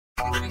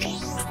Welcome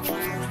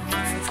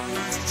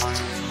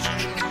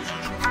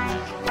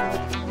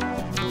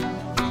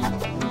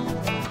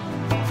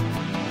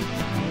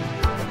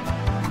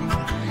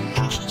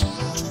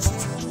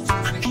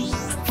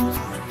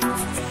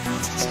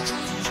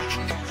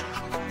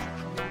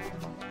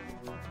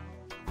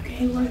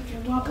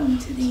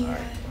to the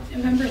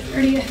November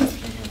 30th,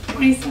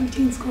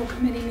 2017 school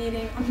committee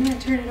meeting. I'm going to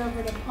turn it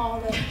over to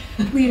Paul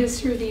to lead us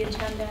through the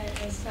agenda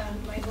as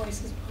my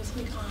voice is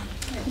mostly gone.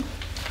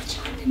 I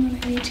chime in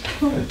when I need to.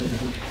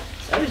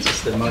 That is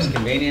just the most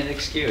convenient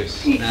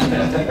excuse. Just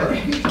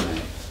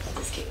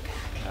get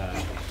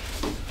back.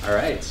 All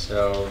right,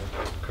 so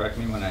correct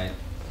me when I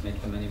make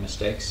any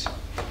mistakes.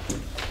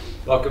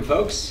 Welcome,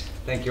 folks.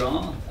 Thank you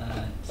all.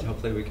 So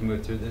hopefully we can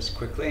move through this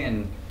quickly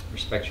and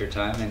respect your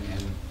time and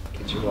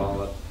get you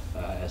all up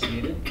as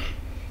needed.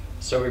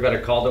 So we've got a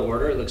call to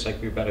order. It looks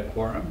like we've got a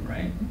quorum,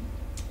 right?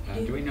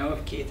 Do we know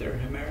if Keith or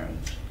Humira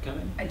is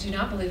coming? I do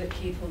not believe that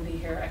Keith will be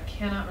here. I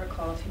cannot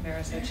recall if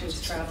Humira said she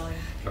was traveling.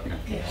 Okay.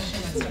 Yeah, she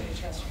might still be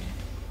traveling.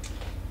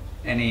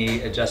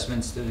 Any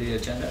adjustments to the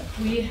agenda?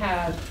 We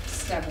have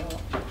several.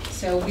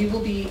 So we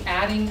will be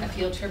adding a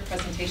field trip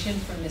presentation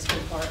from Mr.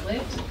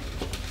 Bartlett.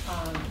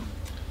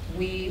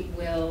 We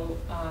will...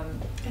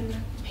 and the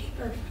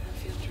paper for the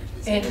field trip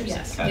is and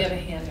yes, we have a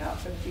handout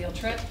for the field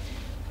trip.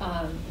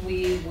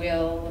 We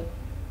will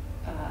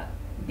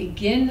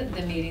begin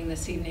the meeting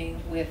this evening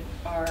with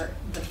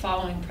the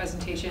following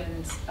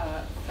presentations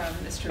from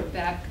Mr.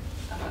 Beck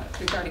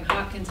regarding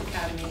Hopkins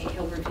Academy.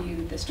 He'll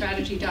review the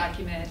strategy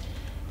document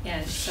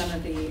and some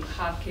of the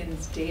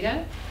Hopkins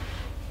data.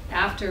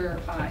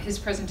 After his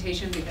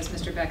presentation, because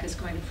Mr. Beck is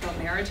going to Pro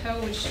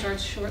Merito, which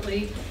starts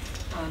shortly,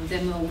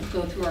 then we'll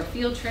go through our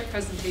field trip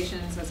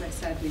presentations. As I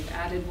said, we've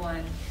added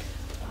one.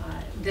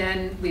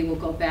 Then we will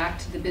go back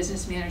to the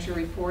business manager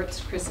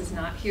reports. Chris is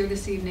not here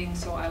this evening,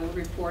 so I will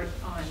report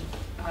on,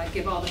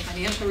 give all the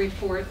financial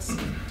reports.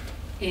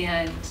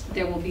 And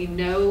there will be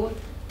no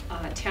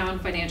town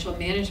financial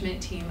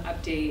management team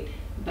update,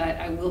 but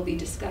I will be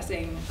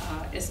discussing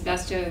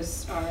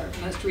asbestos, our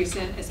most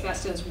recent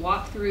asbestos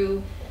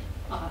walkthrough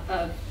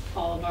of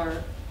all of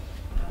our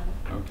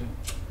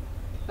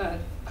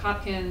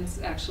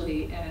Hopkins,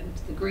 actually, and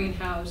the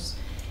greenhouse.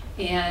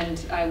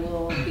 And I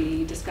will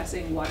be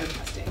discussing water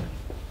testing.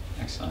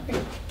 Excellent.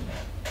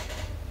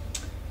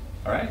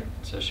 All right,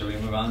 so should we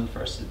move on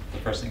first? The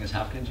first thing is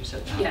Hopkins, you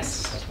said?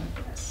 Yes.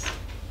 Yes.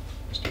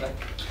 Mr. Beck?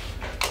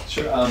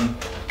 Sure.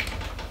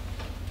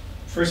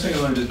 First thing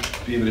I wanted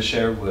to be able to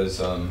share was,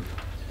 I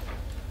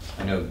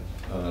know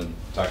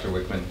Dr.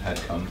 Wickman had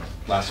come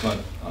last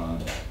month.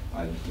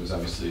 I was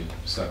obviously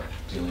stuck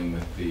dealing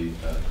with the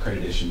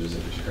accreditation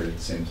visit, which occurred at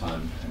the same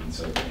time, and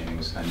so Annie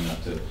was kind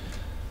enough to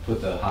put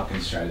the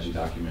Hopkins strategy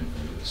document,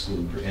 or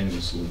the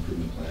annual school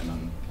improvement plan,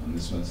 on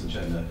this month's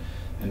agenda.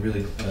 And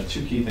really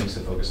two key things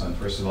to focus on.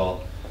 First of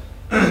all,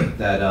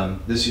 that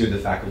this year the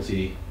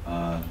faculty,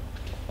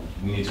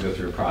 we need to go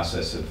through a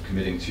process of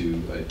committing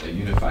to a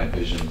unified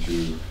vision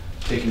through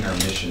taking our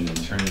mission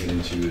and turning it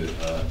into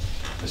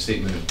a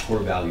statement of core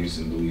values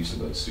and beliefs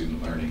about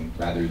student learning,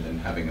 rather than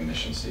having a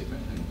mission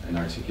statement, and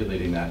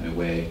articulating that in a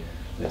way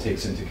that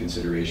takes into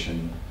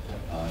consideration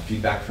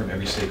feedback from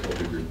every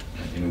stakeholder group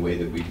in a way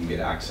that we can get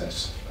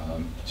access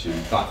to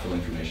thoughtful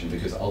information,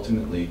 because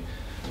ultimately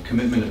the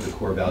commitment of the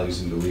core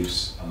values and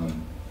beliefs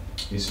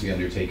needs to be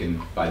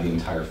undertaken by the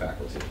entire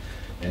faculty.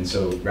 And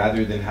so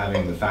rather than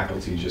having the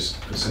faculty just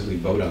simply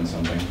vote on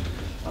something,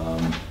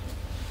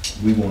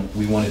 we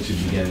wanted to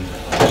begin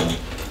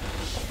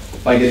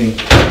by getting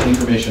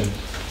information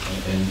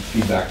and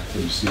feedback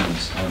from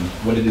students on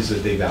what it is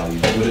that they value,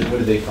 what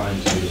do they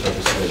find to be the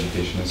purpose of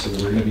education. And so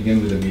we're going to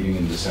begin with a meeting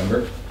in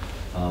December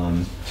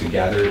to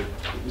gather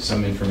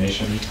some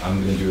information.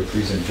 I'm going to do a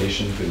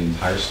presentation for the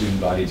entire student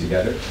body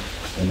together,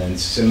 and then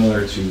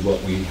similar to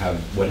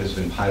what has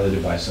been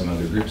piloted by some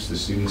other groups, the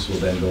students will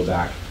then go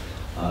back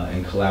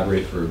and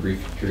collaborate for a brief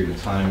period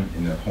of time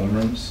in their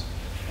homerooms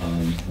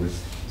with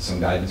some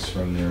guidance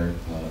from their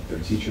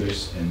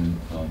teachers, and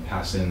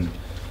pass in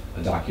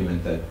a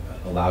document that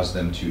allows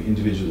them to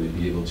individually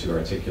be able to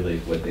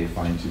articulate what they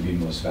find to be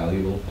most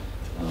valuable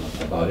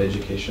about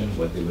education,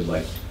 what they would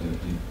like,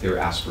 their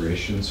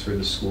aspirations for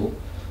the school,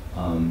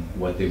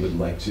 what they would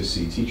like to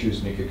see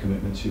teachers make a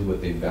commitment to,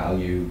 what they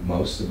value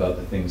most about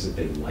the things that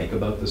they like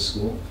about the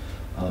school.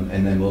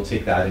 And then we'll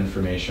take that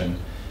information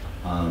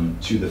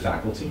to the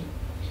faculty,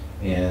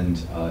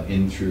 and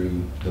in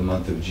through the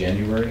month of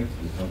January,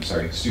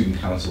 student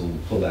council will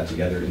pull that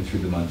together. In through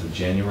the month of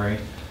January,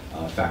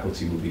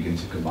 faculty will begin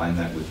to combine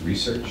that with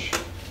research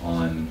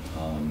on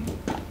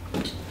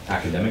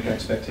academic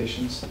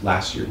expectations.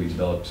 Last year we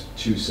developed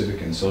 2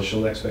 civic and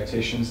social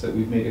expectations that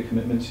we've made a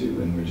commitment to,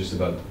 and we're just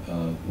about,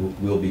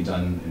 we'll be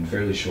done in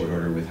fairly short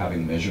order with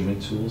having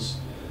measurement tools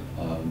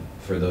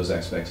for those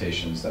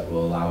expectations that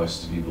will allow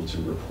us to be able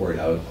to report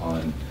out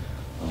on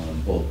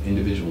both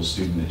individual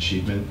student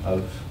achievement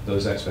of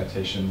those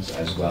expectations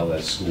as well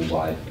as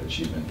school-wide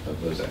achievement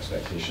of those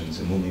expectations.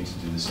 And we'll need to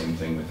do the same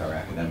thing with our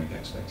academic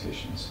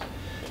expectations.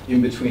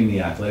 In between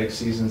the athletic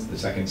seasons, the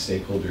second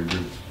stakeholder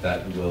group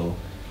that will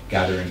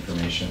gather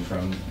information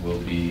from will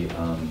be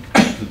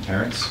the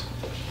parents,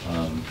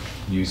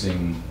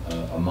 using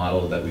a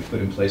model that we've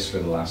put in place for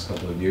the last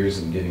couple of years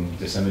and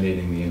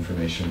disseminating the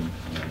information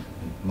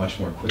much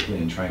more quickly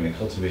and trying to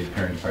cultivate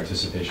parent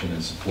participation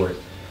and support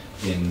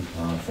in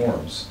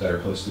forums that are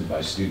hosted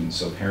by students.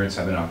 So parents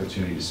have an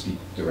opportunity to speak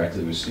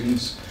directly with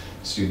students.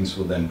 Students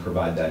will then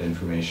provide that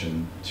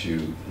information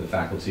to the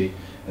faculty,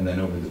 and then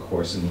over the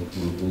course, and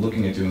we're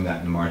looking at doing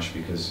that in March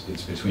because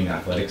it's between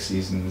athletic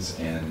seasons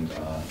and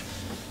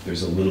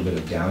there's a little bit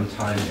of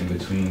downtime in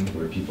between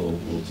where people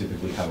will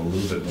typically have a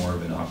little bit more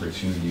of an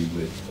opportunity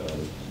with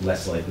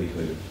less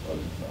likelihood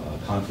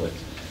of conflict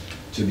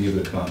to be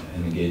able to come out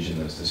and engage in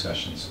those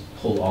discussions.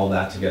 Pull all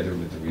that together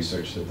with the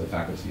research that the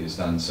faculty has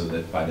done so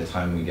that by the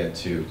time we get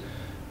to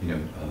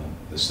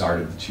the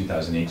start of the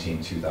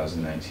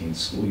 2018-2019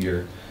 school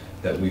year,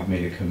 that we've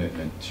made a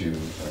commitment to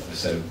a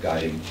set of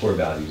guiding core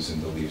values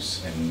and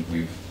beliefs, and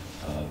we've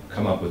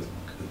come up with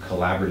a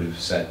collaborative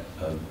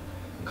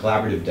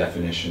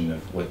definition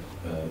of what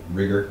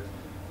rigor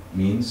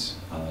means,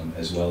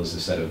 as well as a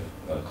set of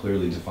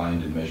clearly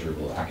defined and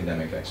measurable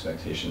academic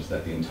expectations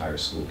that the entire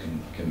school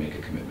can make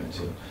a commitment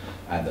to.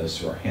 Add those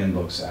to our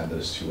handbooks, add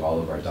those to all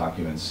of our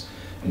documents,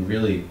 and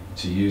really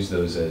to use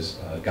those as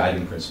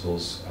guiding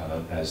principles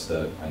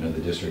I know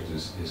the district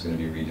is going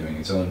to be redoing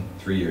its own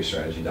 3-year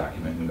strategy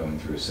document and going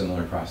through a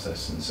similar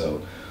process, and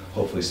so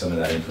hopefully some of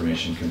that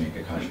information can make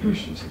a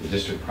contribution to the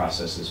district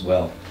process as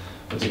well.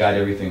 But to guide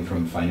everything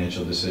from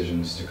financial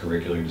decisions to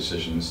curricular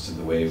decisions to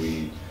the way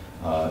we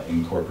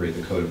incorporate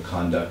the code of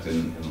conduct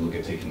and look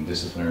at taking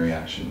disciplinary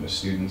action with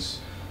students,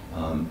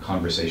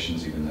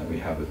 conversations even that we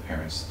have with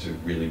parents to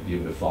really be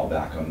able to fall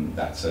back on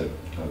that set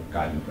of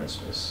guiding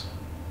principles.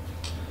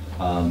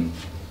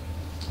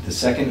 The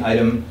second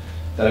item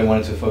that I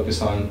wanted to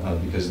focus on,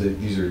 because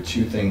these are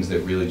two things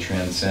that really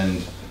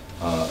transcend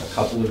a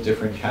couple of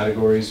different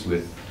categories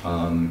with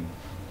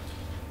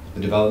the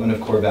development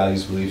of core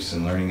values, beliefs,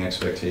 and learning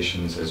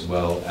expectations, as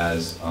well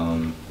as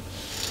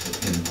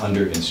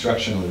under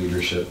instructional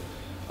leadership,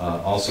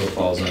 also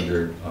falls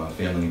under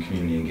family and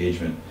community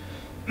engagement.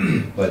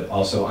 But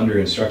also under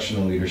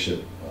instructional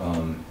leadership,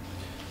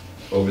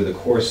 over the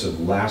course of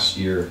last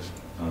year,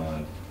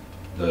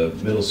 the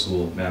middle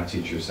school math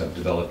teachers have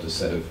developed a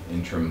set of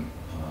interim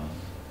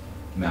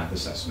math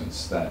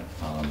assessments that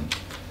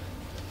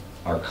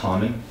are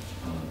common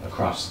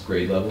across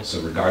grade levels,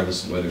 so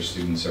regardless of whether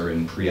students are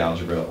in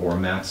pre-algebra or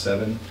Math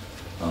 7,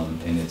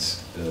 and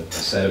it's a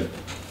set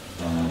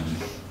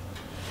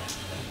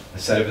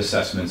of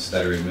assessments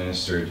that are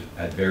administered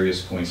at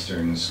various points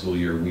during the school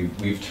year.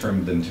 We've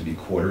termed them to be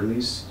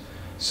quarterlies,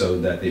 so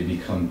that they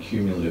become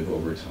cumulative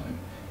over time,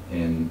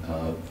 and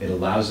it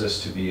allows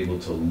us to be able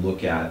to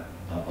look at,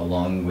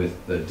 along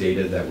with the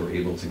data that we're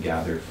able to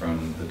gather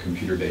from the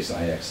computer-based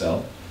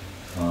IXL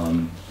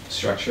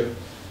structure,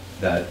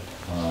 that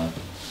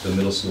the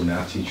middle school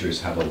math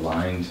teachers have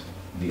aligned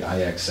the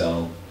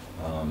IXL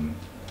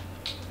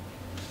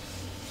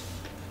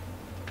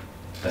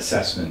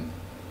assessment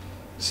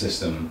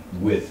system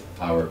with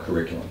our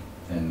curriculum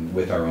and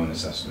with our own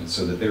assessments,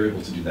 so that they're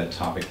able to do that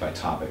topic by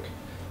topic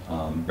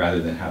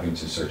rather than having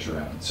to search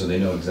around. So they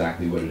know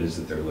exactly what it is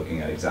that they're looking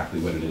at, exactly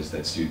what it is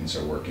that students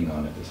are working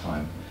on at the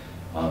time.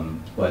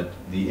 But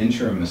the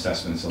interim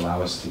assessments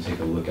allow us to take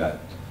a look at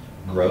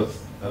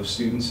growth of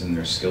students and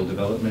their skill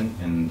development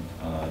and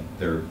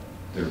their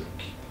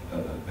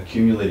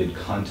accumulated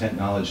content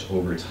knowledge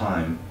over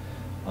time,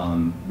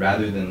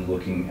 rather than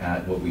looking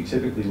at what we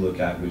typically look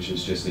at, which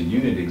is just a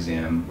unit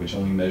exam, which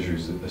only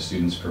measures a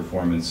student's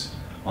performance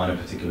on a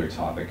particular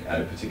topic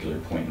at a particular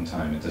point in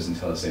time. It doesn't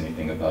tell us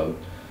anything about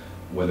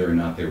whether or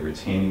not they're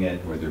retaining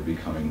it, or they're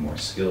becoming more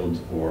skilled,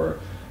 or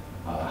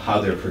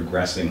how they're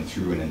progressing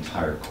through an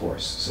entire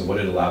course. So what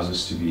it allows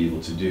us to be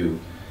able to do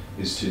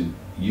is to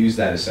use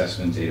that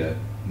assessment data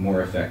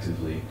more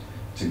effectively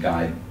to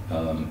guide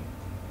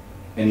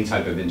any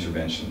type of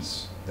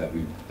interventions that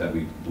we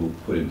will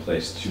put in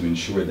place to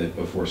ensure that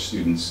before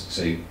students,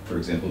 say, for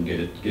example,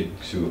 get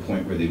to a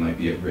point where they might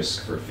be at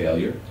risk for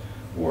failure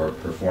or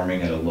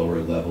performing at a lower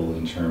level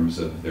in terms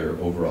of their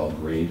overall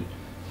grade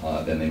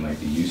than they might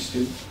be used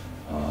to,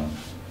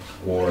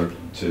 or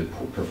to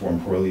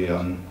perform poorly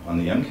on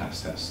the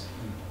MCAS test.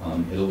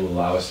 It'll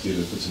allow us to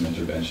put some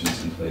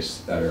interventions in place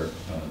that are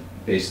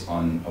based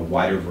on a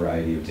wider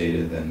variety of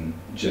data than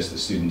just the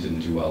student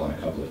didn't do well on a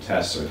couple of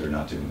tests or they're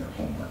not doing their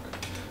homework.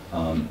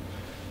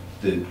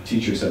 The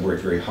teachers have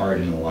worked very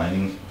hard in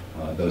aligning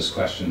those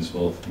questions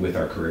both with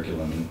our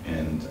curriculum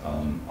and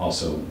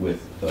also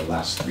with the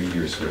last 3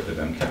 years' worth of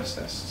MCAS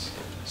tests,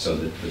 so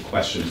that the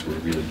questions were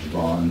really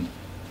drawn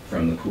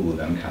from the pool of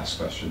MCAS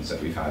questions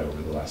that we've had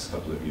over the last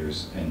couple of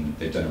years, and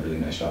they've done a really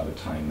nice job of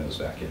tying those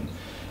back in.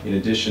 In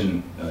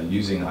addition,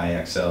 using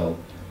IXL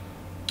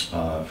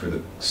for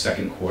the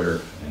second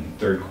quarter and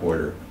third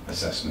quarter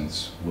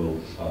assessments will,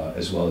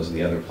 as well as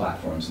the other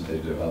platforms that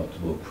they've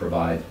developed, will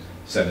provide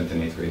 7th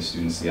and 8th grade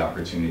students the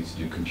opportunity to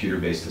do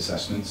computer-based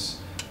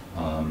assessments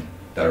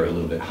that are a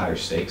little bit higher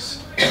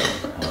stakes.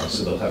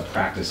 So they'll have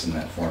practice in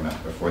that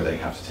format before they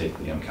have to take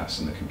the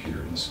MCAS in the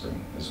computer in the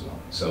spring as well.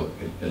 So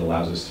it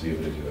allows us to be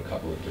able to do a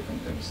couple of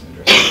different things in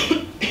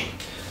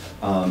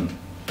addressing.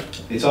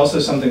 It's also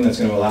something that's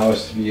going to allow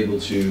us to be able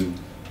to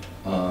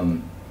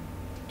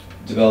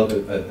develop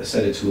a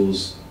set of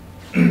tools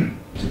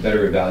to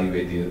better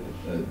evaluate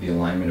the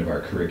alignment of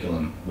our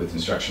curriculum with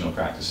instructional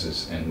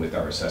practices and with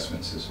our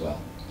assessments as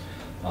well.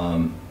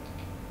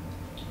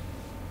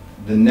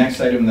 The next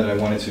item that I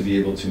wanted to be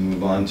able to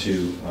move on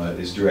to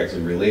is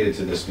directly related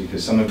to this,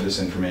 because some of this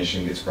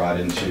information gets brought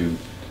into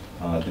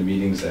the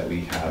meetings that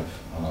we have,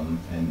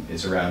 and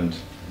it's around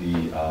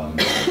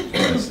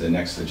that's the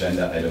next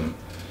agenda item,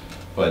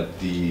 but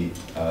the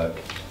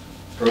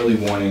early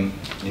warning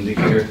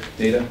indicator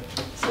data.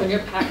 So in your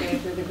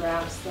packet, there are the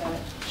graphs that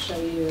show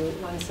you,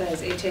 one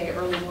says HA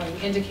early warning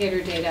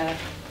indicator data,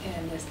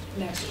 and this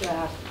next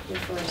graph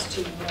refers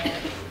to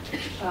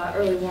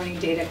early warning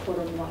data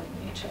Q1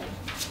 HA.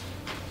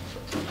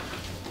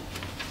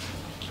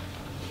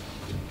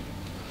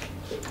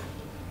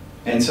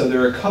 And so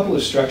there are a couple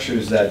of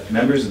structures that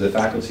members of the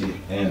faculty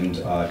and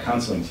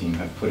counseling team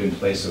have put in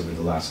place over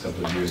the last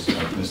couple of years.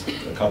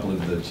 A couple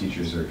of the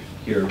teachers are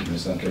here,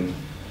 Ms. Duncan,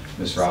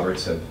 Ms.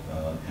 Roberts, have,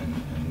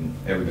 and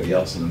everybody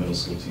else in the middle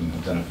school team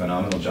have done a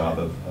phenomenal job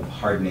of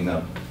hardening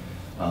up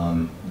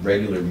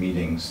regular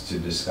meetings to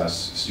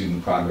discuss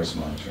student progress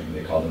monitoring.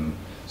 They call them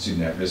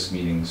student at-risk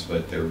meetings,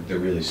 but they're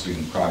really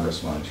student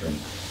progress monitoring.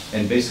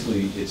 And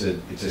basically, it's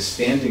a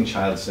standing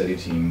child study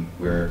team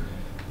where,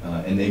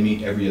 and they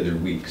meet every other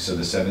week. So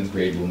the 7th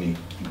grade will meet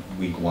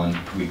week 1,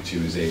 week 2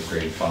 is 8th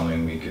grade,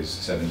 following week is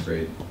 7th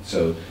grade.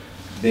 So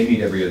they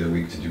meet every other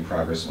week to do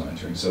progress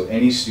monitoring. So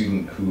any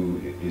student who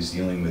is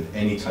dealing with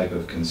any type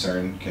of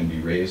concern can be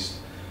raised.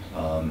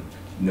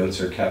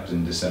 Notes are kept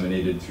and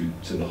disseminated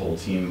to the whole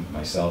team,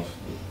 myself,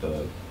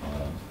 the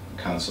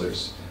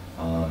counselors.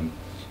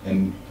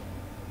 And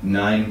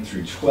 9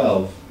 through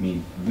 12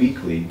 meet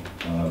weekly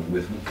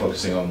with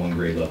focusing on one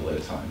grade level at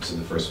a time. So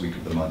the first week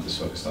of the month is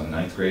focused on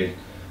 9th grade,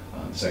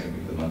 the second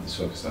week of the month is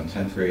focused on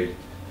 10th grade,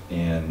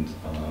 and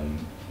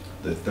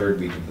the third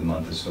week of the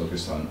month is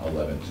focused on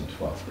 11th and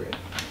 12th grade.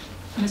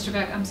 Mr.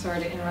 Beck, I'm sorry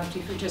to interrupt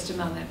you for just a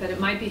moment, but it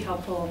might be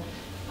helpful,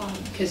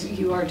 because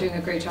you are doing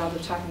a great job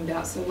of talking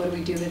about, so what do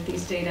we do with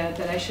these data,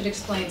 that I should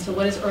explain. So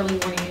what is early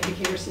warning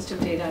indicator system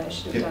data? I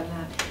should have done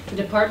that. The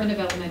Department of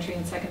Elementary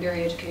and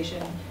Secondary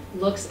Education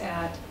looks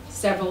at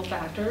several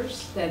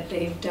factors that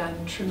they've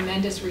done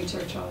tremendous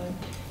research on,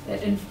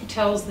 that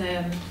tells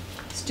them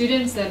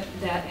students that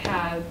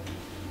have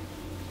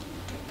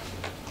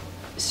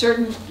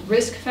certain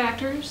risk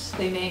factors.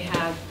 They may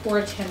have poor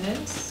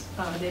attendance.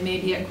 They may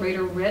be at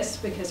greater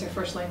risk because their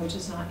first language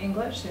is not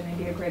English. They may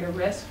be at greater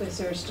risk because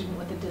they're a student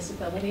with a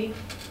disability.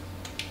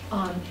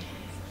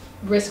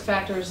 Risk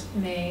factors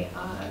may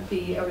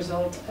be a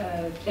result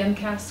of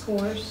MCAS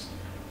scores,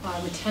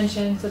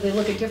 retention. So they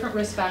look at different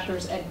risk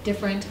factors at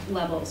different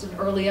levels, in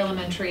early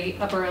elementary,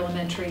 upper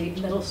elementary,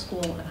 middle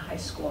school, and high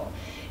school.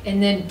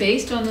 And then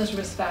based on those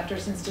risk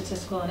factors and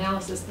statistical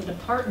analysis, the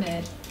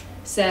department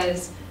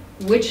says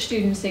which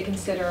students they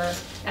consider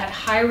at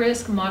high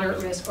risk,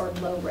 moderate risk, or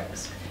low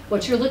risk.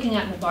 What you're looking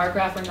at in the bar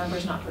graph are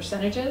numbers, not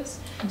percentages.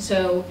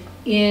 So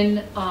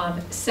in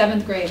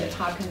 7th grade at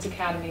Hopkins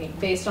Academy,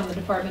 based on the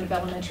Department of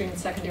Elementary and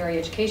Secondary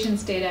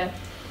Education's data,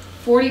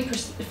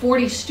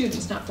 40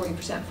 students, not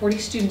 40%, 40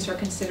 students are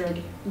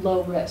considered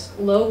low risk.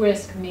 Low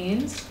risk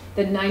means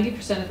that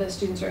 90% of those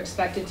students are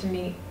expected to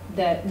meet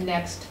the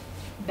next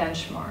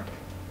benchmark,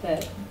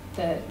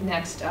 the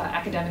next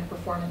academic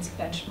performance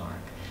benchmark.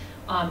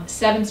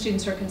 7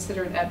 students are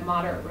considered at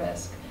moderate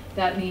risk.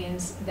 That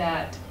means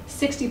that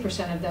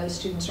 60% of those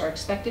students are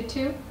expected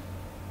to,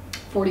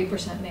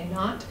 40% may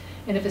not.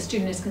 And if a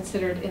student is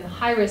considered in the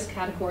high risk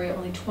category,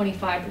 only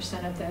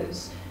 25% of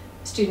those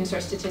students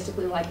are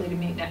statistically likely to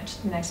meet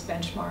next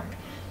benchmark.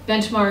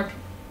 Benchmark,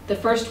 the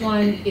first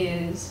one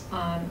is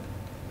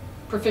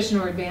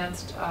proficient or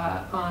advanced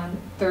on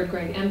 3rd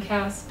grade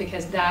MCAS,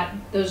 because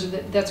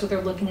that's what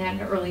they're looking at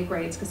in early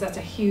grades, because that's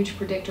a huge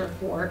predictor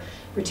for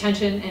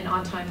retention and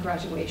on-time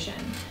graduation.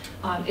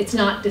 It's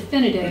not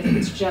definitive,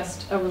 it's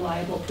just a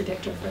reliable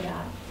predictor for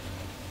that.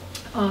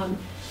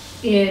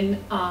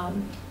 In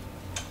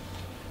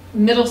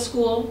middle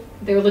school,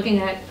 they're looking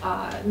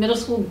at middle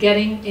school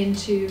getting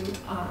into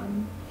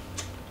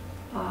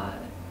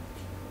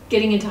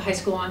high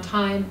school on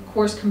time,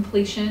 course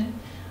completion,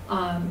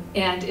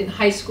 and in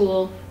high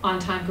school,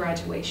 on-time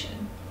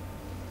graduation.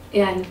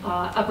 And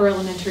upper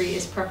elementary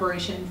is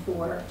preparation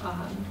for,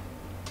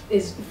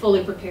 is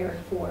fully prepared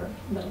for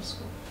middle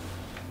school.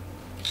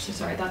 So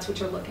sorry, that's what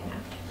you're looking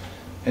at.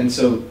 And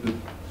so,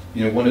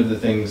 you know, one of the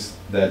things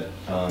that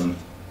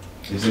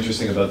is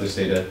interesting about this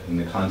data in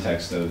the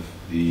context of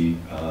the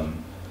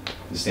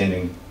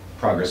standing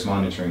progress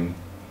monitoring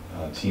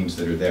teams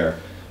that are there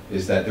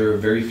is that there are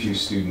very few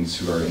students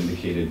who are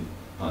indicated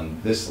on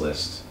this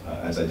list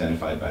as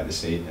identified by the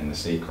state and the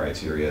state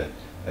criteria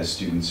as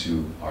students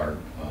who are,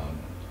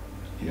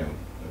 you know,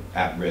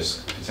 at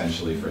risk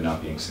potentially for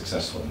not being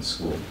successful in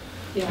school.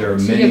 Yeah. There are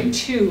So many. you have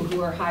 2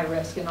 who are high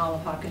risk in all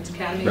of Hopkins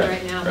Academy Right,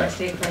 right now by right.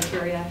 state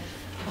criteria,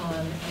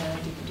 and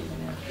you can do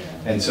the math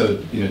there. And so,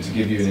 to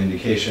give you an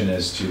indication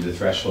as to the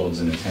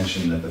thresholds and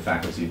attention that the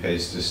faculty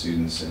pays to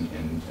students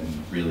and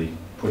really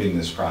putting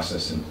this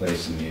process in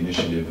place and the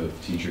initiative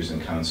of teachers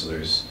and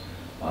counselors,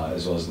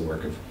 as well as the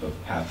work of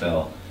Pat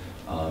Bell,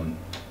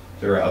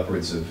 there are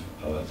upwards of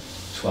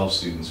 12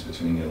 students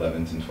between the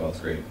 11th and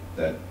 12th grade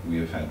that we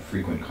have had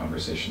frequent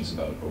conversations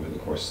about over the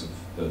course of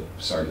the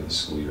start of the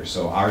school year.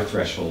 So our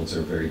thresholds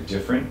are very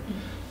different.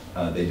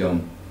 They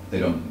don't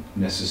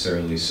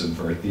necessarily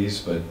subvert these,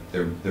 but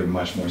they're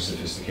much more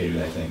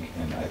sophisticated, I think.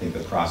 And I think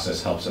the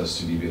process helps us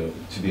to be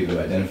able to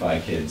identify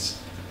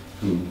kids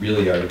who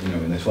really are,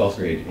 in the 12th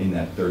grade in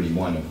that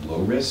 31 of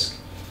low risk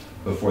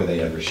before they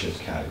ever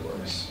shift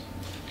categories.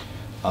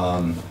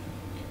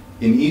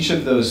 In each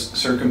of those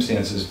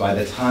circumstances, by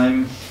the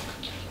time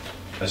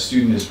a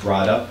student is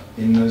brought up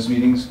in those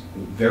meetings,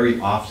 very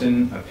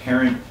often a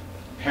parent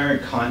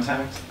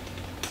contact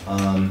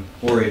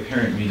or a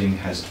parent meeting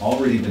has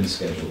already been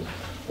scheduled,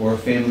 or a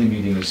family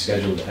meeting is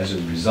scheduled as a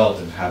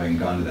result of having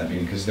gone to that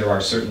meeting, because there are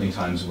certainly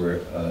times where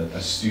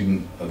a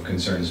student of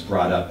concern is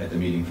brought up at the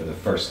meeting for the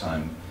first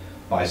time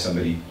by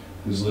somebody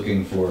who's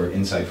looking for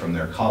insight from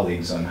their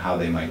colleagues on how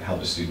they might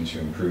help a student to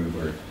improve,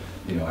 or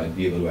I'd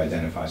be able to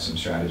identify some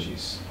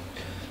strategies.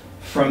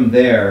 From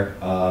there,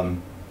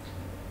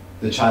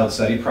 the child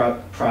study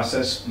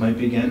process might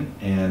begin,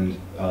 and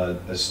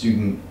a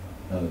student,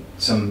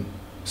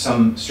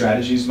 some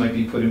strategies might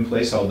be put in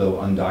place, although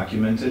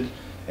undocumented.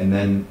 And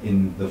then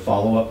in the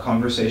follow-up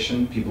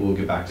conversation, people will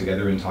get back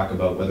together and talk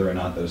about whether or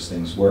not those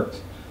things worked,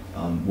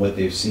 what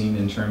they've seen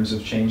in terms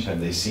of change.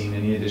 Have they seen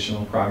any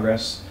additional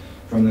progress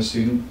from the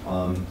student?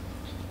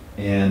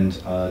 And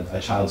a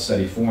child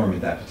study form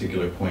at that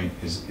particular point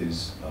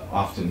is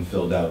often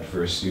filled out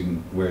for a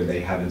student where they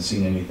haven't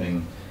seen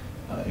anything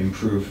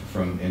improve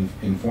from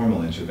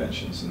informal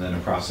interventions. And then a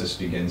process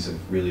begins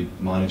of really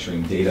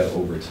monitoring data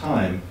over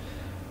time.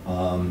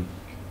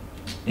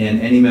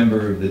 And any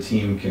member of the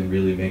team can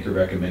really make a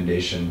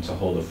recommendation to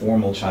hold a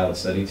formal child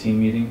study team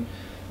meeting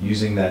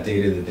using that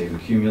data that they've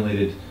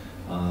accumulated,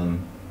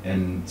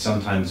 and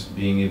sometimes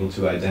being able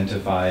to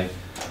identify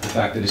the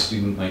fact that a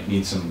student might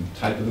need some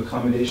type of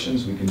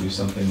accommodations. We can do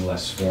something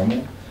less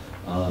formal,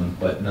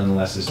 but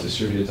nonetheless is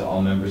distributed to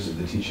all members of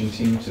the teaching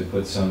team to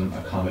put some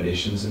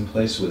accommodations in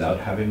place without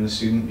having the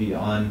student be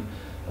on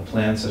a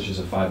plan such as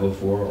a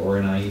 504 or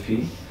an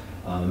IEP.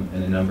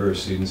 And a number of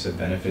students have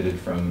benefited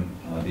from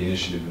the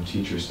initiative of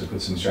teachers to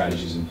put some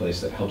strategies in place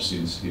that help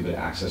students to be able to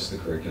access the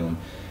curriculum.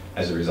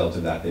 As a result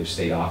of that, they've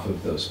stayed off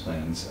of those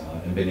plans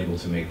and been able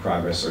to make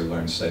progress or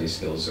learn study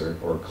skills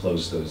or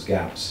close those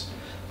gaps.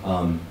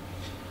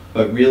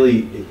 But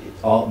really,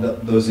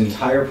 those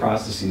entire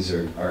processes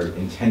are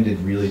intended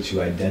really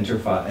to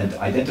identify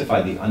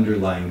the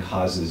underlying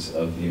causes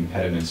of the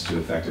impediments to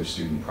effective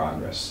student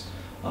progress,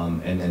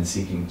 and then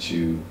seeking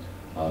to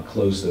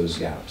close those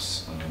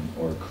gaps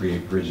or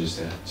create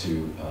bridges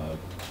to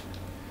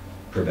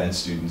prevent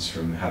students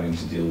from having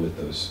to deal with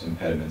those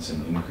impediments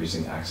and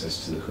increasing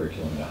access to the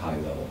curriculum at a high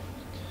level.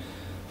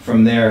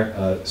 From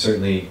there,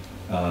 certainly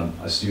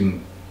a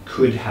student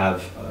could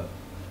have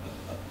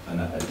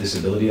a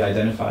disability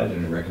identified,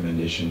 and a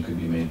recommendation could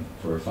be made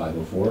for a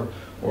 504,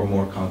 or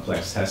more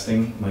complex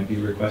testing might be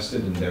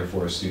requested, and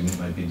therefore a student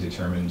might be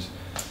determined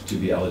to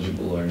be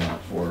eligible or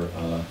not for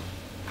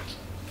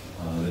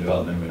the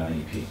development of an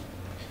IEP.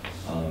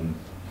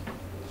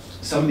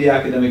 Some of the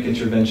academic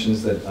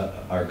interventions that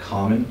are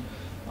common,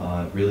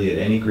 really at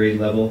any grade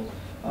level,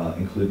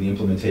 include the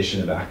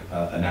implementation of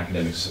an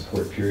academic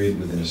support period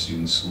within a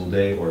student's school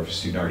day, or if a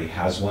student already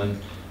has one,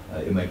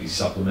 it might be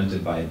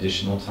supplemented by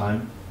additional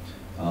time.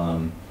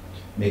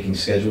 Making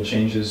schedule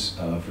changes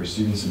for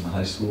students in the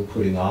high school,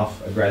 putting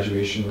off a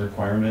graduation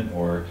requirement,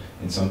 or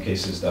in some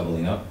cases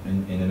doubling up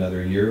in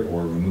another year,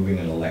 or removing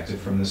an elective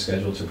from the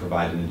schedule to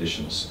provide an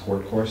additional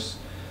support course.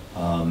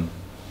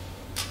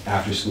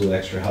 After school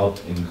extra help,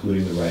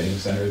 including the writing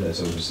center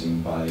that's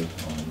overseen by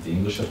the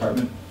English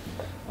department.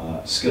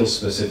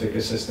 Skill-specific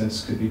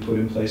assistance could be put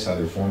in place,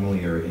 either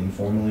formally or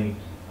informally.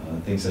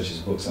 Things such as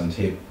books on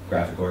tape,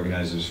 graphic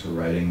organizers for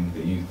writing,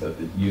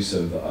 the use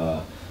of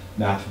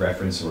math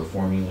reference or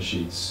formula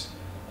sheets,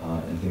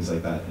 and things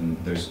like that. And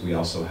we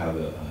also have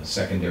a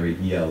secondary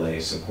ELA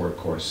support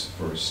course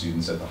for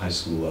students at the high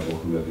school level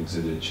who have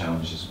exhibited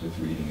challenges with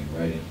reading and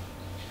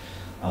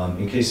writing.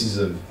 In cases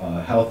of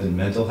health and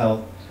mental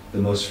health,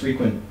 the most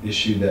frequent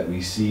issue that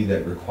we see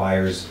that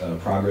requires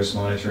progress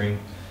monitoring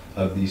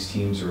of these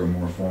teams or a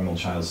more formal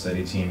child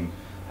study team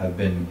have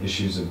been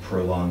issues of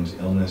prolonged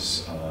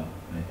illness,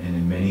 and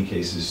in many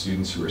cases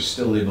students who are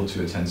still able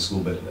to attend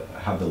school but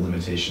have the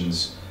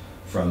limitations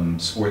from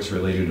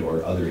sports-related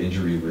or other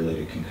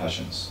injury-related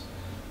concussions,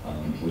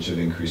 which have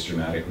increased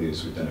dramatically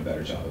as we've done a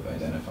better job of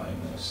identifying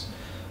those.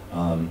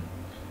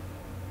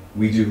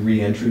 We do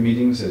re-entry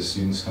meetings as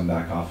students come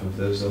back off of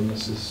those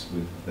illnesses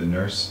with the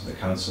nurse, the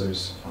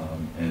counselors,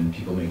 and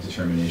people make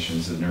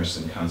determinations. The nurse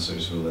and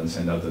counselors will then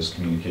send out those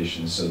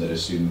communications so that a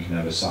student can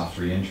have a soft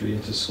re-entry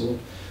into school.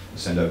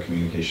 send out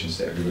communications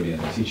to everybody on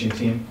the teaching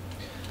team.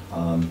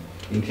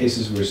 In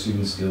cases where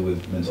students deal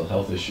with mental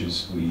health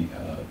issues, we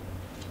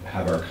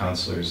have our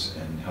counselors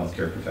and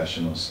healthcare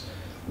professionals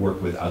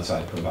work with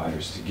outside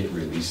providers to get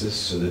releases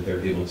so that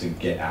they're able to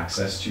get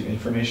access to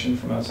information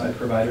from outside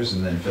providers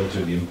and then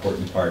filter the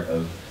important part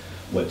of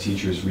what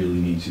teachers really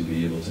need to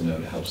be able to know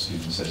to help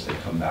students as they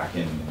come back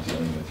in and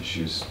dealing with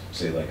issues,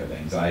 say like of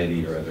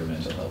anxiety or other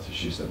mental health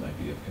issues that might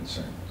be of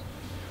concern.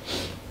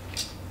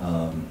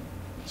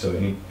 So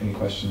any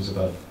questions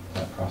about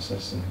that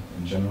process in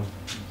general?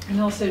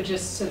 And also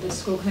just so the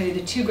school committee,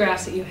 the two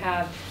graphs that you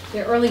have,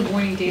 the early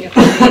warning data for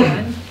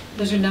day one,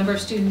 those are number of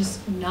students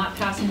not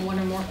passing one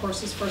or more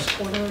courses first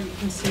quarter. You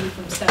can see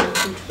from 7th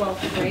through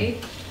 12th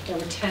grade, there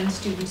were 10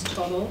 students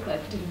total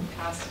that didn't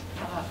pass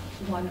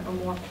one or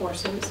more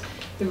courses.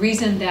 The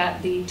reason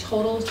that the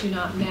totals do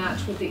not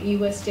match with the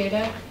EWIS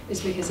data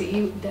is because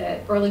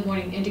the early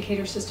warning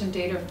indicator system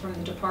data from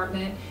the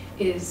department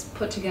is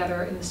put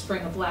together in the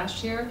spring of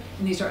last year,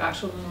 and these are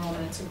actual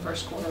enrollments in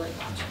first quarter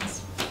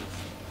adoptions.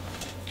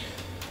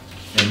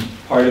 And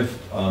part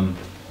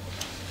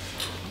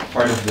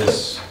of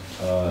this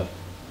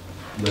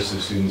list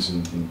of students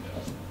in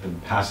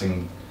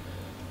passing,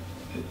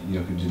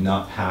 who do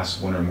not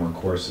pass one or more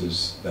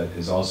courses, that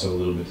is also a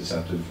little bit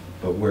deceptive,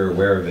 but we're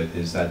aware of it,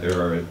 is that there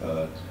are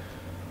a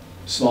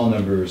small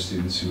number of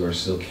students who are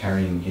still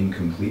carrying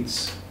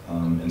incompletes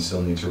and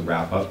still need to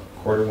wrap up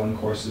quarter one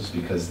courses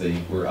because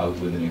they were out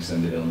with an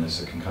extended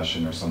illness, a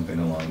concussion, or something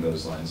along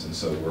those lines. And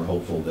so we're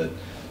hopeful that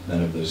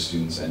none of those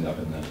students end up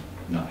in the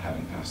not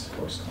having passed the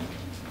course con.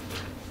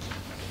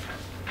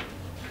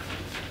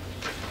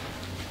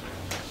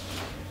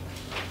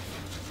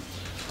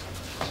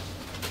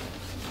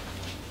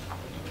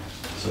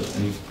 So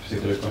any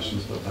particular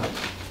questions about that?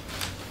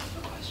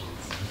 No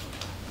questions.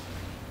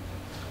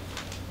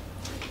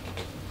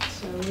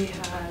 So we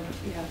have,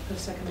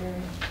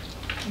 post-secondary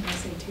and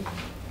SAT.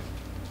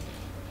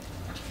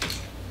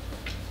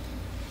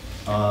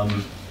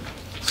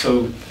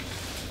 So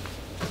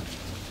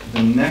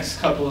the next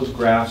couple of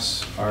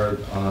graphs are,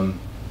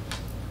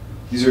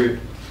 this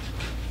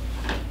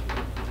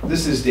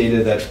is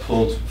data that's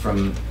pulled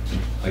from,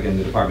 again,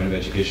 the Department of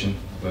Education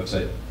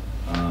website.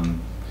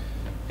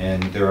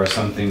 And there are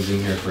some things in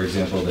here, for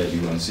example, that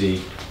you won't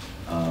see.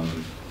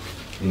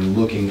 In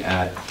looking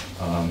at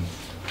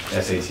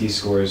SAT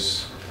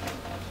scores,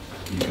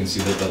 you can see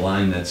that the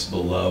line that's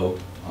below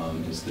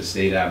is the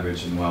state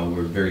average, and while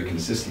we're very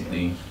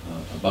consistently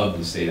above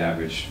the state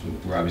average,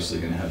 we're obviously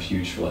going to have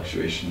huge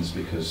fluctuations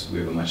because we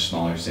have a much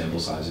smaller sample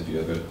size. If you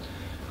have a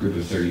group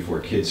of 34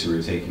 kids who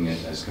are taking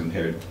it as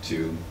compared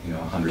to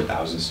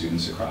 100,000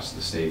 students across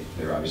the state,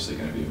 they're obviously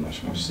going to be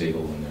much more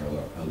stable when they're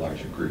a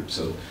larger group.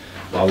 So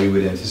while we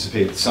would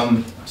anticipate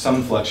some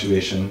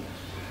fluctuation,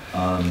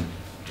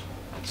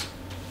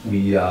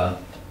 we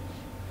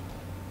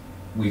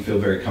feel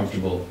very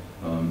comfortable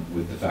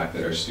with the fact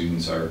that our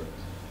students are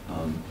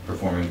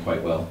performing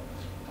quite well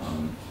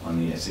on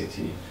the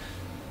SAT.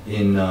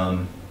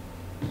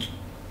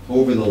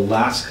 Over the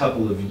last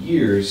couple of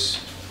years,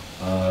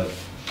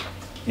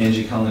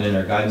 Angie Cullinan,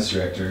 our guidance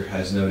director,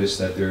 has noticed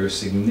that there are a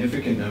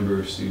significant number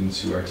of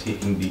students who are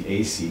taking the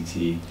ACT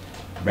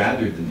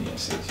rather than the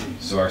SAT.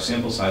 So our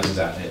sample size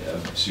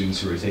of students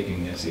who are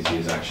taking the SAT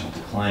is actually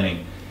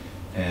declining,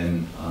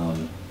 and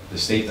the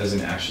state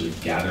doesn't actually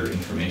gather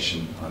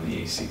information on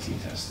the ACT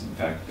test. In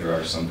fact, there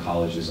are some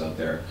colleges out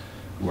there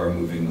who are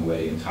moving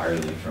away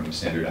entirely from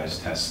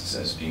standardized tests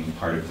as being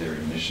part of their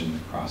admission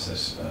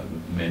process.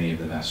 Many of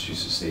the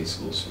Massachusetts state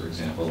schools, for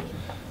example,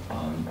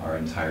 are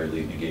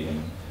entirely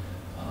negating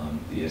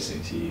the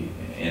SAT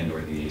and or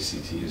the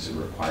ACT as a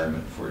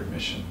requirement for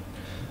admission.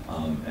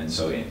 And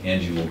so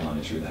Angie will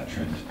monitor that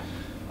trend.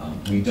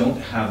 We don't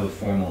have a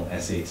formal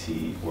SAT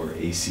or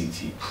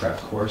ACT prep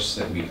course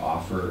that we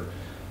offer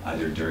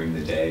either during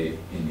the day,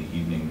 in the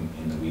evening,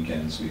 in the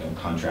weekends. We don't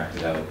contract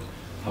it out.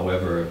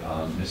 However,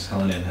 Ms.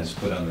 Cullinan has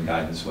put on the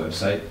guidance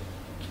website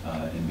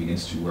and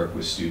begins to work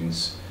with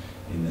students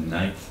in the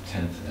 9th,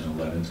 10th, and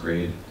 11th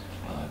grade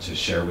to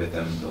share with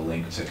them the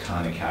link to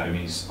Khan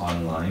Academy's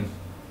online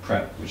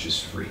prep, which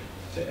is free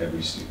to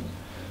every student.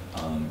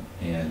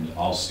 And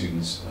all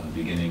students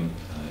beginning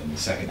in the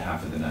second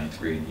half of the 9th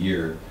grade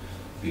year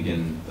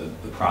begin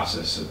the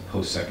process of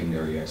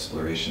post-secondary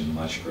exploration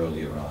much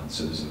earlier on.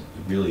 So there's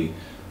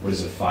what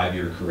is a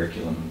 5-year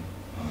curriculum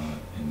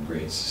in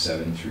grades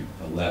 7 through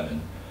 11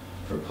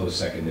 for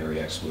post-secondary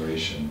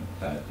exploration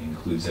that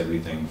includes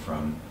everything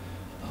from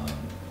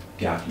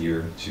gap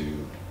year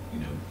to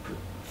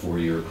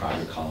 4-year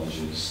private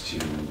colleges to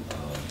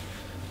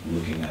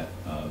looking at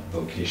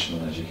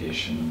vocational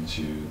education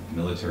to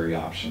military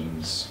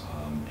options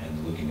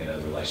and looking at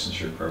other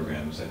licensure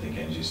programs. I think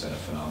Angie's done a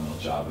phenomenal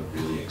job of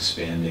really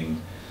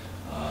expanding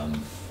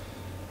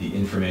the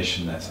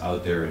information that's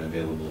out there and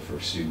available for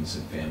students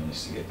and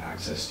families to get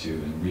access to,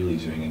 and really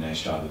doing a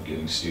nice job of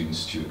getting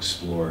students to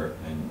explore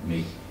and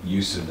make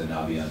use of the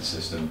Naviance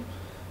system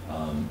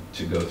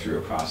to go through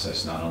a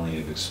process not only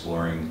of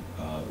exploring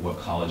what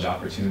college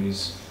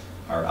opportunities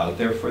are out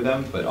there for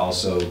them, but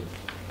also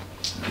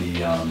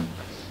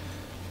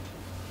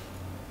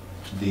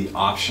the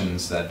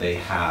options that they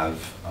have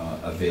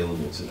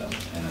available to them.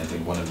 And I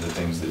think one of the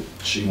things that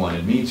she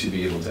wanted me to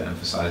be able to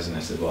emphasize, and I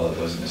said, well, it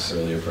wasn't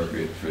necessarily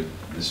appropriate for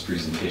this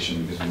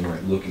presentation because we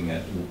weren't looking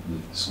at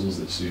the schools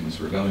that students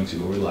were going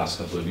to over the last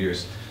couple of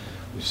years.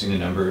 We've seen a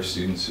number of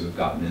students who have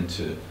gotten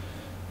into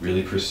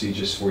really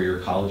prestigious four-year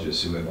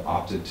colleges who have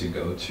opted to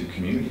go to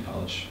community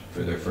college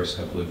for their first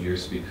couple of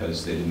years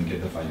because they didn't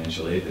get the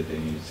financial aid that they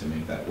needed to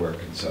make that work.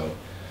 And so,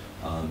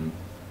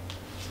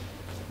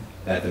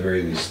 at the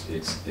very least,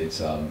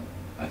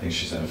 I think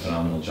she's done a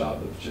phenomenal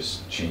job of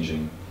just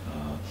changing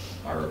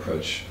our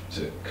approach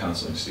to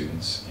counseling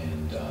students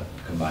and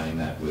combining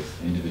that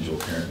with individual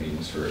parent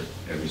meetings for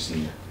every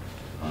senior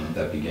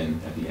that begin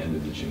at the end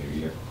of the junior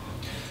year.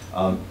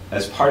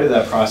 As part of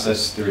that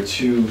process, there are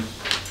two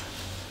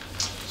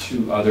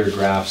other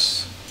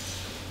graphs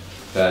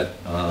that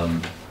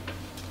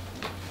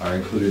are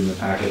included in the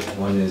packet.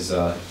 One is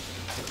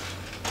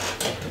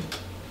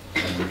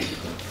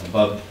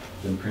above,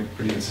 been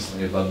pretty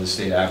consistently above the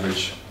state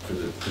average for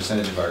the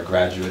percentage of our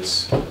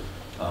graduates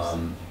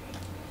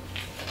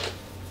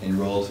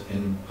enrolled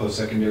in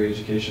post-secondary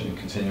education and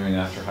continuing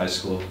after high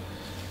school.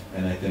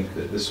 And I think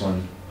that this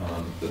one,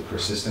 the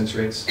persistence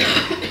rates,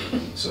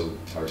 so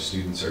our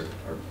students are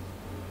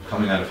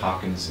coming out of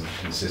Hopkins and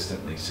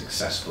consistently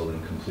successful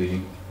in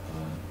completing,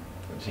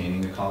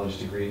 obtaining a college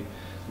degree,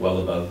 well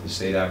above the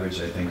state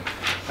average, I think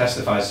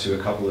testifies to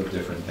a couple of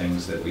different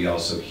things that we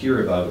also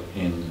hear about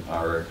in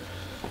our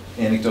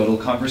anecdotal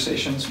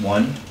conversations.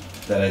 One,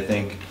 that I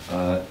think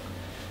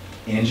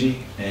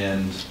Angie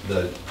and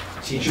the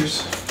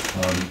teachers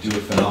do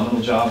a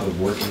phenomenal job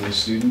of working with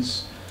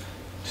students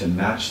to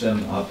match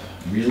them up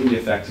really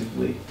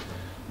effectively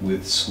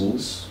with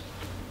schools,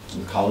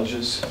 with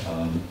colleges,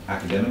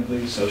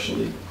 academically,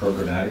 socially,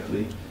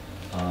 programmatically,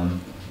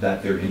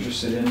 that they're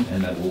interested in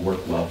and that will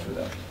work well for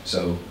them.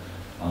 So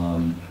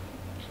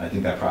I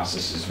think that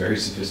process is very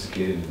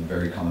sophisticated and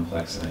very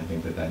complex, and I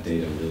think that that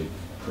data really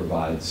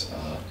provides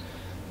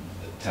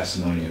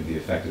testimony of the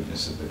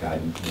effectiveness of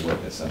the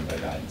work that's done by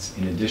guidance.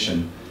 In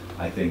addition,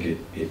 I think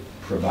it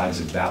provides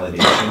a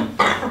validation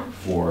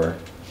for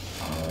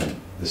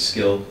the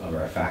skill of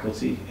our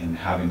faculty in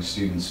having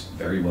students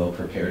very well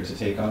prepared to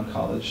take on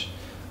college.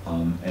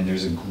 And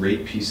there's a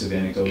great piece of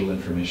anecdotal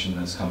information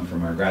that's come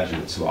from our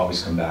graduates who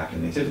always come back,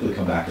 and they typically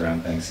come back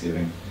around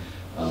Thanksgiving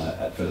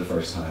for the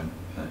first time.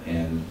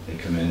 And they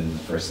come in and the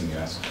first thing you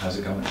ask, how's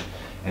it going?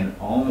 And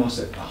almost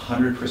at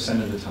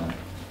 100% of the time,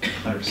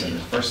 100%, the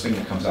first thing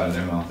that comes out of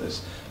their mouth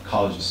is,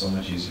 college is so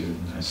much easier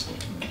than high school.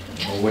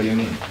 Well, what do you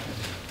mean?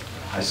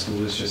 High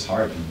school is just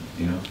hard, and,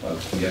 you know, I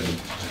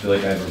feel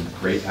like I have a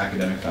great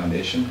academic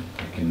foundation.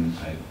 I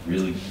have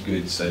really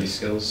good study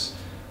skills.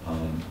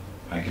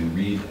 I can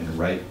read and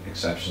write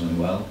exceptionally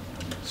well.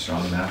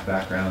 Strong math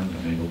background.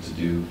 I'm able to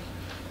do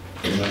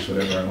pretty much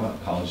whatever I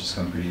want. College has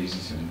come pretty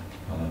easy to me.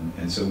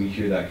 And so we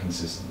hear that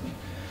consistently.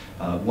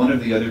 One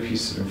of the other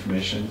pieces of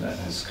information that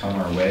has come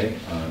our way,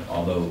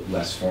 although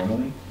less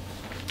formally,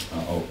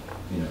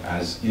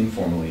 as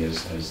informally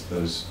as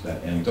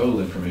that anecdotal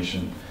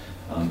information,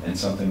 and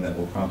something that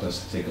will prompt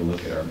us to take a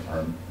look at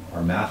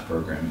our math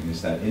programming,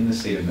 is that in the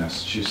state of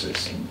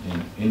Massachusetts,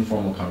 in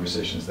informal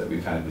conversations that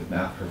we've had with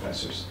math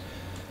professors,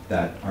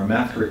 that our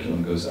math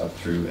curriculum goes up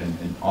through,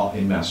 and all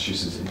in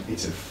Massachusetts,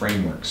 it's a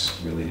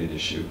frameworks-related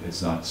issue.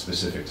 It's not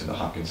specific to the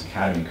Hopkins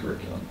Academy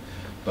curriculum,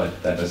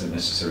 but that doesn't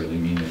necessarily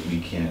mean that we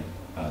can't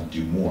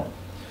do more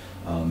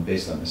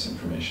based on this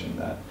information.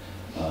 That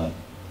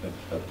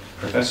a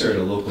professor at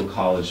a local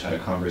college had a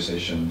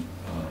conversation,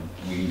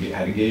 we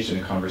had engaged in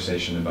a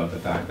conversation about the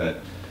fact that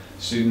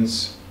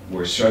students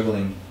were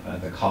struggling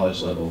at the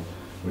college level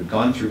who had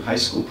gone through high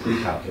school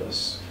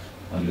pre-calculus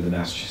under the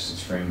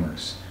Massachusetts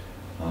frameworks,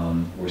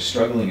 were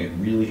struggling at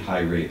really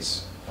high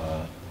rates.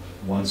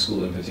 One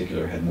school in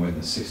particular had more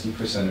than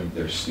 60% of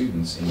their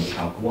students in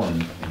Calc 1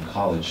 in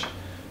college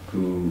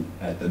who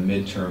at the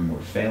midterm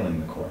were failing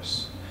the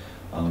course.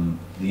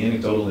 The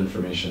anecdotal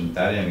information,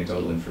 that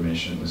anecdotal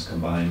information was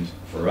combined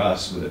for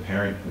us with a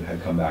parent who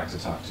had come back to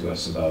talk to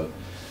us about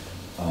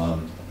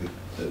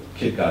the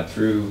kid got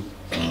through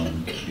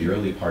the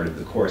early part of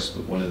the course,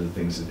 but one of the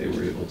things that they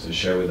were able to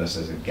share with us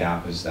as a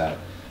gap is that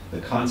the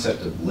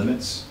concept of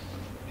limits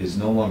is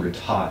no longer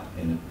taught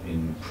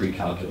in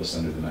pre-calculus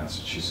under the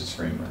Massachusetts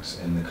frameworks.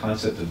 And the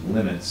concept of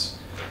limits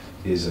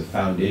is a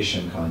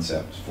foundation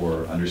concept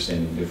for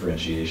understanding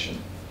differentiation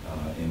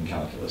in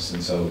calculus.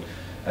 And so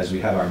as we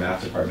have our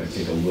math department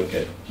take a look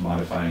at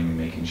modifying and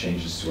making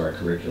changes to our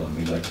curriculum,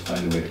 we'd like to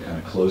find a way to kind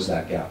of close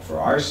that gap for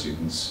our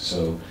students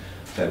so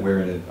that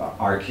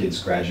our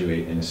kids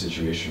graduate in a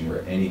situation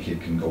where any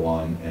kid can go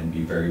on and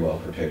be very well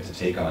prepared to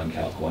take on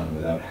Calc 1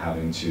 without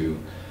having to,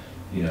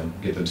 you know,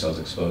 get themselves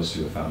exposed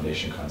to a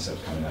foundation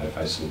concept coming out of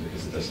high school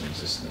because it doesn't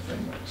exist in the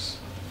frameworks.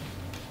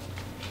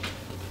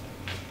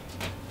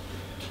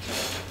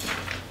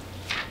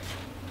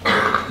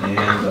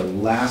 And the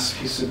last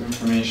piece of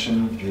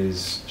information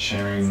is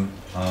sharing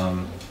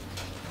the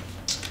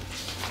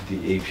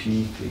AP,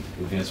 the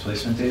advanced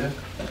placement data.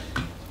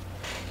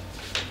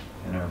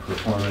 and our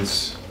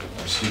performance,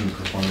 our student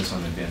performance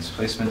on advanced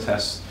placement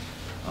tests.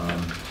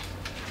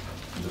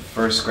 The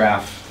first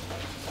graph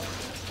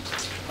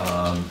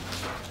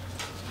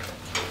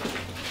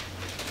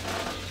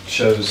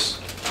shows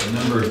the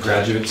number of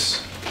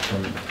graduates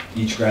from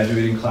each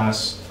graduating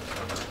class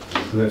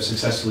who have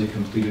successfully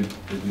completed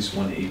at least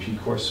one AP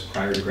course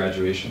prior to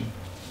graduation.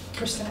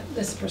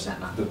 This percent,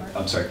 not the mark.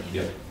 I'm sorry,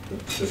 yeah, the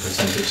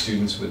percent of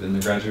students within the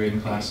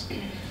graduating class.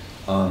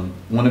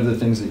 One of the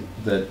things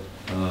that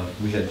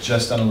we had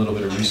just done a little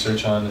bit of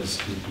research on is,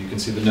 you can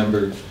see the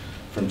number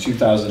from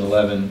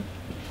 2011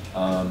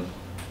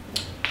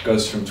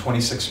 goes from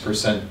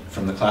 26%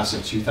 from the class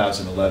of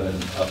 2011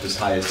 up as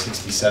high as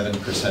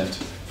 67%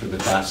 for the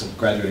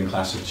graduating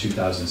class of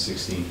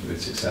 2016 who had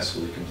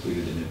successfully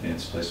completed an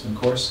advanced placement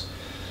course.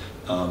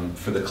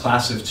 For the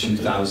class of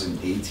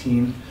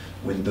 2018,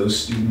 when those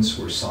students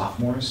were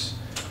sophomores,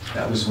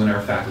 that was when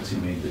our faculty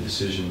made the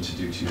decision to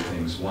do two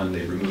things. One,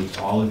 they removed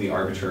all of the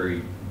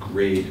arbitrary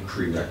grade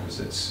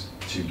prerequisites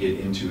to get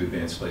into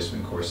advanced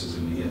placement courses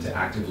and begin to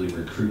actively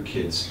recruit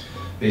kids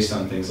based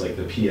on things like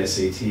the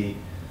PSAT,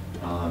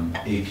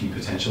 AP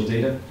potential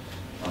data,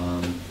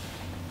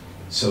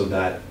 so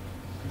that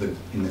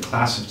in the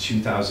class of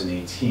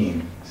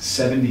 2018,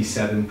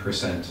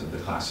 77% of the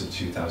class of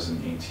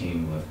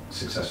 2018 will have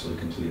successfully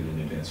completed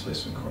an advanced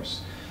placement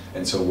course.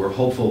 And so we're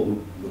hopeful,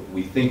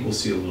 we think we'll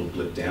see a little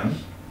blip down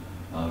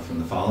from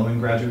the following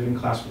graduating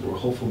class, but we're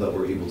hopeful that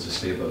we're able to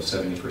stay above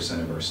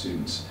 70% of our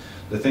students.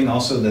 The thing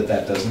also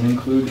that doesn't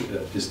include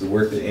is the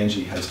work that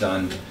Angie has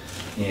done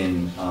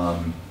in,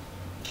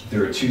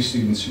 there are 2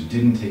 students who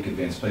didn't take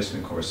advanced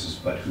placement courses,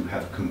 but who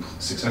have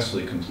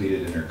successfully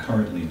completed and are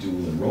currently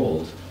dual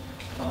enrolled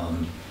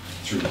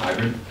through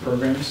hybrid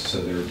programs.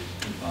 So they're,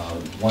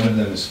 one of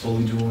them is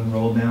fully dual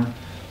enrolled now,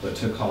 but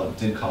did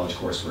college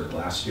coursework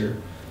last year.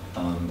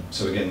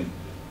 So again,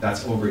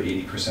 that's over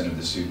 80% of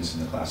the students in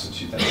the class of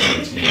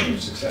 2018 who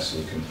have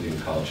successfully completed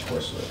college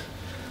coursework.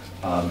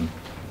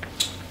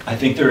 I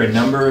think there are a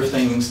number of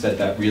things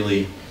that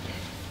really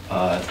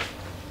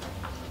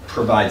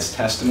provides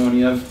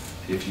testimony of.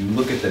 If you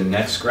look at the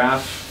next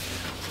graph,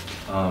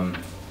 and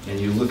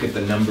you look at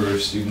the number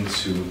of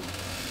students who,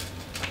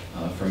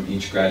 from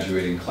each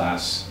graduating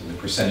class, the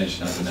percentage,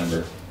 not the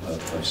number,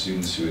 of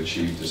students who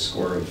achieved a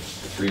score of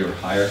 3 or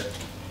higher,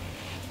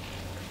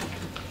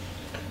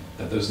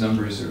 that those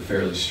numbers are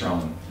fairly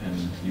strong.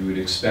 And you would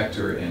expect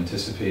or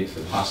anticipate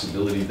the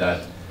possibility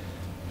that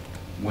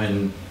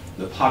when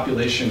the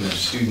population of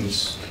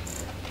students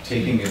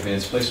taking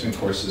advanced placement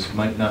courses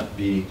might not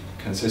be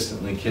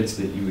consistently kids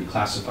that you would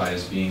classify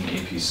as being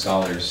AP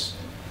scholars,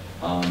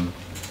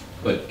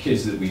 but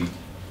kids that we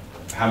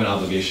have an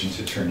obligation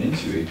to turn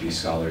into AP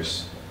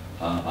scholars.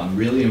 I'm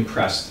really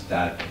impressed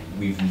that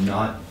we've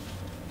not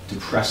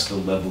depressed the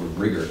level of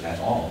rigor at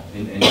all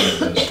in any of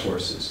those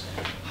courses.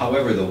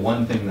 However, the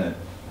one thing that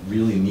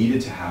really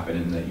needed to happen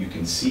and that you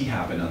can see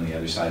happen on the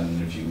other side,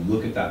 and if you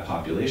look at that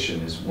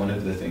population, is one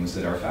of the things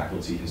that our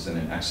faculty has done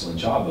an excellent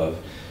job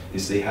of,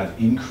 is they have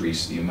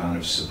increased the amount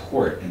of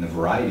support and the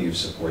variety of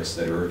supports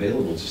that are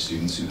available to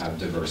students who have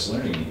diverse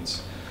learning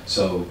needs.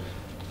 So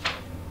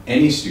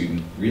any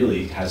student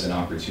really has an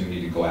opportunity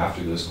to go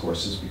after those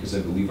courses, because I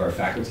believe our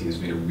faculty has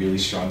made a really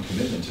strong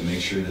commitment to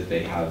make sure that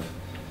they have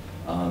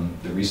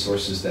the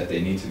resources that they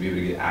need to be able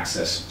to get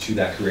access to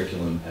that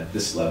curriculum at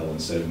this level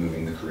instead of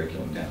moving the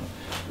curriculum down,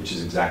 which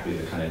is exactly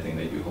the kind of thing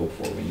that you hope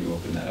for when you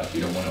open that up. You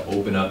don't want to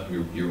open up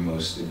your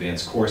most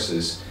advanced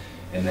courses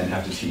and then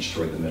have to teach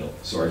toward the middle.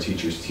 So our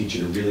teachers teach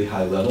at a really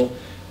high level,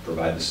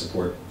 provide the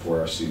support for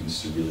our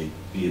students to really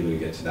be able to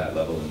get to that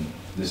level, and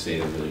this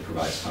data really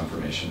provides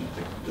confirmation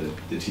that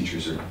the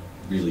teachers are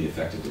really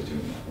effectively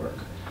doing that work.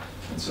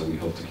 And so we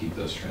hope to keep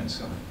those trends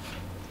going.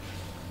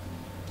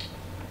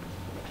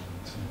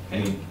 So,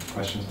 any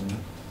questions on that?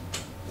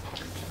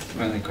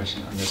 My only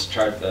question on this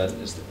chart,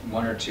 is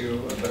 1 or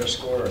 2 a better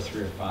score, or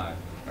 3 or 5?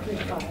 3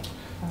 to 5.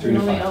 3 You're to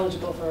only 5.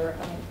 eligible for,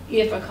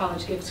 if a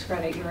college gives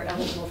credit, you're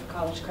eligible for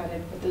college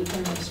credit with the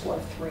minimum score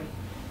of 3.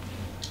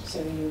 So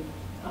you,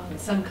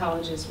 some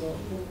colleges will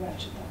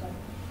ratchet that up.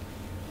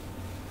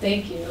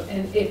 Thank you.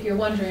 And if you're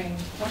wondering,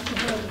 what the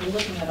hell are we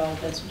looking at all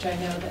this, which I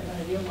know that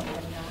none of you are looking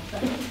at,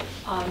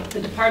 but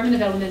the Department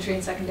of Elementary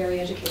and Secondary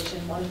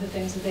Education, one of the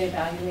things that they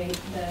evaluate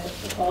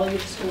the quality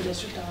of the school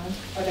district on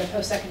are their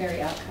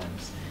post-secondary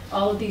outcomes.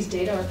 All of these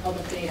data are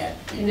public data.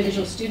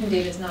 Individual student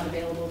data is not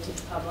available to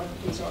the public.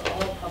 These are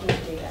all public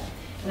data.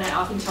 And I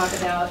often talk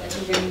about, as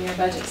we're getting near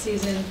budget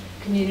season,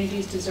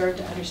 communities deserve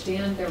to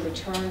understand their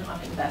return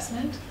on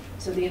investment.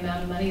 So the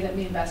amount of money that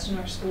we invest in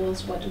our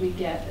schools, what do we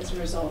get as a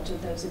result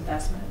of those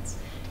investments?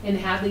 In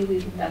Hadley,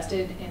 we've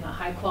invested in a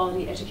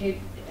high-quality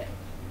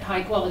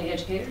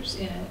educators,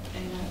 in a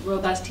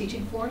robust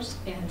teaching force,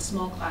 and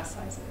small class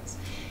sizes.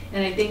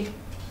 And I think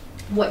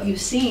what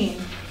you've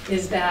seen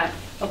is that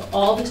of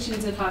all the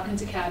students at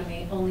Hawkins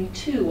Academy, only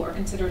 2 are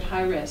considered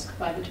high risk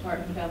by the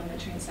Department of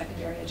Elementary and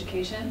Secondary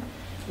Education.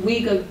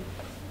 We go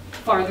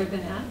farther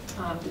than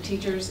that. The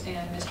teachers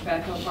and Mr.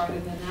 Beck go farther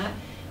than that.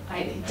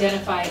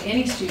 identify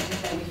any student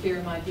that we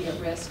fear might be at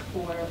risk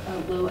for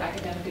a low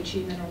academic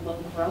achievement or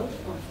low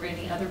growth or for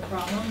any other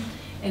problem,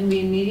 and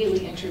we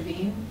immediately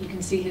intervene. You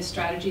can see his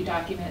strategy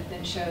document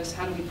then shows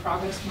how do we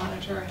progress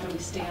monitor, how do we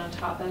stay on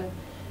top of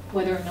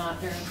whether or not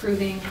they're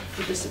improving,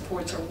 if the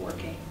supports are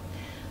working.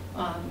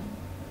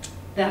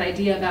 That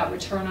idea about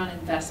return on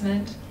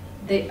investment,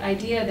 the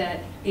idea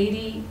that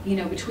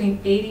between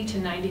 80 to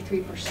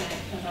 93%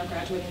 of our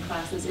graduating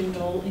classes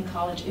enroll in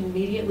college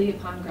immediately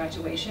upon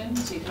graduation.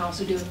 So you can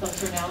also do a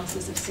filter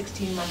analysis of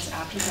 16 months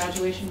after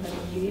graduation, but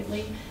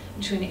immediately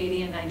between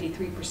 80 and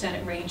 93%.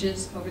 It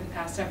ranges over the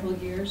past several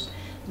years.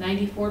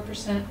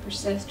 94%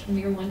 persist from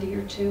year 1 to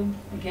year 2.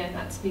 Again,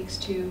 that speaks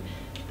to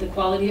the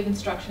quality of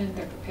instruction,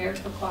 they're prepared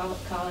for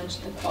college,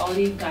 the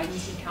quality of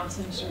guidance and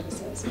counseling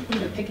services,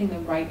 they're picking the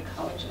right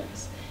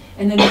colleges.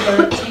 And then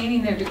they're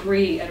obtaining their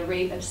degree at a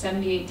rate of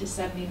 78 to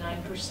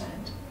 79%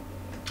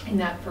 in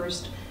that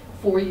first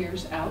 4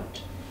 years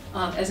out,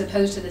 as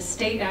opposed to the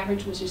state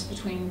average, which is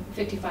between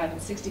 55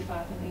 and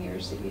 65 in the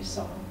years that you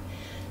saw.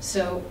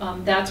 So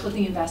that's what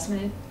the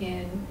investment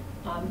in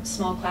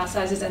small class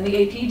sizes and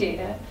the AP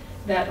data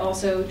that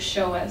also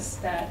show us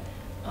that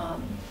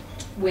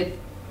with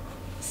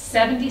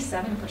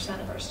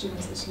 77% of our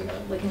students this year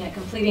looking at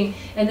completing,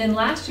 and then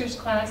last year's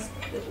class,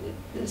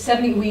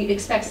 we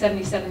expect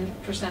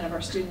 77% of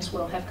our students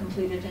will have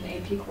completed an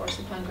AP course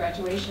upon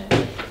graduation.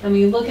 And when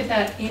you look at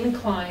that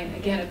incline,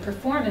 again, of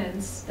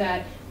performance,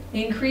 that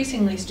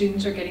increasingly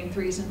students are getting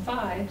 3s and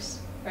 5s,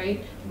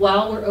 right,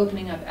 while we're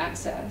opening up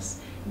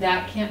access.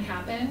 That can't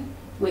happen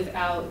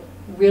without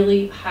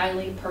really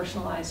highly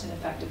personalized and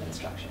effective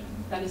instruction.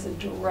 That is a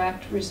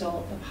direct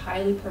result of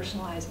highly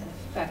personalized and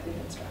effective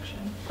instruction.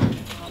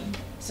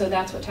 So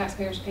that's what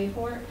taxpayers pay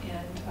for,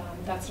 and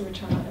that's the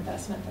return on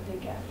investment that they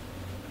get.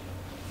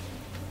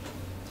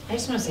 I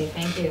just want to say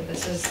thank you.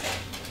 This is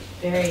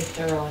very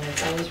thorough, and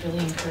it's always really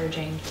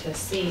encouraging to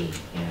see,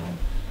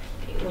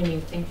 when you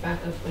think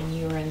back of when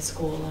you were in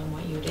school and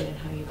what you did and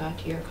how you got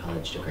to your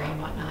college degree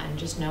and whatnot, and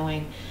just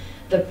knowing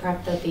the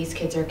prep that these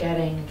kids are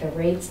getting, the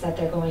rates that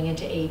they're going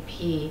into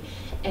AP,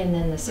 and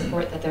then the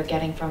support that they're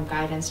getting from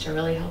guidance to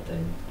really help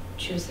them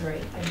choose the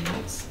right. I mean,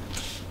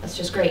 that's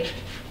just great.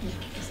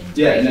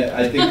 Yeah, and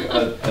I think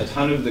a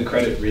ton of the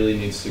credit really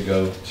needs to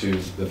go to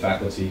the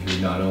faculty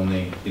who not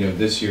only,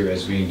 this year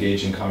as we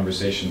engage in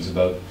conversations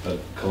about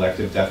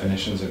collective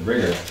definitions of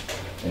rigor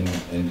and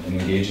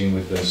engaging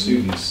with those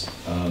students,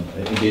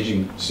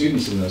 engaging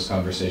students in those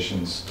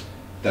conversations,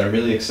 that I'm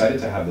really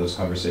excited to have those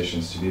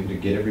conversations, to be able to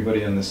get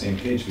everybody on the same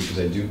page, because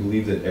I do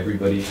believe that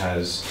everybody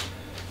has,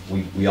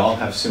 we all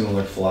have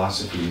similar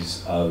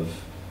philosophies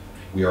of,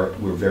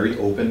 we're very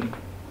open,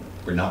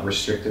 we're not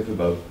restrictive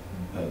about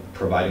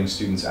providing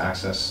students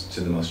access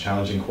to the most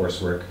challenging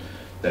coursework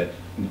that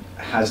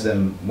has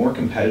them more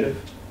competitive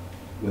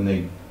when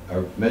they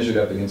are measured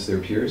up against their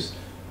peers,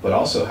 but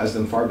also has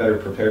them far better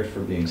prepared for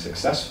being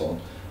successful.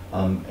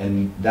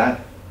 And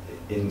that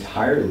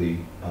entirely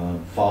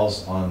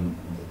falls on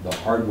the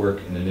hard work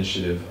and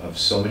initiative of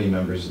so many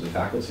members of the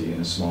faculty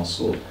in a small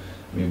school.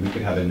 I mean, we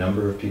could have a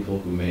number of people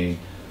who may,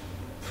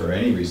 for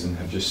any reason,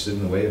 have just stood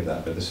in the way of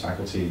that, but this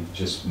faculty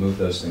just moved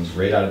those things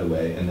right out of the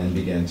way and then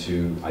began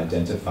to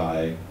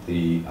identify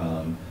the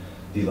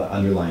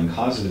underlying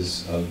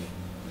causes of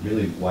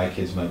really why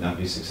kids might not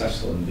be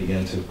successful, and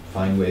began to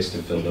find ways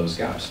to fill those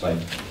gaps by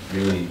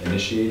really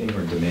initiating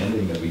or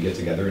demanding that we get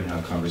together and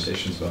have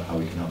conversations about how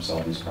we can help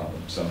solve these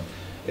problems. So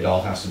it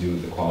all has to do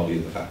with the quality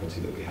of the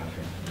faculty that we have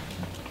here.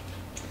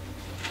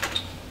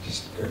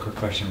 Just a quick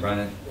question,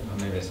 Brian. Well,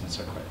 maybe it's not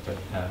so quick, but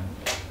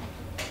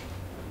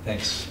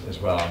thanks as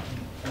well.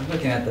 I'm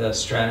looking at the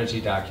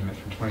strategy document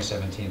from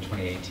 2017,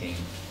 2018.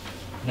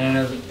 And I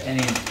know,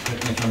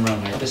 correct me if I'm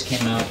wrong here, this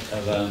came out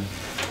of a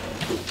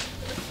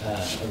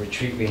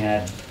retreat we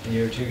had a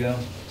year or two ago?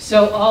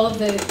 So all of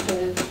the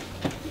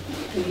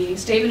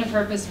statement of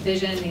purpose,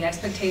 vision, the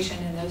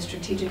expectation, and those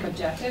strategic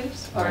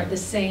objectives are the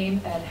same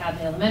at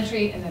Hadley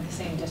Elementary, and they're the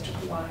same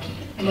district-wide.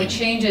 And what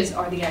changes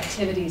are the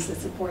activities that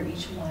support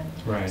each one.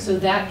 Right. So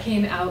that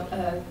came out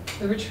of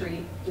the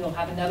retreat. We'll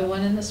have another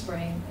one in the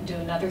spring and do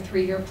another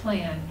 3-year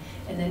plan.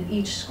 And then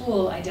each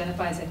school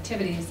identifies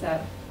activities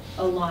that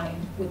align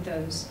with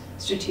those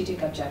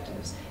strategic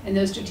objectives. And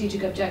those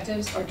strategic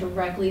objectives are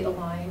directly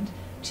aligned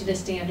to the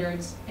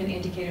standards and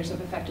indicators of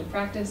effective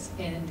practice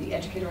in the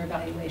educator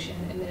evaluation,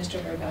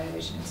 administrator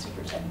evaluation, and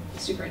superintendent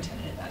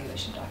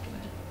evaluation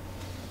document.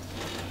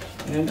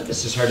 And I know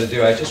this is hard to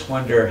do. I just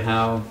wonder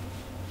how,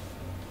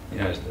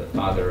 as the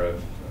father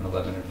of an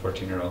 11 and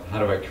 14-year-old, how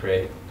do I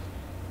create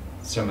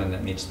someone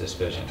that meets this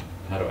vision?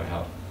 How do I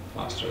help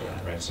foster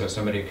that, right? So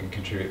somebody can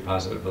contribute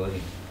positively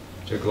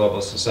to a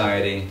global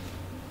society,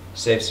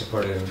 safe,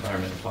 supportive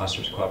environment that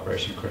fosters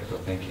cooperation, critical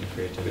thinking,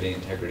 creativity,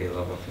 integrity,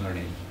 love of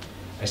learning.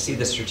 I see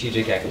the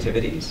strategic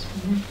activities,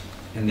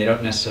 and they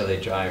don't necessarily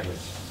drive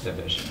with the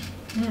vision.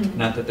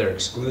 Not that they're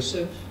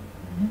exclusive,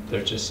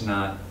 they're just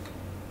not.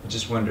 I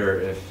just wonder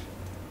if,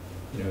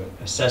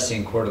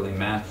 assessing quarterly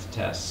math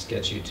tests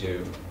gets you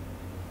to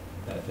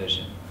that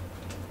vision.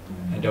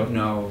 I don't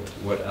know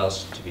what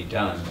else to be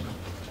done,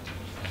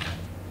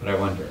 but I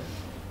wonder,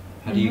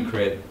 how do you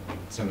create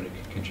someone who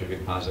can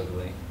contribute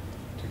positively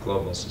to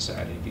global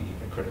society, be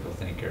a critical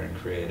thinker and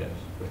creative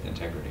with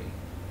integrity?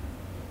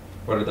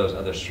 What are those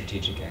other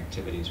strategic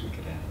activities we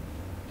could add?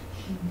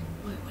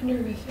 Well, I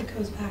wonder if it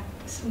goes back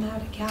somehow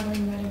to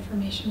gathering that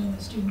information on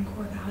the student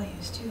core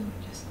values too,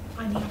 just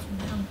finding out from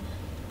them,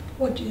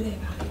 what do they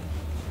value?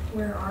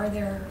 Where are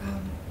their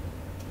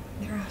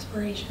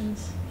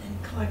aspirations,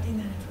 and collecting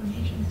that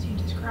information as you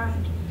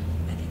described,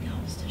 I think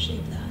helps to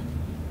shape that.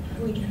 How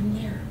do we get them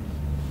there?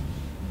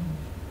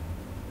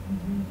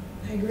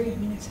 I agree. I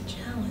mean, it's a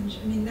challenge.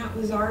 I mean, that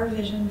was our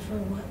vision for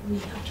what we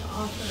have to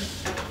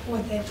offer,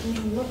 what that may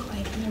look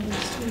like, and every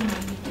student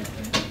may be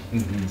different.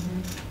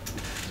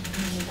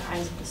 The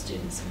eyes of the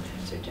students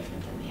sometimes are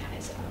different than the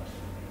eyes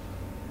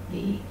of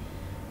the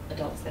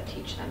adults that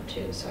teach them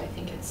too. So I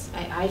think it's a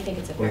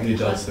Or very the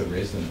adults that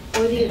raise them.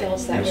 or the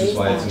adults that raise them. Which is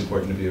why it's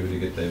important to be able to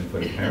get the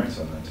input of parents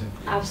on that too.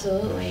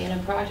 Absolutely, and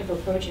a proactive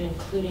approach and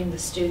including the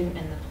student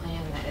in the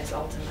plan that is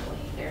ultimately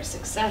their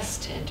success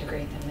to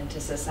integrate them into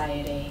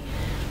society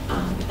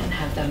and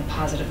have them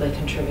positively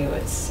contribute.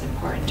 It's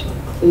important to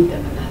include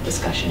them in that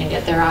discussion and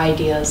get their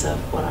ideas of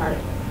what are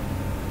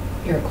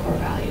your core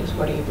values,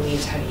 what are your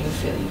beliefs, how do you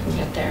feel you can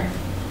get there.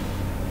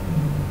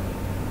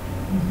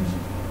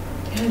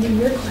 And I think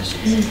your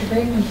question is a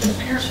great one for the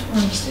parent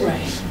forums too.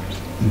 Right.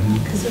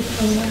 Because they're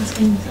probably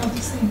asking themselves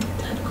the same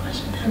type of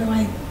question.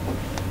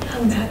 How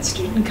would that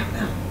student come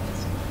out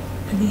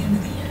at the end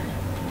of the year?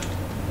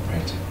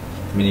 Right.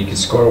 I mean, you can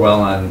score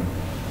well on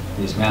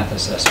these math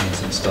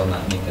assessments and still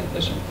not meet that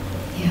vision.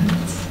 Yeah.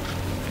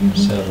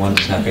 So one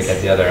does not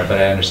get the other, but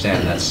I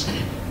understand that's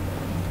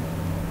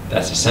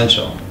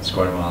essential.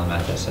 Scoring well on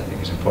math tests, I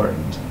think, is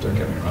important. Don't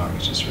get me wrong.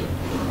 It's just,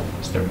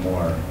 is there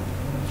more?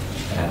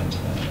 And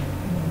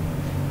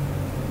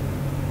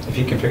if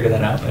you can figure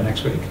that out by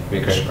next week, it'd be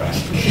great, Brian.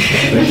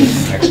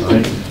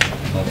 Excellent.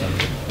 Well done.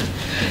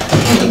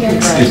 Thank you very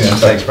much. Excuse me,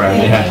 Thanks,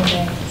 Brian.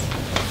 Yeah.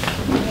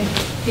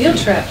 Field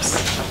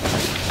trips.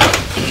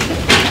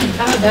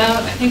 How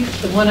about, I think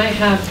the one I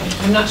have,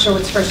 I'm not sure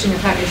what's first in your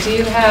packet. Do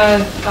you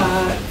have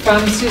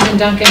from Susan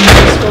Duncan,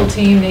 middle school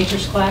team,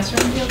 Nature's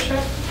Classroom field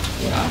trip?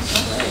 Yeah.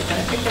 All right,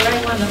 I picked the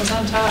right one that was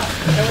on top.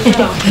 There we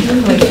go.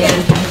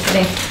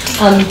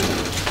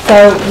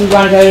 So we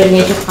want to go to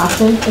Nature's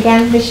Classroom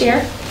again this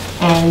year,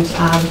 and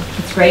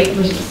it's great.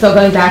 We're still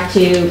going back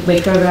to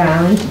Wake Road, Rhode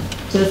Island,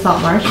 to the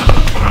Salt Marsh,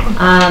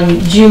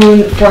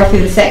 June 4th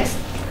through the 6th.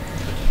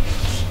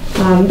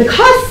 The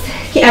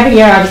cost every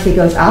year obviously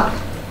goes up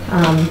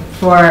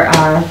for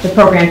the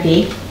program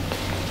fee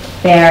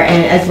there,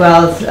 and as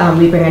well as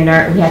we bring a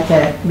nurse.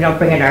 We don't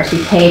bring a nurse.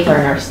 We pay for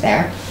a nurse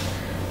there,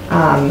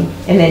 and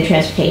then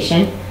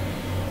transportation.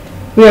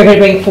 We are going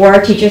to bring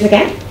 4 teachers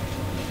again,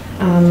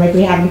 like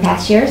we have in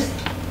past years.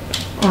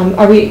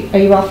 Are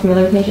you all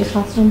familiar with Nature's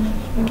Classroom?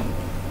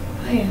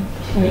 I am.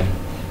 Right.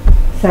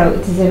 So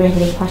does anyone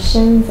have any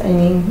questions? I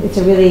mean, it's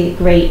a really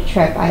great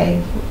trip.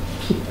 I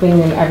keep bringing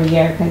them every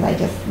year because I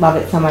just love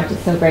it so much.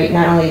 It's so great.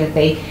 Not only that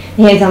the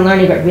hands-on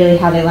learning, but really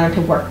how they learn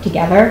to work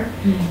together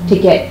to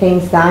get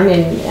things done,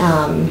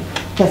 and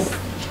just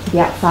to be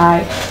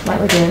outside while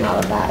we're doing all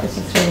of that. It's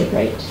just really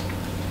great.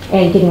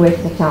 And getting away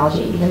from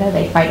technology, even though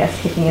they fight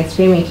us kicking and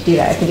screaming to do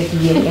that. I think it's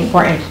really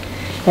important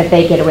that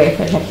they get away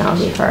from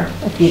technology for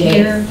a few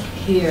days.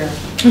 Here.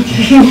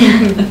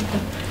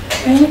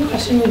 My only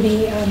question would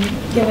be,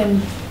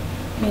 given,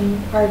 I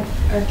mean, our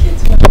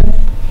kids went on a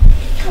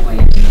couple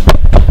years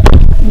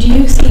ago, do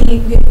you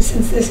see,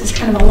 since this is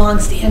kind of a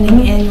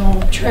long-standing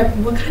annual trip,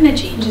 what kind of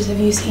changes have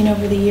you seen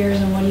over the years,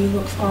 and what do you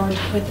look forward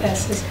to with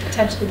this as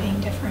potentially being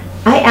different?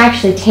 I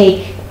actually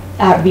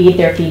read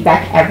their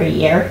feedback every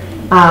year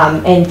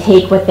and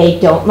take what they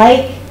don't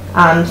like.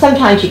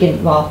 Sometimes you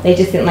can, well, they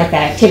just didn't like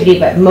that activity,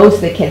 but most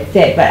of the kids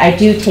did. But I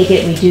do take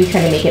it, and we do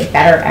try to make it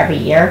better every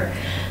year.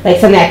 Like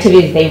some of the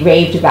activities they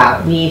raved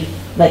about,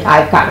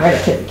 I've gotten rid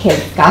of because the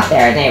kids got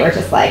there and they were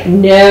just like,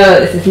 no,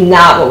 this is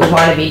not what we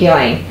want to be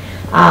doing.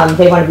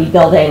 They want to be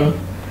building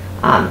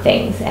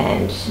things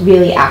and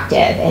really active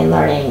and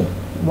learning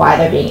why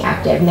they're being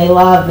active. And they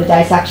love the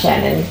dissection,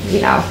 and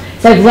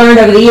so I've learned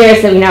over the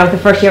years that the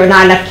first year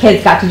not enough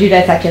kids got to do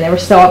dissection. They were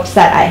so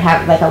upset. I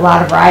have a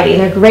lot of variety,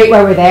 and they're great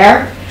where we're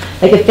there.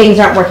 Like if things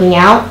aren't working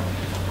out,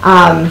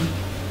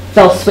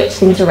 they'll switch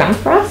things around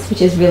for us,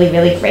 which is really,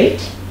 really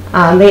great.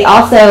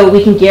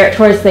 We can gear it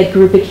towards the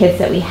group of kids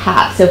that we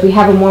have. So if we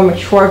have a more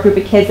mature group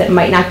of kids that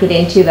might not get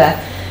into the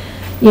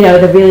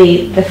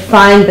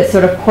fun but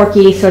sort of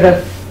quirky sort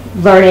of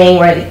learning,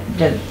 where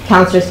the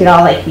counselors get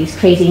all these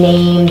crazy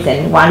names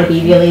and want to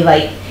be really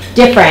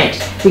different,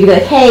 we could be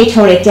like, hey,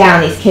 tone it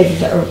down. These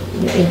kids are,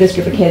 in this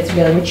group of kids, a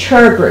really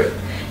mature group.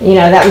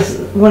 That was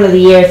one of the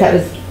years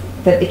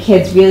that the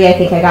kids really, I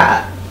think I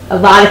got a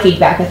lot of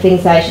feedback of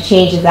things that I should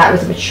change, is that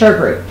was a mature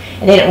group,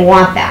 and they didn't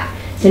want that.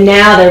 So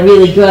now they're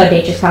really good.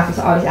 Nature's Classroom is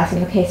always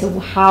asking, okay, so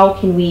how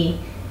can we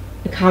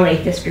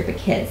accommodate this group of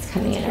kids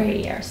coming in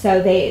every year?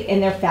 So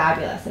they're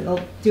fabulous, and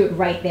they'll do it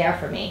right there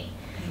for me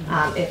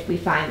if we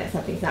find that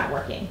something's not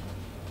working.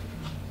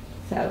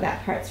 So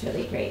that part's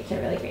really great.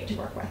 They're really great to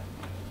work with.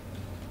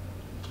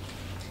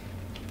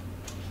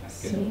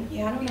 Good.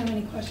 Yeah, I don't have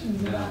any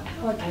questions about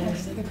how it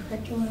connects to the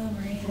curriculum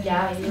or anything.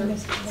 Yeah, I you're think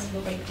this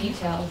is great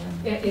details.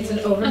 It's an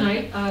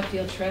overnight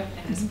field trip,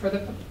 and as per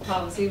the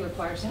policy,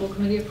 requires school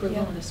committee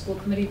approval and a school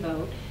committee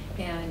vote.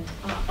 And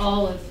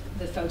all of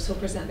the folks who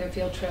present their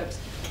field trips,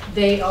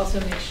 they also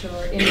make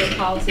sure in their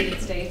policy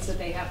it states that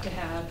they have to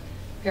have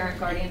parent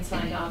guardian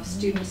signed off,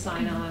 student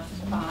sign off,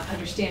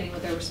 understanding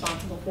what they're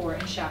responsible for,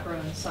 and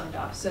chaperones signed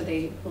off. So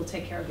they will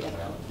take care of the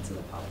other elements of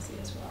the policy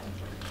as well.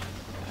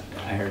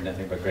 I heard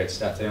nothing but great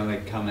stuff. The only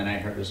comment I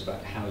heard was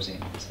about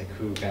housing. It's like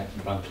who got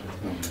bunked with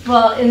whom.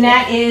 Well, and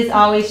that is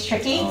always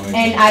tricky, Always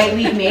and tricky.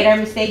 we've made our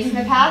mistakes in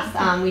the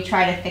past. We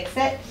try to fix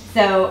it.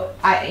 So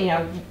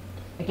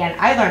again,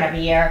 I learn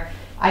every year.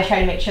 I try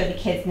to make sure the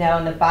kids know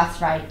on the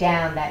bus ride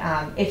down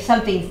that if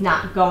something's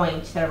not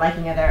going to their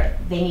liking,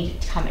 they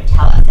need to come and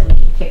tell us, and we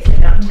can fix it. If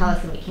they don't tell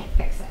us, and we can't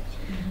fix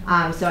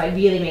it. So I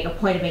really make a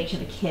point to make sure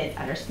the kids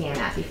understand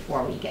that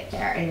before we get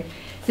there. And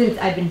since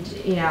I've been,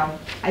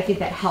 I think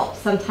that helps.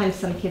 Sometimes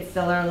some kids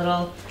still are a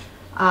little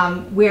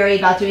wary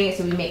about doing it,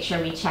 so we make sure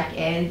we check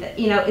in.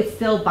 It's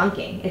still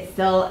bunking. It's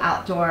still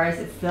outdoors.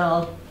 It's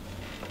still,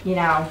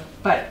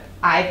 but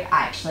I've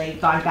actually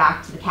gone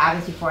back to the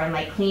cabins before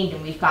and cleaned,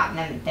 and we've gotten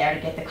them there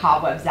to get the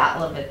cobwebs out a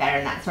little bit better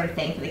and that sort of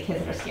thing for the kids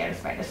that are scared of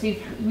spiders. So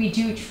we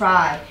do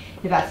try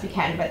the best we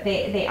can, but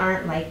they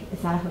aren't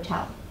it's not a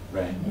hotel.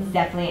 Right. It's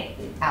definitely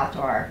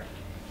outdoor.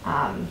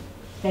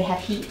 They have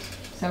heat,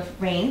 so if it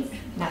rains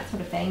and that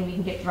sort of thing, we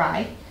can get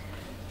dry.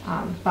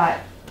 But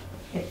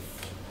it's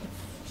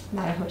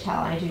not a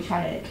hotel, and I do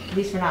try to, at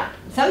least we're not,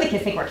 some of the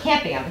kids think we're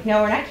camping. I'm like,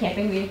 no, we're not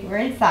camping, we're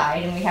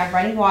inside, and we have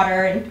running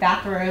water and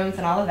bathrooms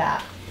and all of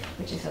that,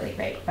 which is really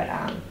great. But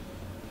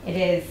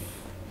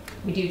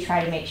we do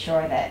try to make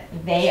sure that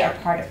they are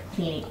part of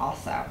cleaning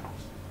also.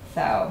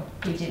 So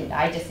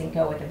I just didn't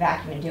go with the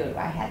vacuum and do it.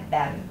 I had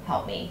them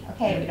help me.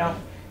 Okay, we don't,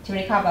 too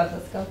many cobwebs,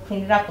 let's go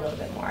clean it up a little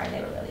bit more, and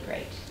they were really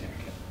great.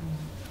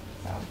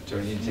 Yeah, okay. Do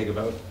we need to take a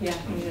vote? Yeah,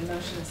 we need a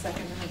motion, a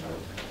second, and a vote.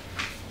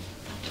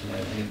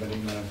 Anybody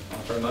want to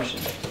offer a motion?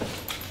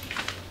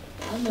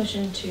 I'll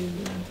motion to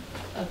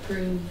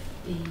approve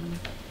the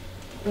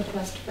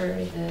request for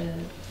the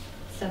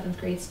 7th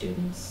grade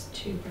students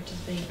to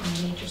participate in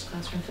the Nature's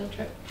Classroom field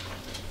trip.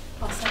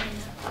 I'll second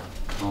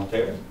that. All in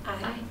favor?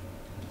 Aye.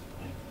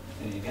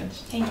 Any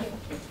against? Thank you.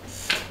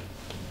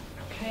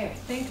 Okay, I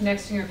think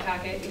next in your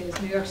packet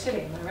is New York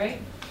City, am I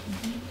right?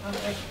 All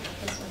right,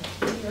 this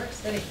one, New York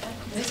City,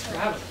 Ms.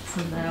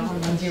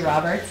 Roberts. Lindsay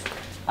Roberts.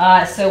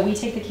 So we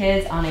take the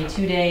kids on a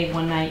 2-day,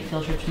 1-night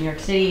field trip to New York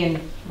City and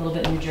a little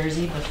bit New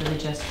Jersey, but it's really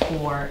just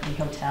for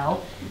the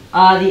hotel.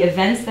 The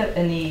events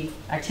and the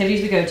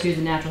activities we go to is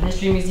the Natural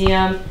History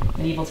Museum,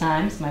 Medieval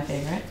Times, my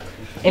favorite.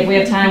 If we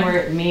have time,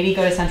 we're maybe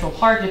go to Central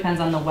Park, depends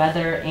on the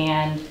weather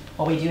and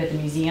what we do at the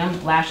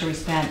museum. Last year we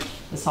spent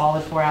the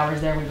solid 4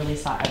 hours there. We really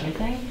saw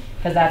everything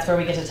because that's where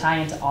we get to tie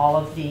into all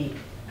of the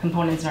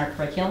components in our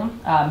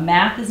curriculum.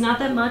 Math is not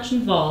that much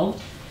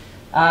involved.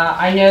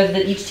 I know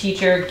that each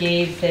teacher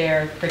gave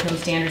their curriculum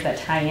standards that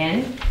tie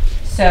in,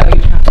 so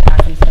you don't have to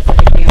ask them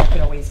specifically, or you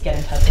could always get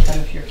in touch with them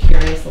if you're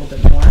curious a little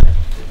bit more.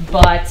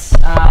 But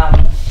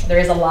there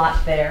is a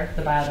lot there,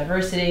 the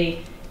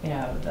biodiversity,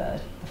 the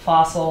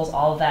fossils,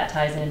 all of that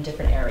ties in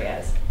different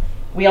areas.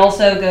 We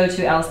also go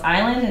to Ellis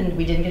Island, and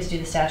we didn't get to do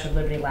the Statue of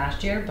Liberty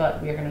last year,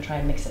 but we are going to try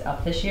and mix it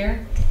up this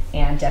year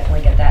and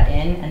definitely get that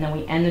in. And then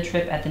we end the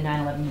trip at the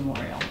 9/11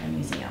 Memorial and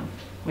Museum,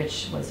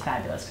 which was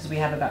fabulous because we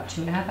have about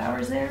 2.5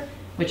 hours there,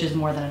 which is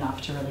more than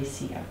enough to really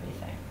see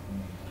everything.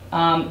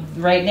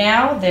 Right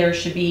now, there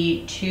should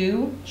be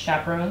 2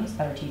 chaperones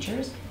that are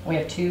teachers. We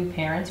have 2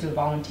 parents who have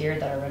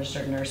volunteered that are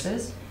registered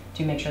nurses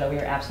to make sure that we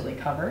are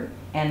absolutely covered,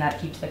 and that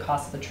keeps the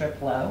cost of the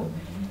trip low.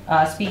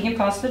 Speaking of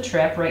cost of the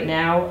trip, right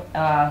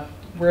now,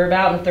 we're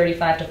about in the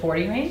 35 to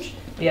 40 range.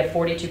 We have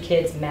 42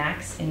 kids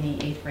max in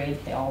the 8th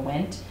grade. They all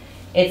went.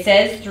 It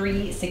says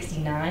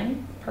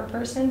 $369 per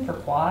person for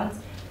quads.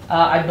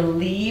 I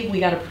believe we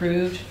got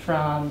approved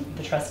from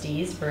the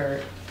trustees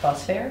for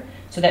bus fare,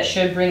 so that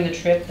should bring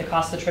the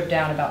cost of the trip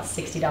down about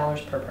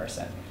 $60 per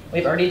person.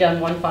 We've already done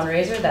one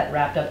fundraiser that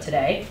wrapped up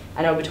today.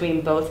 I know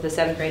between both the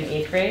 7th grade and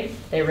 8th grade,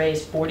 they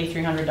raised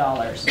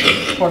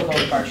 $4,300 for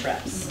both of our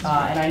trips.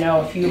 And I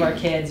know a few of our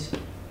kids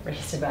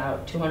raised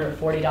about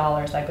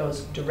 $240 that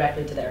goes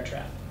directly to their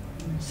trip.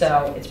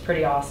 So it's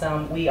pretty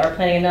awesome. We are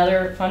planning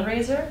another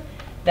fundraiser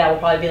that will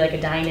probably be like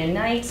a dine-in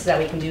night so that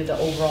we can do the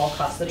overall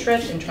cost of the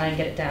trip and try and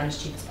get it down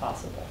as cheap as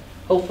possible.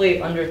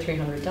 Hopefully under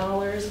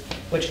 $300,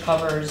 which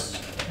covers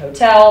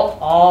hotel,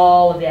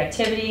 all of the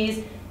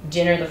activities,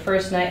 dinner the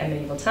first night at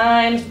Medieval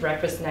Times,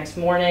 breakfast the next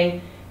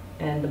morning,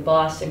 and the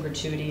bus and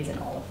gratuities and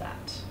all of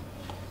that.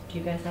 Do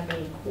you guys have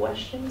any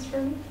questions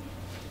for me?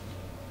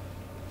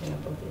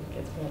 Both of you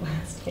kids won't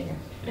last here.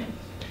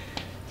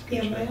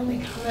 Yeah, my only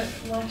comment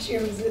from last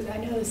year was that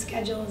I know the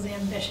schedule is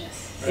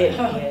ambitious. It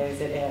So, is,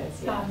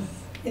 yes.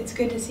 it's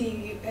good to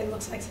see, it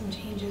looks like some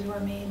changes were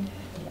made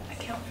to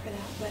account for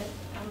that, but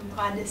I'm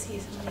glad to see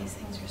some of these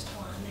things are still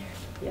on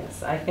there.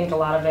 Yes, I think a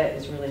lot of it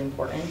is really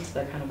important.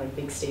 They're kind of like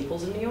big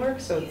staples in New York,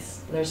 so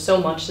there's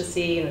so much to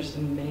see, and there's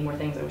many more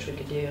things I wish we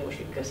could do. I wish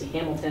we could go see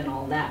Hamilton and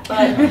all of that.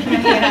 But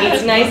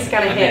it's nice to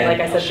kind of hit, like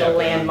I said, the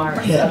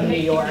landmarks of New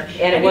York.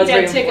 And it was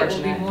very that ticket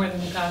unfortunate. will be more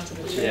than the cost of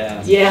the trip.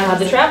 Yeah. Yeah,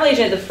 the travel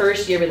agent the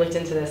first year we looked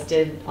into this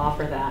did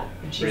offer that.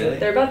 And she's Really? like,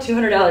 they're about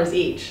 $200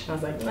 each. I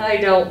was like, I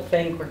don't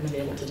think we're going to be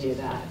able to do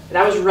that.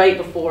 That was right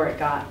before it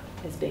got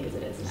as big as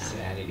it is now. So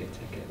how do you get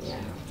tickets?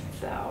 Yeah,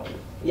 so,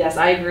 yes,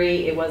 I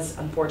agree, it was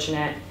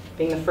unfortunate.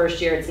 Being the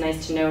first year, it's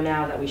nice to know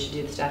now that we should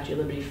do the Statue of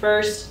Liberty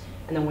first,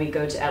 and then we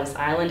go to Ellis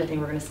Island. I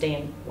think we're gonna stay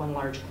in one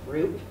large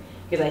group,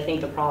 because I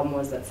think the problem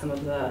was that some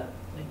of the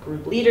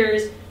group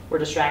leaders were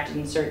distracted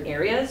in certain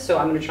areas, so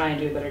I'm gonna try and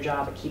do a better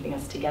job of keeping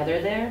us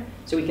together there,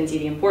 so we can see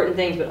the important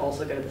things, but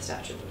also go to the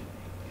Statue of Liberty,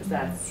 because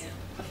that's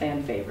a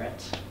fan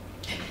favorite.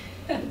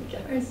 Are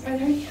there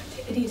any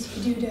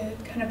activities you do to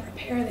kind of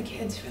prepare the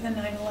kids for the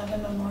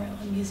 9/11 Memorial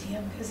and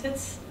Museum? Because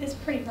it's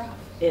pretty rough.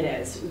 It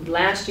is.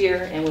 Last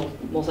year, and we'll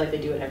most likely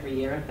do it every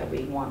year that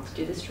we want to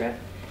do this trip,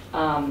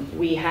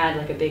 we had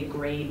like a big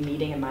grade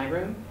meeting in my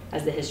room.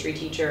 As the history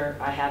teacher,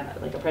 I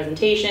have like a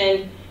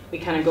presentation. We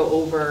kind of go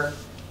over,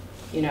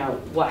 you know,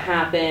 what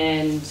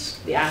happened,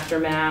 the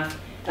aftermath.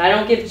 And I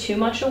don't give too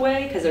much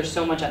away because there's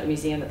so much at the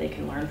museum that they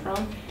can learn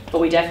from,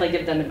 but we definitely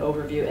give them an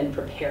overview and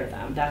prepare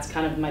them. That's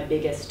kind of my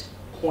biggest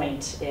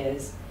point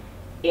is,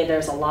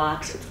 there's a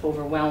lot, it's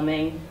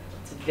overwhelming,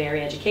 it's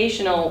very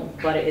educational,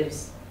 but it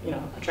is, you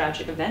know, a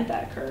tragic event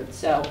that occurred.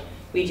 So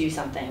we do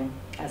something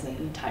as an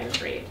entire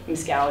grade.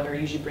 Ms. Gallagher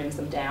usually brings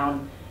them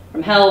down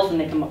from health and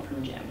they come up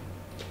from gym.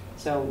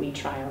 So we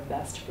try our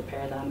best to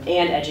prepare them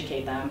and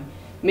educate them.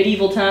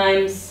 Medieval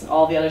times,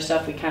 all the other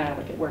stuff, we kind of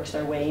like it works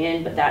our way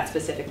in, but that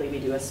specifically we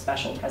do a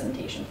special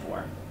presentation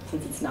for,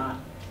 since it's not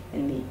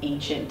in the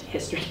ancient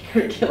history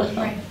curriculum.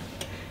 Right.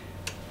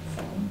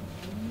 So.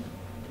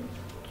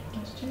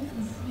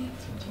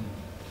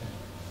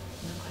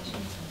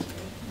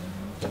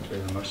 Do we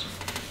have a motion?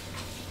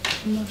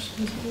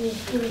 Motion to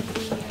approve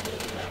the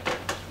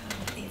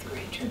 8th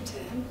grade trip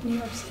to New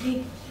York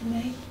City in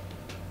May.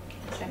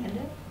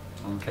 Seconded?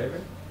 All in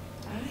favor?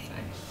 Aye.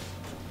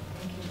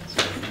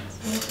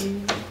 Thank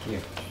you.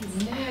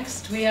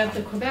 Next, we have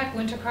the Quebec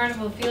Winter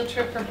Carnival Field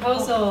Trip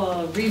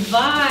Proposal,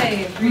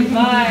 revived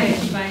by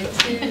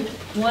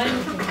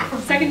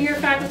one second-year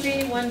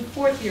faculty, one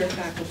fourth-year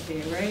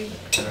faculty, right?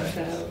 Correct.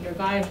 So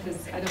revived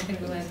because I don't think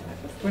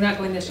we're not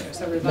going this year,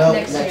 so revived No,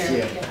 next next year.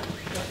 year. Yeah.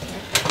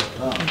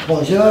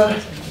 Bonjour,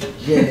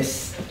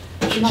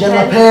 je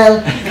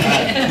m'appelle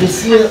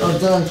Monsieur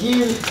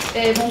O'Donoghue.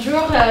 Et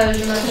bonjour,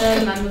 je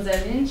m'appelle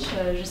Mademoiselle Lynch,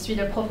 je suis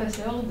la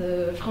professeure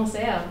de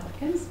français à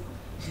Hopkins.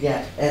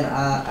 Yeah, and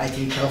I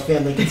teach health,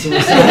 family,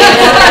 consumer science.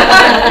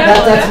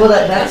 That's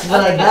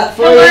what I got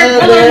for you.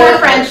 A little more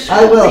French.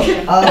 I will.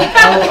 I'll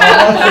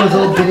watch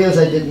those old videos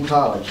I did in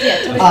college.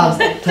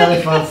 Yeah,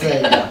 Tele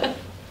Francais,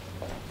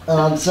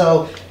 yeah.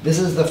 So this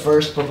is the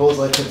first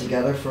proposal I put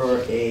together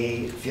for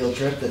a field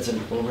trip that's an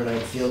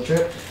overnight field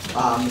trip.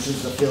 This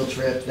is the field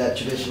trip that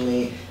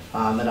traditionally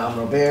Madame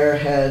Robert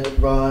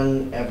had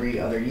run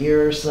every other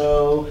year or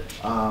so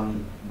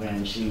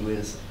when she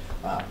was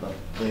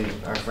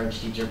our French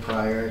teacher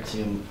prior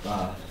to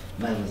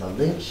Mademoiselle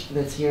Lynch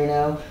that's here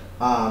now.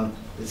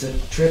 It's a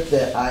trip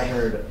that I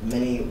heard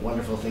many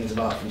wonderful things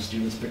about from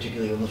students,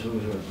 particularly those who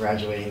are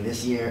graduating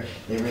this year.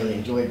 They really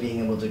enjoyed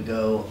being able to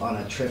go on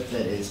a trip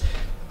that is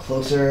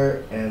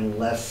closer and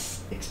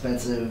less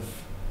expensive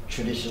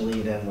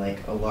traditionally than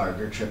like a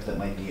larger trip that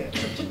might be a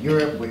trip to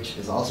Europe, which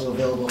is also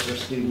available for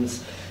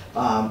students.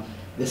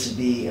 This would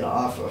be an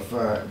offer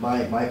for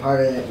my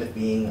part in it with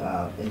being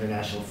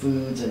international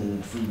foods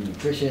and food and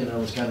nutrition and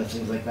those kind of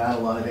things like that. A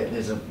lot of it,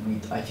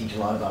 I teach a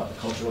lot about the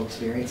cultural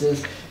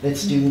experiences that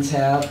students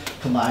have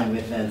combined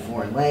with then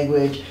foreign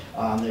language.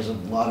 There's a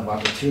lot of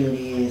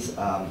opportunities.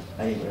 I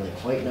didn't really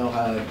quite know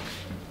how to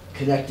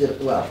connect it.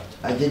 Well,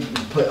 I did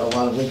put a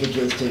lot of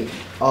linkages to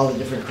all the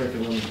different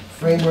curriculum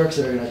frameworks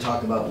that are going to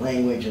talk about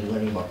language and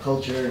learning about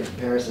culture and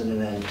comparison,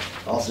 and then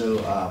also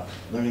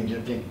learning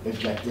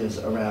objectives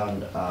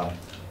around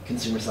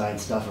consumer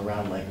science stuff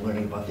around like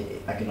learning about the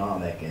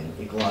economic and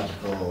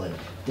ecological and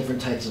different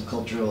types of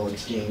cultural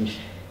exchange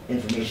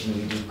information.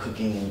 We do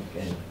cooking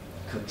and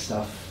cook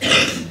stuff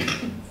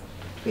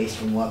based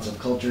from lots of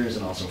cultures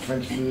and also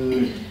French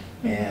food.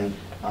 And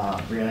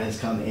Brianna has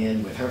come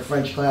in with her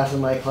French class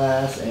and my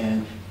class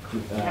and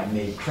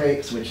made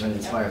crepes, which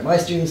inspired my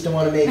students to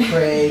want to make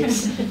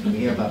crepes. We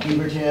hear about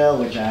beaver tail,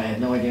 which I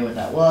had no idea what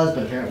that was,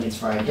 but apparently it's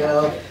fried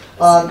dough.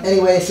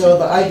 Anyway, so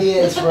the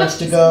idea is for us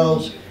to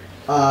go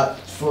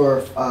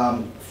for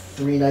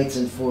 3 nights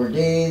and 4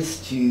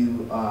 days to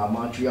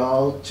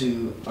Montreal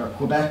or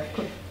Quebec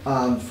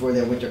for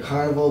their Winter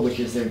Carnival, which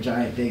is their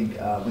giant big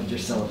winter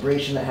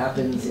celebration that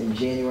happens in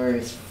January.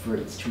 It's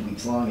 2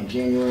 weeks long in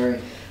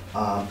January.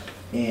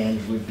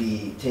 And would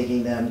be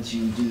taking them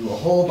to do a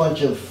whole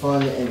bunch of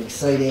fun and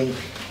exciting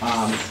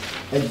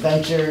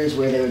adventures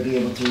where they would be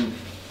able to,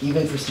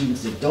 even for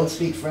students that don't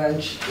speak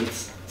French,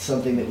 it's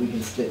something that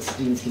that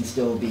students can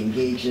still be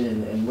engaged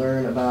in and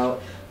learn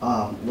about.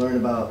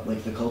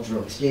 Like the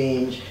cultural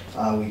exchange.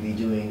 We'd be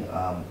doing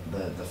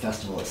the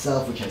festival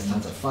itself, which has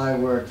tons of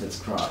fireworks.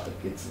 There's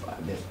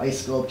ice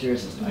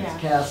sculptures. There's an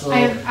ice castle.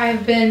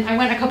 I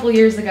went a couple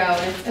years ago,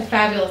 and it's a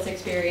fabulous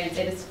experience.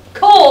 It is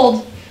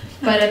cold,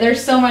 but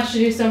there's so much to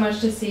do, so much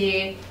to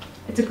see.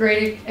 It's a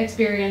great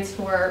experience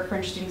for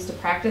French students to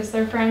practice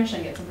their French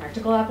and get some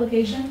practical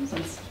application,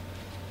 since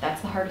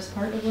that's the hardest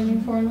part of learning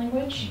a foreign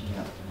language.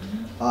 Yeah.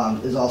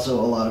 There's also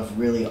a lot of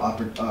really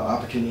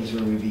opportunities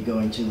where we'd be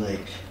going to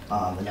like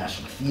the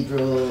National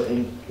Cathedral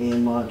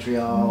in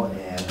Montreal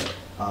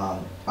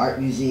and art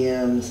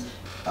museums.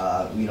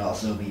 We'd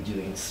also be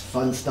doing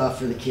fun stuff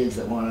for the kids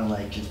that want to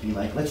like just be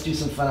like, let's do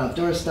some fun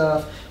outdoor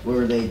stuff.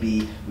 Where we'd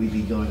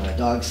be going on a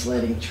dog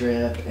sledding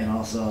trip and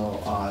also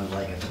on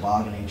like a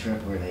tobogganing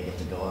trip where they get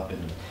to go up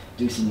and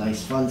do some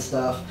nice fun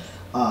stuff.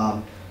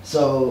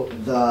 So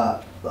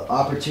the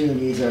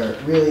opportunities are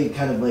really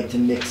kind of like to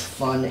mix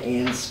fun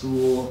and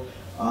school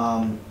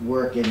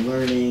work and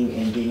learning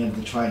and being able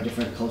to try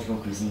different cultural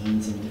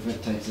cuisines and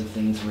different types of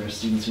things where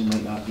students who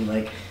might not be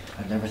like,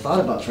 I've never thought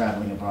about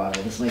traveling abroad,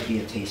 or this might be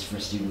a taste for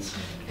students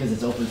because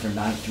it's open for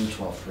 9th through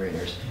 12th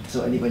graders.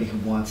 So anybody who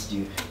wants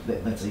to,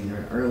 that's either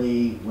an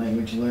early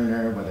language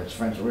learner, whether it's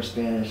French or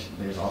Spanish,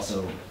 there's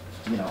also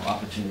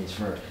opportunities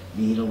for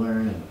me to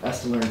learn and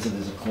us to learn, so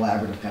there's a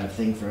collaborative kind of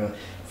thing for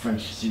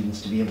French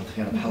students to be able to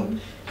kind of help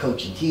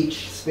coach and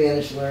teach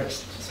Spanish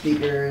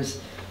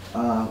speakers,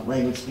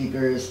 language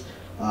speakers.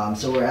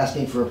 So we're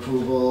asking for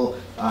approval.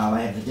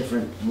 I have the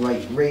different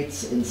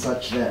rates and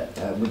such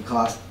that would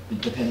cost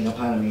depending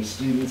upon how many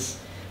students.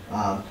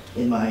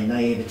 In my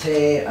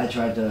naivete, I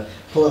tried to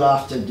pull it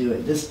off to do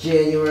it this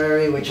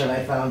January, which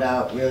I found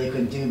out really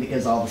couldn't do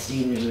because all the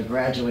seniors who are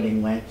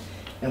graduating went.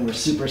 And we're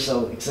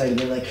so excited.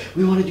 They're like,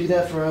 we want to do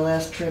that for our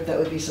last trip. That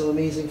would be so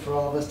amazing for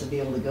all of us to be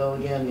able to go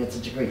again. We had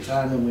such a great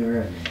time when we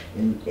were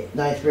in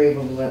 9th grade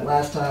when we went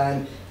last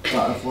time.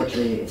 But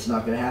unfortunately, it's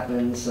not going to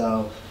happen.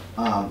 So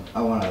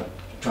I want to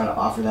try to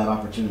offer that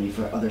opportunity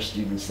for other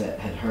students that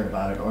had heard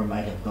about it or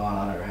might have gone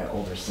on it or had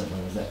older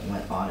siblings that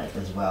went on it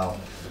as well.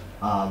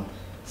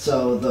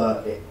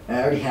 So I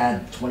already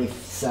had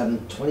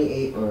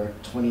 28 or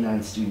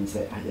 29 students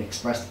that had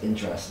expressed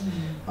interest,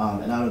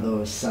 and out of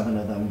those, 7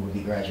 of them would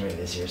be graduating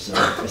this year. So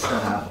I still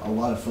have a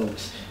lot of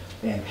folks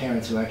and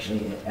parents who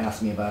actually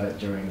asked me about it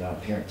during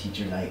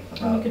parent-teacher night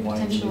about We could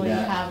wanting to do potentially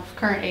that. have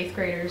current 8th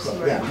graders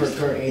who are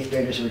Current 8th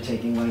graders who are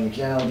taking language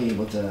now will be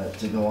able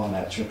to go on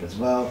that trip as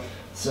well.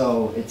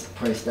 So it's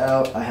priced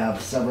out. I have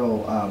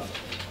several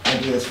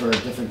ideas for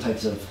different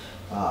types of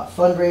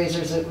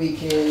fundraisers that we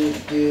can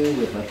do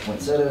with like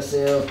poinsettia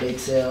sales, bake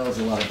sales,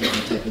 a lot of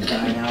different types of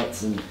dine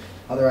outs and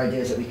other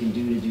ideas that we can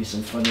do to do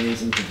some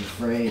fundraising to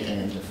defray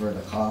and defer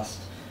the cost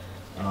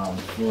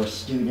for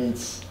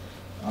students,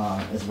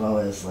 as well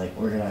as like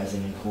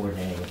organizing and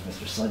coordinating with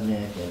Mr.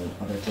 Sudnick and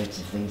other types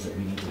of things that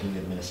we need to do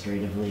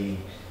administratively,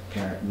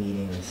 parent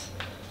meetings,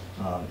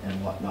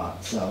 and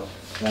whatnot. So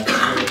that's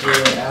what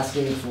we're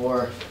asking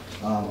for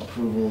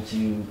approval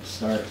to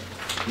start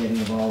getting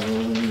the ball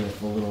rolling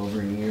with a little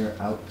over a year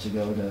out to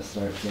go to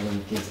start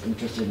getting kids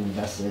interested,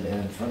 invested,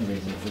 and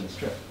fundraising for this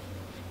trip.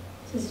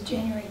 This is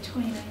January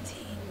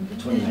 2019.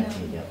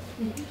 2019, yep.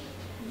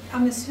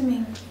 I'm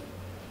assuming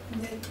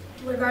that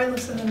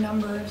regardless of the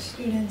number of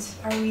students,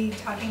 are we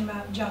talking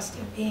about just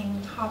it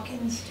being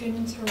Hopkins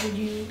students, or would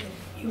you,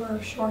 if you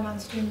were short on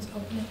students,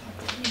 open it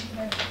up to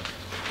another?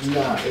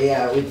 No,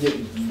 yeah, we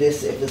do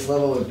this at this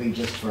level would be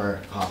just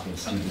for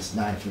Hopkins students,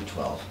 9 through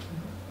 12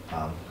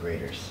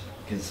 graders.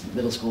 Because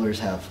middle schoolers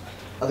have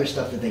other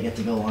stuff that they get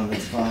to go on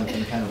that's fun,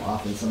 and kind of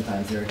often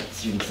sometimes there are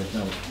students that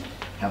don't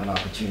have an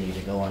opportunity to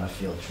go on a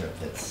field trip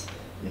that's,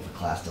 if a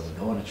class doesn't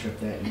go on a trip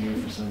that year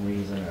for some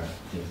reason or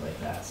things like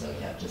that. So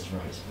yeah, just for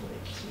high school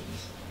age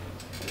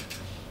students.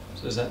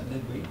 So is that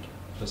midweek,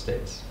 those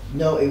days?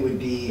 No, it would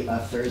be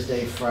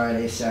Thursday,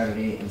 Friday,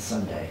 Saturday, and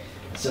Sunday.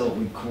 So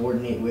we'd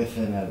coordinate with,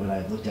 and when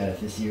I looked at it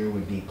this year,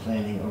 we'd be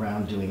planning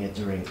around doing it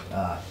during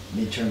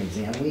midterm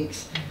exam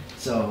weeks,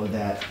 so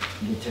that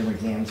midterm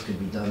exams could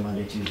be done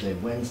Monday, Tuesday,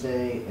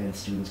 Wednesday, and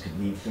students could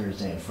leave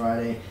Thursday and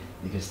Friday,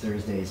 because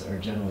Thursdays are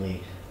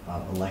generally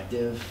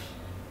elective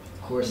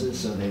courses,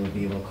 so they would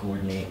be able to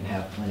coordinate and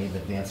have plenty of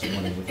advanced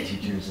warning with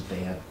teachers if they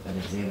had an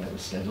exam that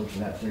was scheduled for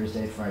that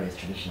Thursday. Friday is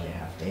traditionally a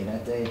half day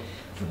that day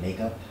for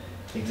makeup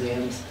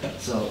exams,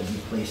 so it would be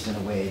placed in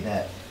a way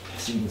that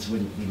students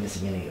wouldn't be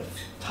missing any of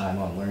time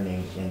on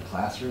learning in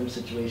classroom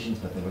situations,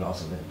 but they would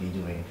also then be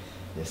doing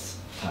this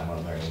time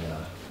on learning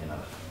in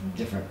a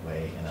different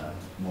way, in a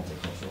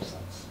multicultural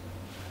sense.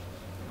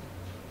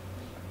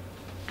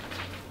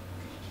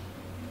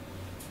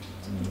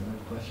 Any other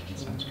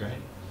questions? Sounds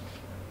great.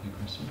 Any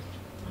questions?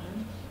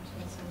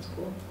 That sounds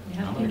cool.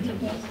 Yeah, I'm thank gonna-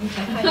 you.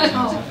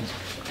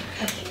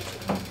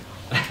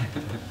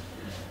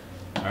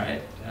 All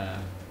right.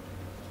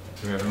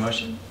 Do we have a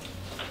motion?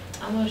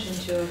 I'll motion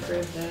to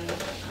approve the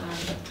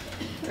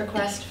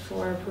request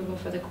for approval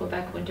for the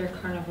Quebec Winter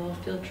Carnival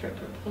field trip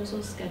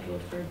proposal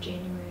scheduled for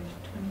January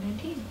of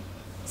 2019.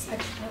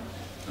 Second.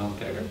 All in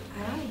favor?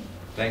 Aye.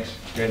 Thanks.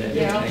 Good.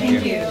 Yeah,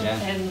 thank you.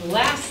 And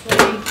lastly,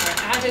 our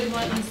added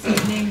one this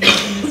evening,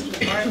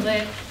 Mr.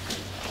 Bartlett.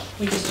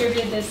 We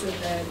distributed this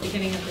at the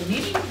beginning of the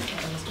meeting, and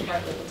Mr.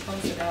 Bartlett will tell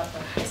us about the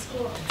high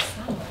school on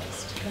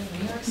Sunrise to go to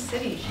New York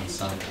City. On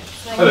Sunrise.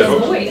 It's like Hi there, a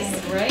folks. voice,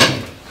 right?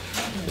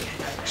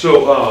 So,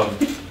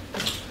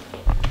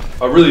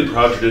 a really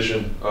proud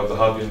tradition of the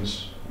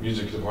Hopkins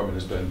Music Department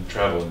has been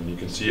travel, and you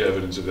can see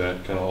evidence of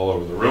that kind of all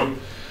over the room.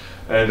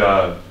 And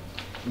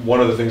one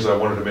of the things I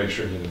wanted to make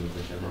sure, you know, move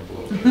the camera up a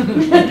little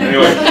bit.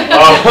 Anyway,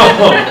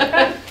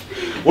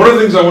 one of the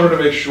things I wanted to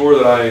make sure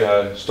that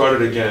I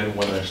started again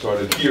when I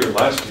started here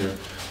last year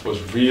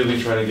was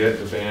really trying to get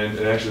the band,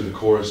 and actually the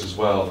chorus as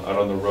well, out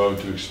on the road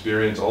to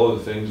experience all of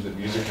the things that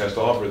music has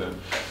to offer them.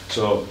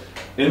 So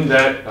in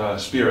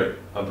that spirit,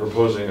 I'm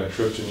proposing a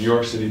trip to New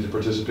York City to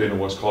participate in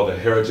what's called a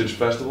Heritage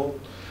Festival,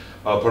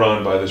 put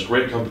on by this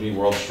great company,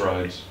 World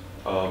Strides.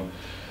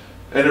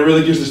 And it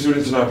really gives the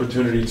students an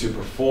opportunity to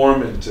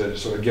perform and to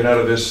sort of get out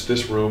of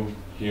this room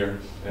here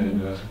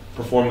and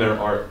perform their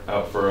art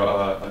out for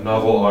a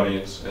novel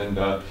audience. And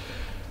the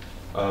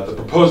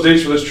proposed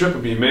dates for this trip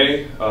would be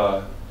May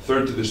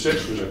 3rd to the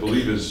 6th, which I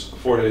believe is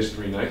 4 days,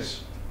 3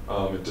 nights.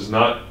 It does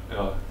not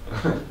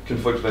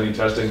conflict with any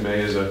testing. May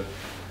is an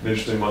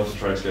interesting month to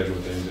try and schedule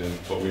things in,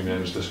 but we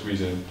managed to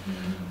squeeze in.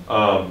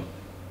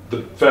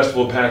 The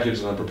festival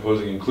package that I'm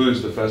proposing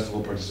includes the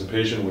festival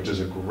participation, which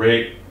is a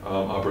great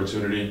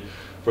opportunity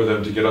for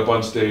them to get up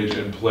on stage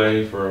and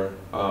play for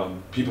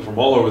people from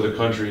all over the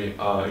country,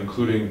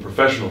 including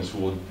professionals who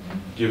will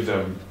give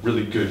them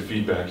really good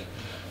feedback,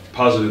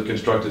 positive,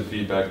 constructive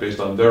feedback based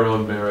on their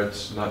own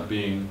merits, not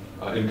being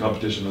in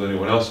competition with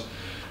anyone else.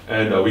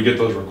 And we get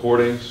those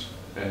recordings,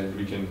 and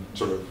we can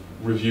sort of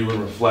review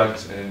and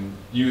reflect and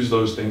use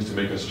those things to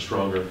make us a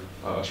stronger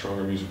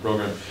music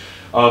program.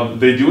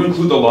 They do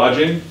include the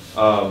lodging,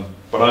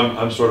 but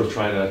I'm sort of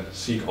trying to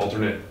seek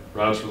alternate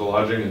routes for the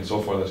lodging, and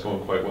so far that's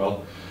going quite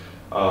well,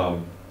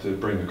 to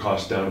bring the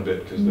cost down a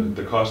bit, because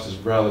the cost is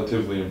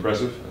relatively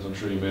impressive, as I'm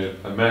sure you may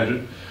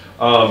imagine.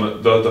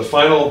 The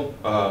final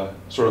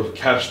sort of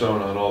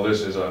capstone on all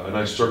this is a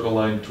nice circle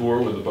line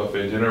tour with a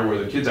buffet dinner where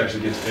the kids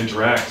actually get to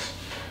interact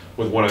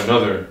with one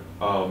another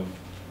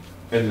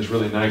in this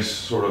really nice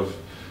sort of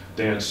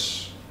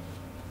dance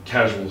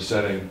casual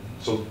setting.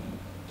 So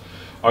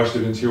our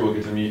students here will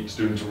get to meet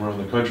students from around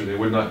the country they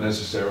would not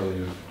necessarily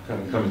have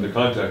kind of come into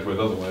contact with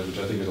otherwise, which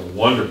I think is a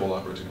wonderful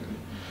opportunity.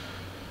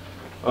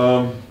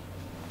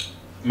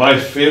 My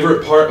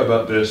favorite part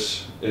about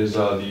this is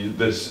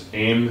this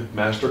AIM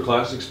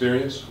Masterclass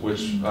experience,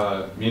 which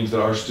means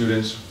that our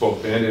students,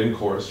 both band and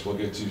chorus, will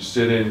get to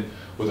sit in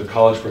with a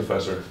college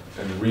professor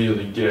and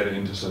really get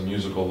into some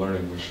musical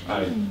learning, which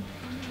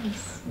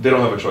they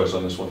don't have a choice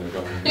on this one, they're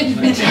going.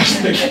 It's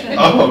fantastic.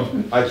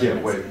 I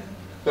can't wait.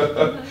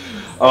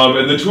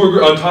 And the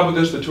tour, on top of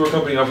this, the tour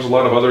company offers a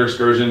lot of other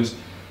excursions.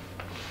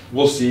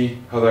 We'll see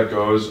how that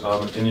goes.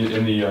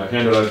 In the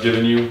handout I've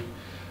given you,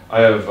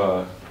 I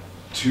have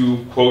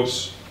 2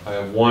 quotes. I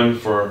have one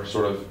for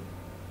sort of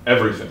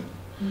everything,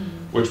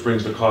 which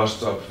brings the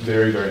costs up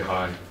very, very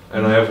high.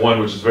 And I have one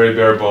which is very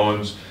bare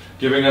bones,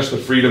 giving us the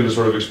freedom to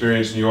sort of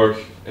experience New York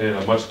in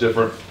a much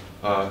different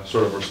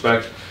sort of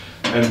respect,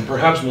 and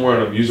perhaps more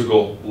on a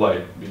musical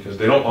light, because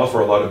they don't offer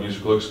a lot of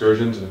musical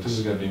excursions, and if this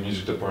is going to be a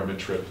music department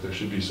trip, there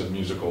should be some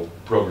musical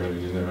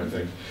programming in there, I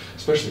think,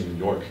 especially in New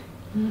York.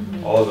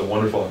 All of the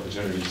wonderful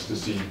opportunities to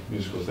see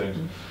musical things.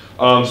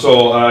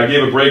 So I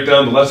gave a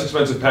breakdown. The less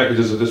expensive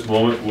packages at this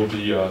moment will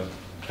be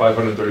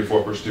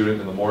 $534 per student,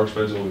 and the more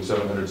expensive will be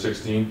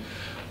 $716.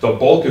 The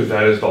bulk of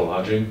that is the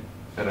lodging,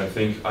 and I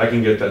think I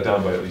can get that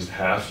down by at least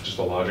half, just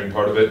the lodging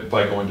part of it,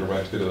 by going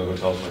directly to the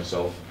hotels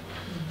myself,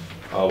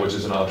 which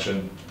is an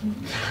option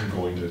I'm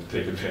going to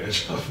take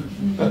advantage of.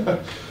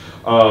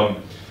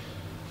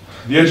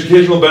 The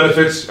educational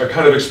benefits are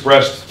kind of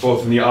expressed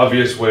both in the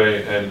obvious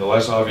way and the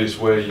less obvious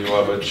way. You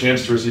have a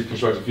chance to receive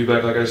constructive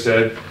feedback, like I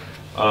said.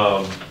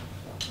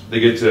 They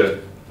get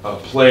to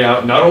play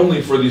out not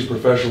only for these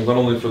professionals, not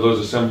only for those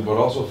assembled, but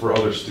also for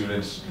other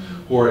students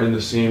who are in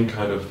the same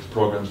kind of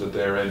programs that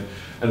they're in.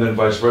 And then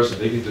vice versa,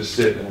 they get to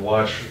sit and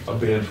watch a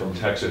band from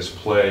Texas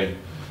play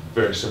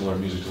very similar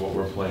music to what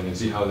we're playing and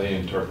see how they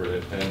interpret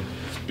it. And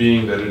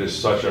being that it is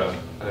such an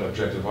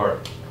objective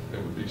art, it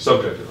would be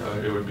subjective,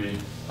 rather, it would be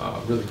a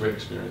really great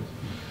experience.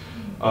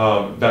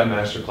 That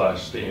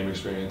masterclass, the AIM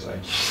experience, I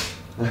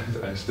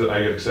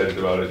get excited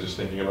about it just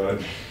thinking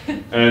about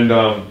it. And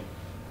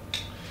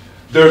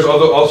there's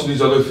also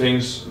these other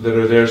things that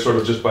are there sort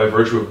of just by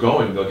virtue of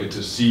going. They'll get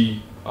to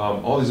see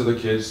all these other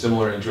kids,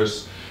 similar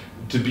interests.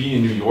 To be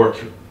in New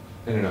York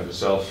in and of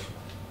itself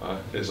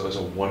is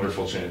a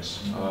wonderful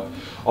chance.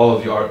 All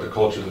of the art, the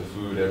culture, the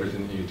food,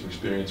 everything that you get to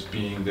experience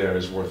being there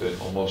is worth it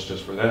almost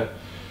just for that.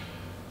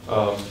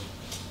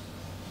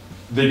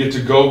 They get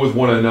to go with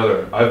one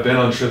another. I've been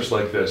on trips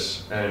like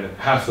this, and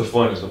half the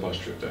fun is the bus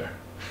trip there.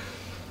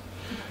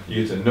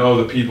 You get to know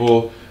the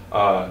people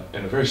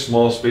in a very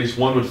small space.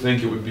 One would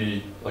think it would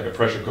be like a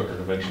pressure cooker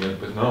eventually,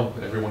 but no,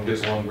 everyone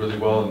gets along really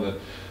well, and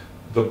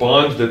the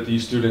bond that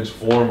these students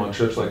form on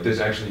trips like this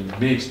actually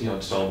makes the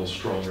ensemble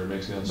stronger,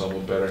 makes the ensemble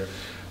better.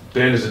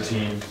 Band is a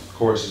team,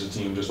 chorus is a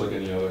team, just like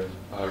any other.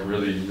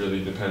 Really,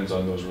 really depends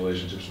on those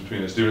relationships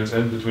between the students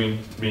and between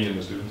me and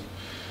the students.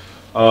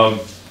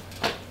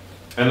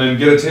 And then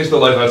get a taste of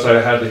life outside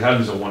of Hadley.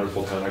 Hadley's a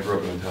wonderful town. I grew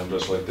up in a town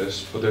just like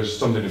this, but there's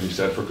something to be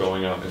said for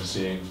going out and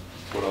seeing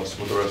what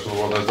the rest of the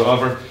world has to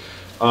offer.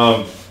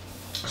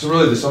 So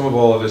really the sum of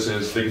all of this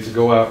is they get to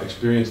go out,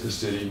 experience the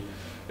city,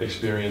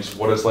 experience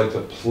what it's like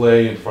to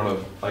play in front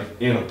of, like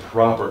in a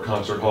proper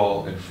concert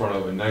hall, in front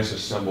of a nice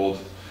assembled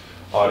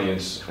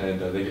audience,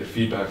 and they get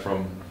feedback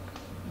from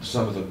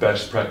some of the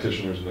best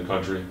practitioners in the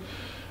country.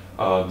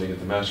 They get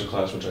the master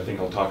class, which I think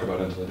I'll talk about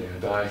until the day I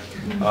die.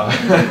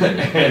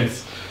 And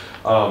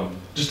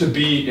just to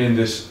be in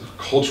this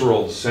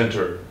cultural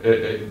center,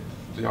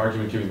 the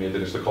argument can be made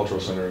that it's the cultural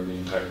center of the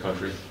entire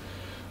country.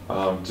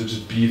 To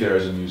just be there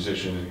as a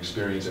musician and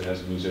experience it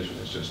as a musician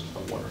is just a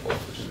wonderful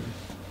opportunity.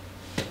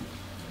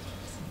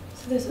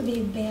 So this would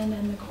be band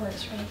and the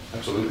chorus, right?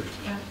 Absolutely.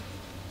 Yeah.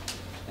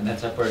 And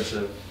that's upwards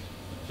of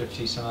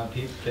 50 some odd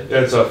people? Yeah,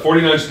 it's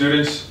 49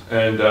 students,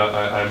 and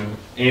I'm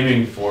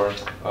aiming for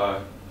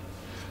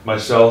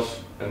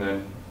myself and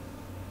then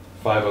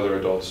 5 other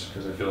adults,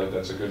 because I feel like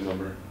that's a good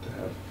number to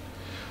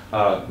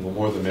have. The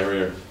more the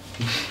merrier.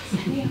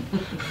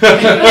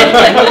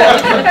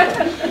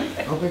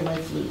 I'll bring my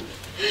flute.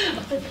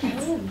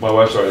 My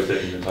wife's already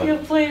taking your time. You'll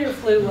play your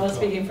flute while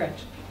speaking French.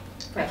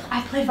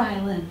 I play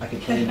violin. I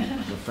could play the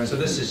French. So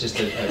this is just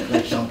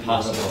a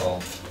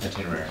possible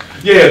itinerary.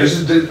 Yeah, this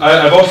is.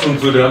 I've also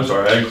included. I'm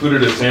sorry. I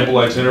included a sample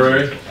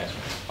itinerary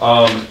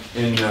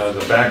in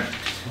the back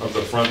of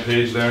the front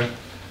page there.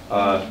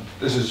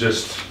 This is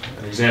just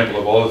an example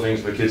of all the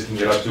things the kids can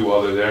get up to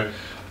while they're there.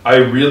 I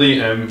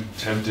really am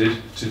tempted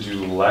to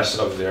do less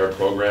of their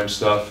program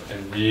stuff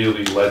and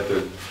really let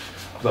the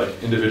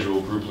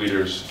individual group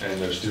leaders and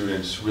their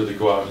students really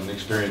go out and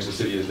experience the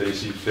city as they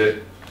see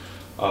fit.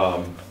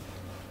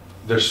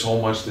 There's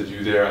so much to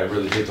do there. I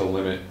really hate to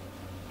limit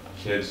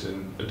kids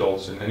and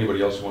adults and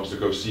anybody else who wants to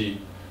go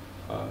see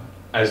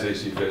as they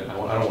see fit. I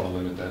don't want to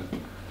limit that.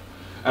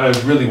 And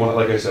I really want to,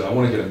 like I said, I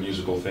want to get a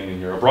musical thing in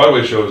here. A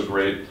Broadway show is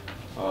great.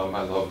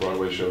 I love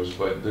Broadway shows,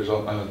 but there's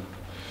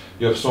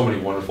you have so many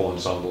wonderful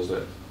ensembles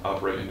that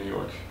operate in New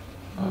York.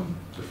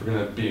 If we're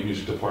going to be a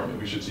music department,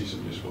 we should see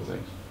some musical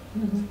things.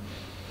 Mm-hmm.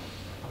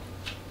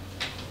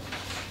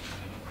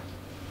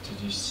 Did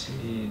you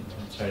see,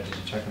 did you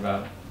talk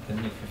about the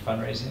need for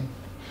fundraising?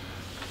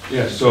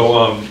 Yeah,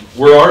 so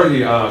we're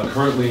already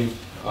currently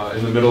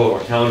in the middle of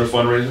our calendar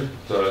fundraiser,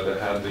 the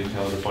Hadley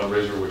calendar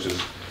fundraiser, which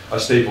is a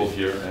staple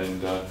here,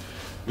 and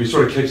we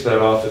sort of kicked that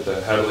off at the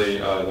Hadley,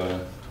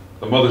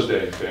 the Mother's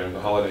Day fair,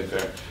 the holiday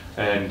fair,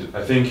 and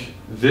I think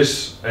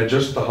just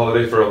the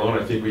holiday fair alone,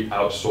 I think we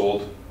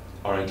outsold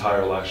our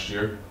entire last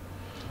year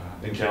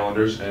in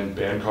calendars and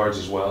band cards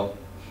as well.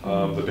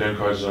 The band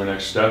cards is our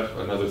next step,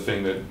 another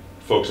thing that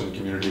folks in the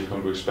community have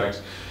come to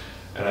expect.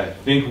 And I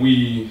think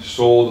we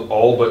sold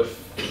all but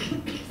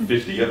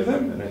 50 of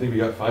them, and I think we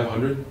got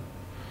 500.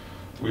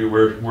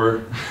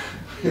 We're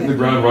in the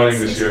ground running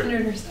this year.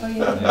 600 or so,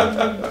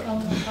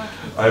 yeah.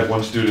 I have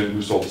one student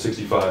who sold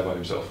 65 by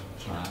himself.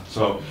 Wow.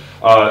 So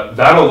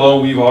that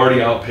alone, we've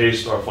already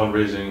outpaced our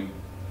fundraising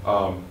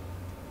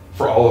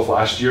for all of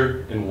last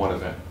year in one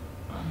event.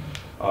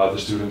 The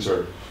students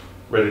are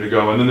ready to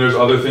go. And then there's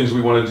other things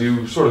we want to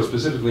do, sort of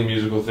specifically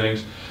musical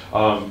things.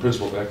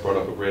 Principal Beck brought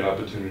up a great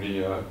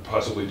opportunity,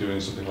 possibly doing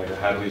something like a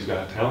Hadley's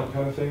Got Talent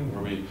kind of thing,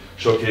 where we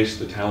showcase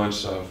the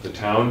talents of the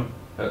town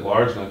at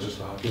large, not just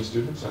the Hopkins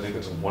students. I think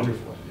that's a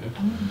wonderful idea.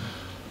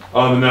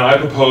 And then I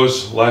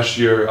proposed last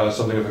year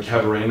something of a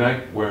cabaret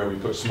night, where we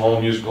put small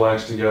musical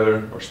acts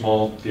together, or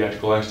small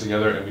theatrical acts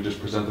together, and we just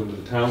present them to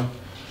the town.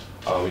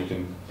 We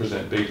can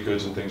present baked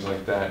goods and things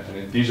like that.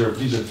 And these are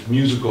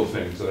musical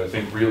things that I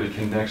think really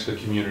connects the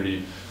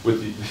community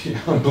with the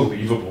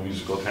unbelievable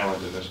musical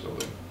talent in this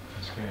building.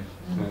 That's great.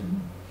 Yeah.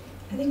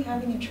 I think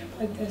having a trip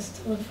like this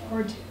to look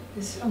forward to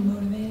is so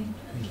motivating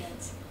for the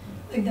kids.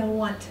 Like they'll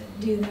want to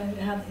do the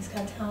Hadley's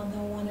Got Talent,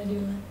 they'll want to do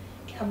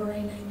a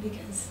cabaret night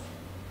because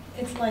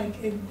it's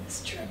like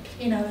this trip,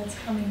 that's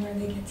coming where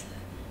they get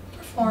to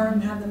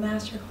perform, have the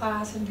master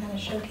class, and kind of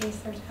showcase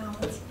their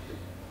talents.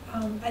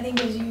 I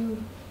think as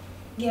you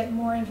get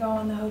more info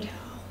on the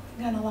hotel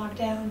and kind of lock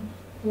down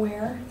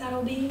where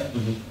that'll be,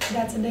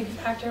 that's a big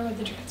factor with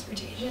the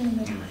transportation and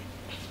the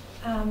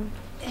time.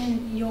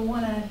 And you'll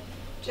want to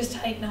just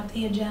tighten up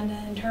the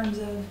agenda in terms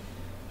of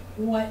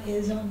what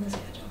is on the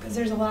schedule, because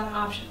there's a lot of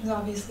options,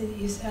 obviously, that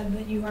you said,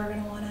 but you are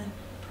going to want to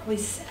probably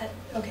set,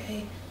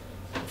 okay,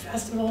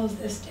 festival is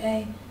this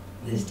day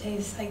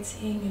is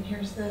sightseeing, and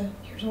here's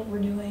what we're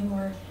doing,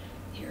 or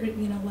here,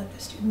 let the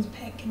students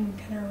pick and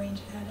kind of arrange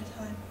it ahead of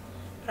time.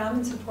 But I'm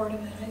in support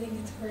of it. I think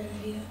it's a great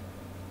idea.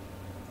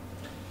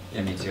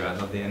 Yeah, me too. I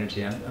love the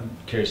energy. I'm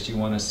curious, do you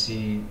want to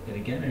see it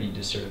again, or you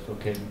just sort of,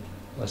 okay,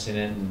 listen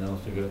in and they'll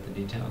figure out the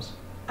details?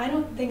 I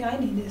don't think I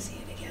need to see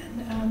it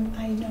again.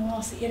 I know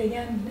I'll see it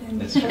again in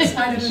the That's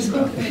side of the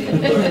school committee.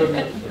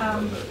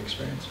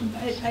 Experience.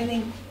 But I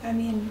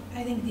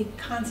think the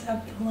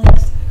concept, the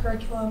links to the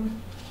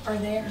curriculum are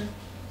there.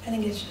 I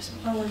think it's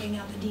just more working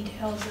out the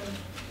details of,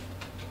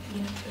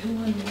 who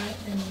and what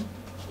and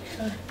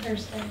where they're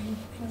staying,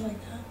 things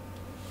like that.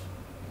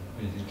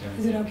 What do you think, Karen?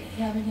 Is it okay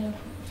having it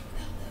approved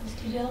without those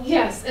details?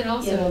 Yes, and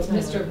also Yeah, that's my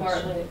Mr. other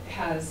question. Bartlett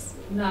has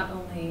not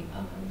only,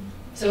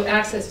 so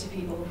access to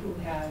people who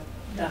have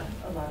done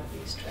a lot of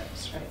these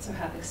trips, right? So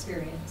have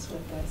experience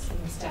with this,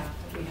 and the staff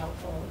would be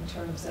helpful in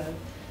terms of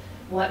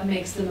what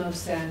makes the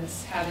most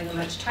sense, having a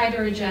much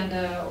tighter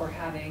agenda or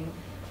having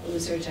a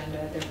looser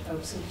agenda. There are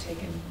folks who've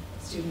taken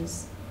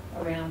students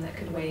around that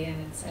could weigh in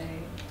and say,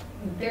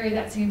 in theory,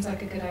 that seems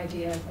like a good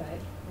idea, but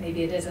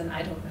maybe it isn't,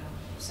 I don't know.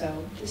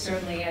 So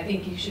certainly, I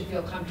think you should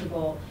feel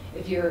comfortable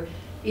if you're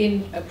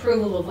in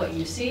approval of what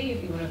you see,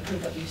 if you want to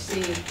approve what you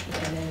see,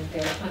 and then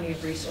there are plenty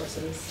of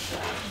resources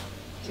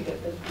to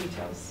get the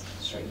details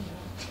straightened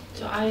out.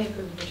 So I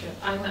agree with the trip.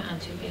 I went on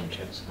 2 band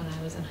trips when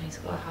I was in high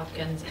school at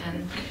Hopkins,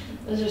 and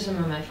those are some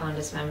of my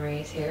fondest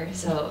memories here.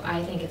 So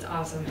I think it's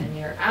awesome, and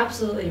you're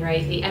absolutely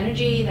right. The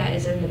energy that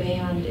is in the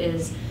band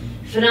is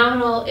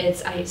phenomenal.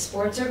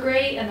 Sports are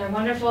great, and they're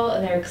wonderful,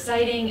 and they're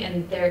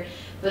exciting,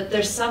 but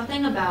there's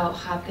something about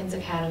Hopkins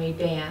Academy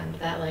band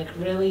that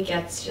really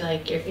gets you,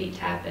 your feet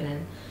tapping,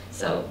 and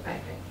so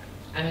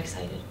I'm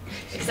excited.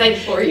 Excited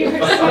for you.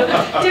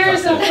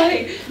 Tara's so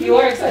funny. You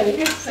are excited.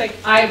 It's like,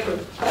 I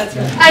approve. That's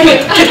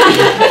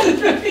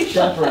right.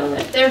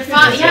 Chaperone. They're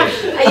fun. Yeah.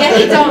 Yeah,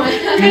 they don't.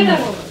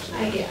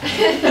 Yeah.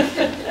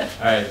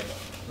 All right,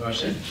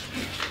 motion.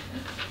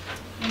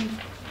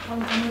 I'll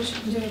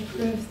motion to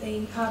approve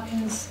the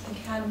Hopkins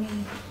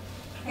Academy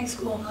High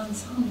School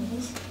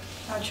ensembles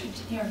trip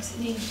to New York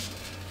City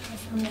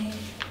for May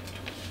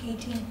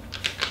 2018.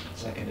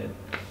 Seconded.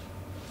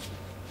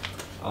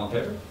 All in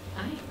favor?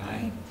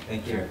 Aye.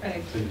 Thank you.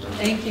 Perfect.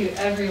 Thank you,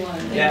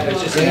 everyone. Yeah, I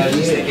was just Thank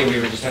you all. thinking, we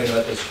were just talking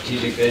about the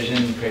strategic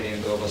vision, creating a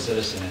global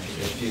citizen. I think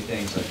there's a few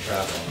things like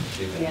travel and a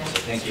few things. Yeah. So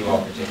thank you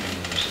all for taking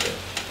the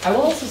initiative. I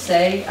will also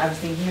say, I was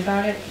thinking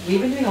about it, we've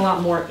been doing a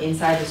lot more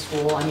inside the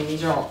school. I mean,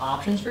 these are all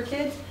options for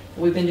kids.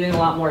 We've been doing a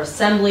lot more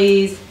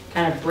assemblies,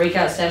 kind of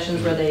breakout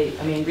sessions where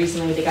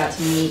recently they got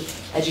to meet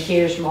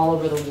educators from all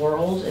over the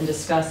world and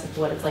discuss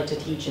what it's like to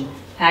teach in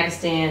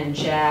Pakistan and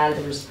Chad.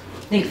 There was,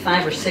 I think,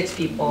 5 or 6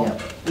 people.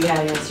 Yep. We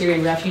had a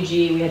Syrian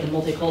refugee, we had the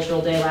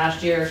multicultural day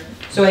last year.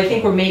 So I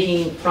think we're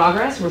making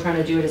progress, and we're trying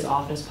to do it as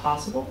often as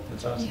possible.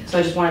 That's awesome. So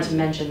I just wanted to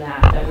mention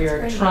that we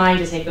are That's great. trying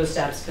to take those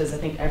steps, because I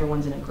think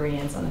everyone's in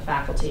agreement on the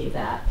faculty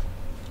that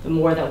the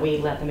more that we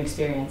let them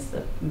experience,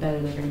 the better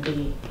they're going to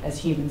be as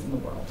humans in the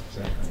world.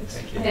 Exactly.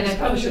 Thank you. And I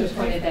probably should have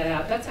pointed that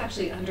out. That's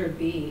actually under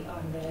B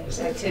on Is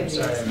the it? activities.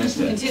 Sorry, I missed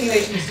it.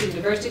 Continuation of student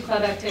diversity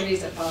club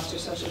activities that foster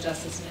social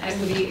justice and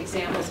equity,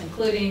 examples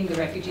including the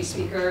refugee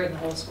speaker and the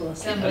whole school I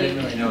assembly.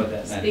 didn't really know what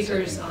that meant.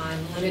 Speakers on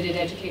limited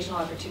educational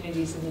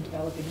opportunities in the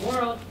developing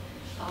world,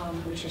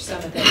 which are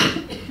some of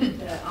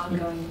the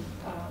ongoing,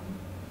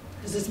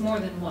 because it's more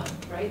than one,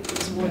 right?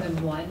 It's more than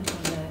one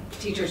on the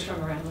teachers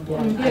from around the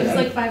world. Yeah. Yeah, it's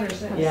like 5 or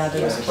 6. Yeah,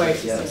 there was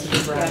quite Yeah. a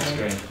specific That's variety.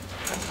 great.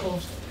 That's cool.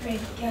 Great.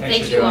 Yeah, Thanks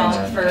Thank for you doing all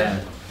that. for Yeah.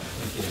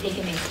 Thank you.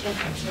 taking these tips.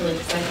 It's really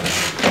exciting.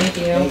 Thank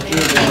you. Thank you.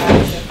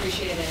 Guys, I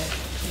appreciate it.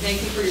 And thank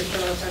you for your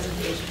thorough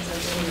presentations. I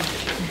really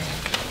appreciate it.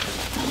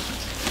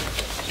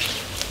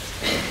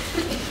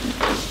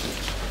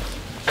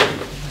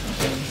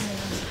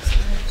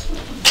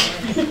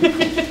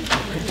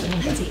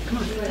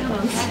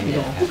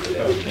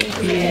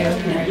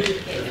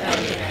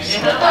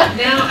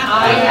 Now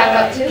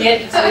I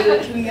get to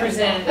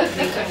present the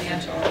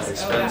financials.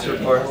 Expense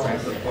report,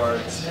 rent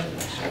reports.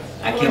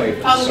 I can't wait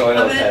for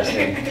soil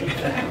testing.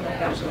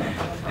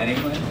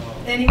 Anyone?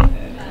 Anyone?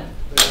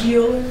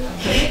 Bueller?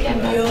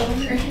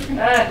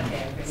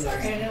 Okay.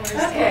 Sorry, I know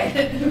Okay,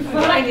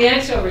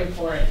 financial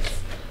reports.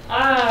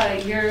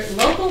 Your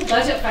local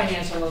budget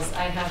financials,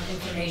 I have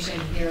information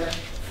here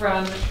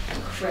from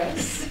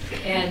Chris.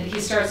 And he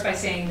starts by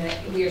saying that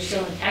we are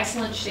still in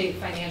excellent shape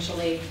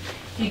financially.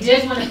 He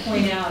did want to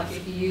point out,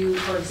 if you,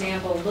 for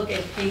example, look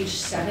at page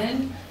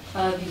 7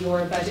 of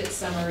your budget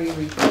summary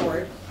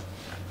report,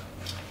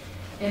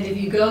 and if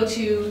you go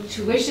to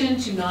tuition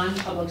to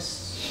non-public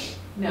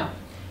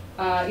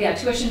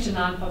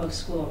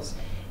schools,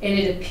 and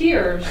it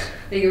appears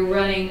that you're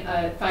running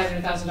a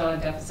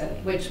 $500,000 deficit,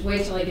 which,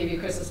 wait till I give you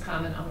Chris's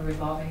comment on the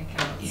revolving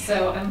account.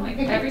 So I'm like,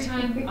 every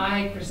time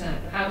I present,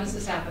 how does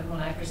this happen when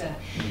I present?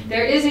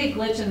 There is a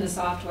glitch in the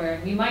software,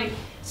 and you might,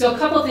 so a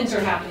couple of things are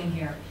happening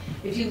here.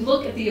 If you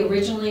look at the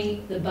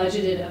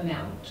budgeted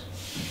amount,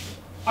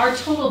 our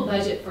total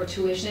budget for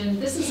tuition,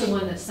 this is the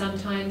one that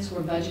sometimes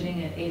we're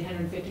budgeting at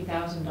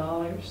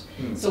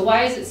 $850,000. So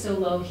why is it so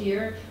low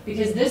here?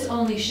 Because this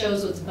only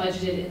shows what's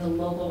budgeted in the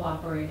local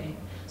operating.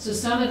 So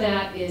some of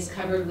that is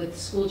covered with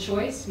school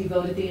choice. We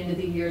vote at the end of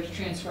the year to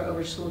transfer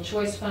over school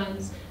choice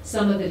funds.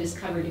 Some of it is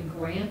covered in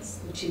grants,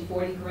 the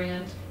 240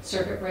 grant,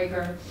 circuit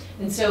breaker.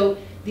 And so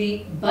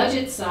the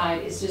budget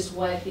side is just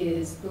what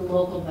is the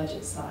local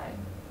budget side.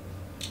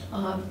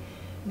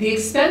 The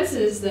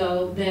expenses,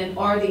 though, then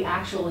are the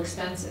actual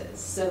expenses.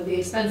 So the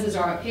expenses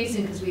are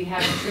outpacing because we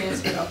haven't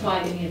transferred,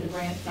 applied any of the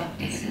grant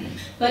funds.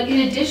 But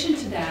in addition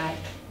to that,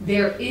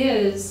 there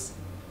is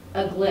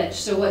a glitch.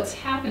 So what's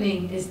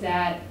happening is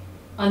that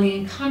on the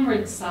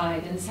encumbered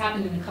side, and this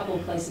happened in a couple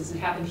of places, it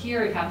happened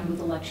here, it happened with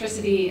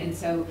electricity, and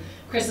so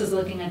Chris is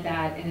looking at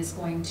that and is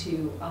going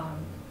to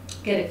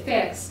get it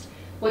fixed.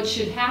 What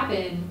should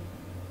happen,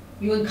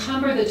 you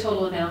encumber the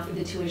total amount for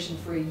the tuition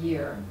for a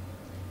year.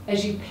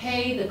 As you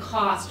pay the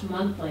cost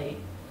monthly,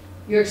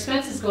 your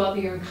expenses go up,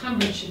 but your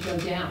encumbrance should go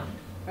down,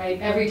 right?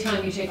 Every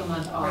time you take a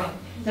month off. Right.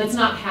 That's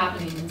not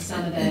happening in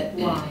some of the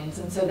lines,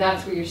 and so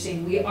that's where you're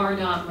seeing we are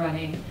not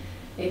running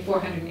a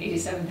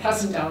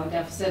 $487,000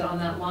 deficit on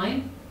that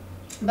line.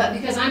 But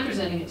because I'm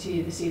presenting it to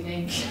you this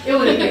evening, it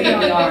would appear that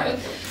we are,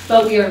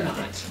 but we are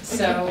not.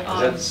 So Is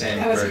that the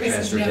same for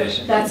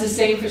transportation? That's the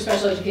same for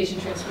special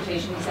education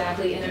transportation,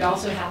 exactly, and it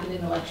also happened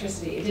in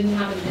electricity. It didn't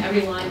happen in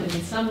every line, but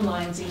in some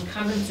lines, the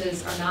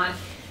encumbrances are not,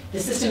 the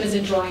system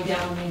isn't drawing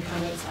down on the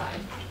encumbrance side.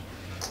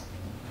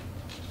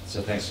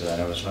 So thanks for that.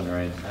 I was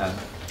wondering,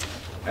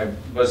 I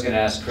was going to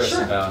ask Chris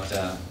about,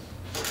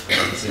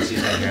 since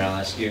he's not here, I'll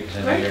ask you, because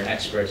I know you're an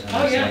expert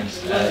on these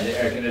things.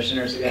 The air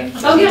conditioners again?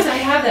 Oh yes, I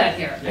have that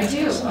here. Yeah, I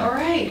do, excellent. all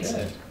right.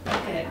 Good.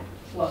 Okay,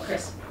 well,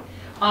 Chris.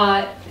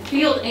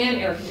 Field and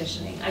air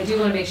conditioning. I do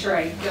want to make sure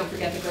I don't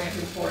forget the grant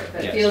report,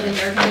 but Yes. field and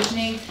air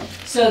conditioning.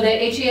 So the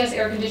HES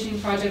air conditioning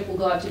project will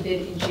go out to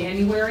bid in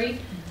January.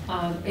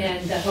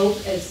 And the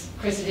hope, as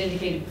Chris had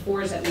indicated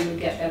before, is that we would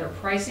get better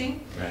pricing.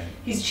 Right.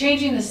 He's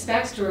changing the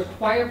specs to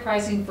require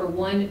pricing for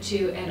 1,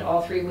 2, and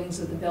all 3 wings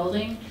of the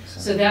building.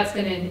 So that's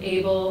going to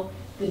enable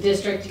the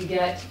district to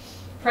get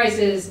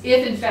prices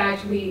if in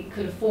fact we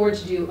could afford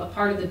to do a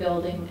part of the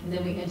building, and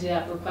then we ended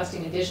up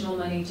requesting additional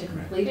money to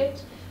complete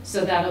it.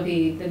 So that'll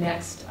be the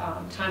next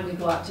time we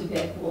go out to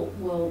bid.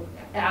 We'll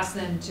ask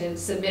them to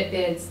submit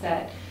bids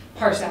that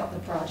parse out the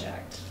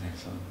project.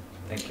 Excellent.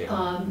 Thank you.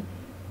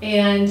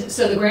 And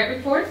so the grant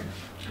report,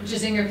 which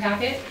is in your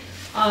packet,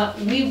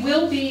 we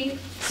will be,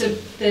 so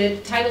the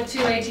Title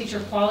IIA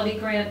Teacher Quality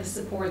Grant, this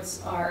supports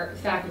our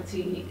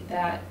faculty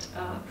that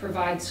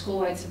provide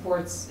school-wide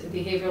supports,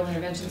 behavioral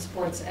intervention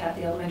supports at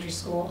the elementary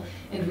school,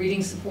 and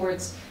reading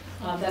supports.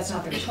 That's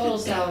not their total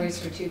salaries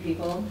for 2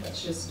 people,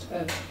 that's just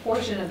a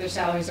portion of their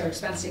salaries are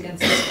expensed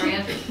against this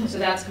grant, so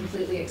that's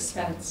completely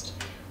expensed.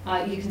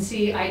 You can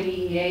see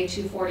IDEA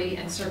 240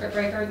 and Circuit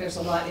Breaker, there's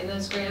a lot in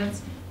those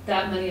grants.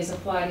 That money is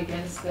applied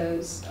against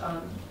those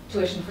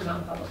tuition for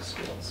non-public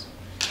schools.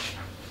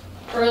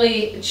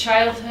 Early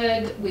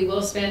childhood, we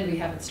will spend, we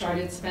haven't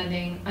started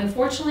spending.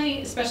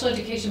 Unfortunately, special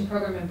education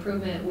program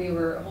improvement, we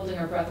were holding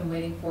our breath and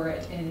waiting for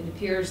it, and it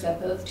appears that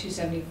both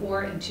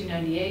 274 and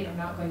 298 are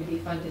not going to be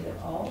funded at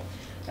all.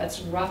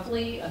 That's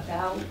roughly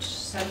about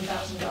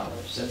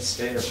 $7,000. Is that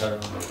state or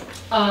federal?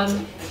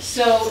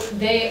 So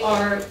they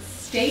are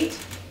state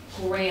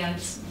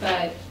grants,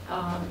 but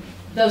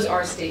those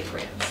are state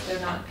grants. They're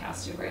not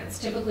pass-through grants.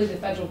 Typically, the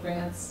federal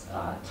grants,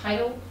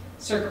 title,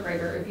 Circuit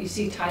Breaker, if you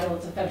see title,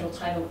 it's a federal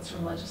title, it's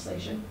from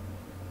legislation.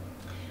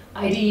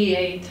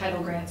 IDEA,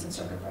 title grants, and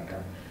Circuit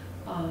Breaker.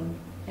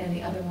 And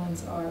the other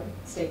ones are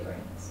state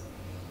grants.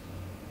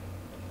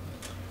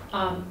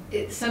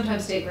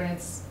 Sometimes state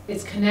grants,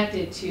 it's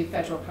connected to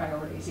federal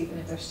priorities, even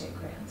if they're state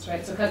grants,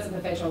 right? So cuts at the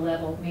federal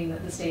level mean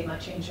that the state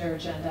might change their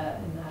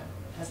agenda, and that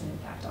has an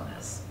impact on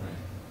us.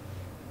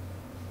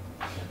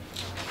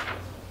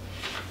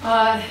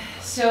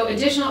 So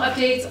additional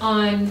updates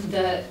on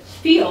the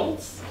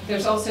fields.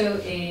 There's also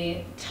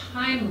a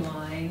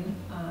timeline.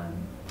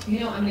 I'm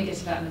going to get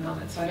to that in a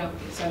moment, so I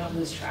don't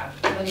lose track.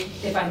 Let me,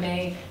 if I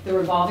may, the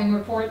revolving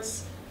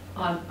reports.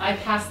 I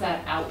passed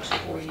that out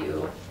for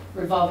you.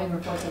 Revolving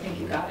reports. I think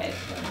you got it.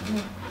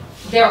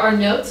 There are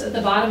notes at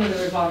the bottom of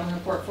the revolving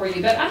report for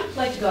you, but I'd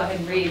like to go ahead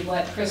and read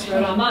what Chris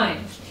wrote on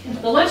mine.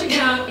 The lunch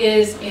account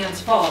is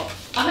Anne's fault.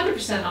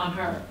 100% on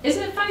her.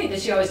 Isn't it funny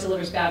that she always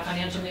delivers bad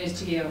financial news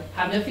to you?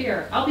 Have no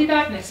fear. I'll be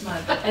back next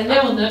month, and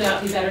there will no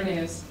doubt be better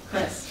news.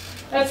 Chris.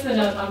 That's the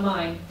note on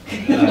mine.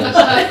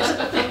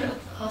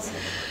 Awesome.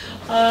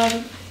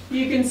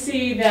 You can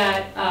see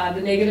that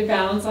the negative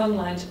balance on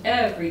lunch,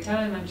 every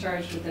time I'm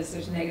charged with this,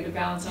 there's a negative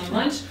balance on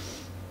lunch.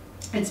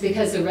 It's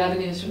because the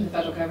revenues from the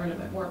federal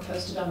government weren't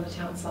posted on the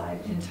town side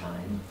in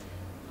time.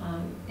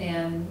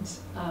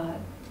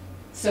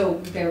 So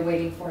they're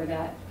waiting for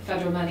that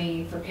federal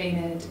money for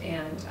payment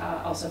and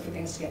also for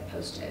things to get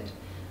posted.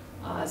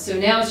 So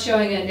now it's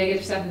showing a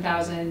negative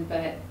 $7,000,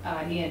 but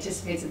he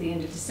anticipates at the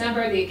end of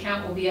December the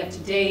account will be up to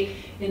date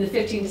in the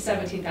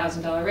 $15,000 to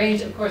 $17,000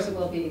 range. Of course it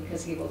will be,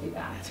 because he will be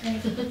back.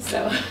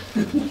 So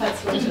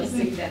that's what you'll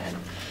see then.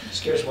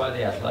 Just curious why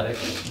the athletic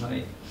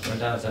money went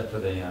down. Is that for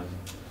the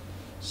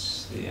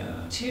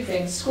 2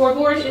 things.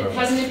 Scoreboard, it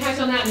has an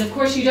impact on that, and of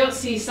course you don't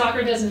see,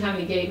 soccer doesn't have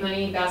any gate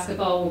money,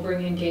 basketball will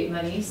bring in gate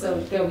money, so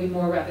there'll be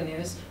more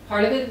revenues.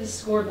 Part of it is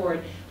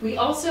scoreboard. We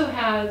also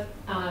have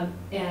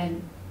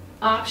an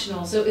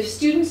optional, so if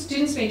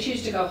students may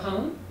choose to go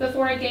home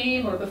before a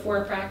game or before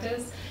a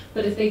practice,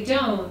 but if they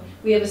don't,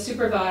 we have a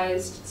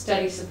supervised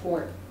study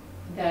support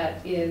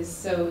that is,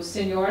 so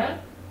Senora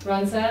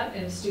runs that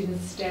and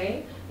students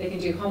stay. They can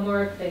do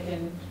homework, they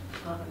can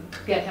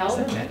get help. Is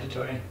that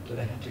mandatory? Do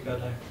they have to go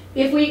there?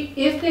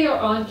 If they are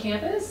on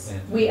campus, Yeah.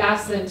 we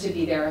ask them to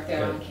be there if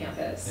they're Good. on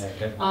campus. Yeah,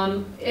 good.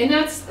 And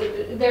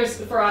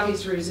there's, for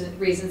obvious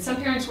reasons, some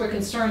parents were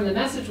concerned, the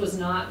message was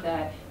not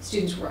that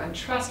students were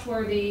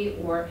untrustworthy,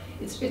 or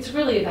it's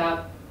really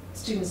about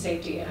student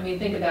safety. I mean,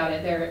 think about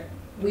it,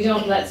 we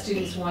don't let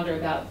students wander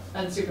about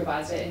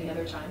unsupervised at any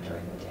other time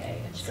during the day.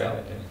 And That's so,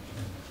 great idea.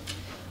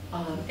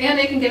 and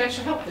they can get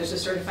extra help. There's a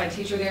certified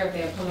teacher there. If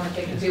they have homework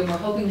they can do, and we're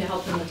hoping to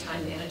help them with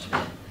time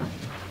management.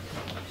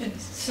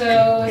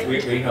 So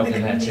We hope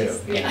in that too.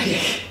 yeah.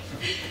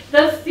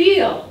 The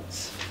field.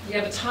 We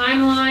have a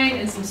timeline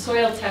and some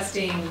soil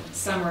testing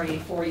summary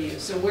for you.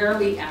 So where are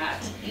we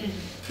at?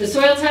 The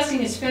soil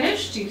testing is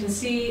finished. You can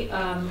see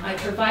I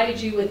provided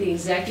you with the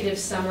executive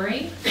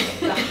summary.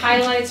 The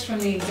highlights from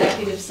the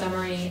executive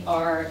summary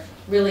are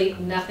really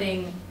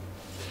nothing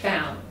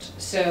found.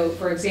 So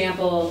for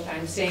example,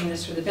 I'm saying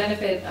this for the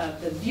benefit of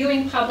the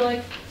viewing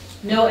public,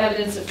 no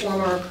evidence of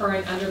former or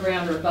current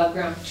underground or above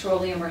ground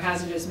petroleum or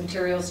hazardous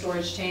material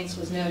storage tanks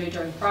was noted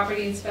during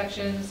property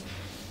inspections.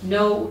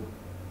 No,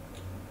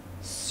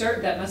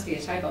 that must be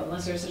a typo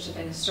unless there's such a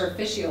thing as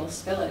surficial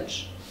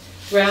spillage.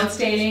 Ground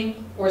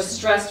staining or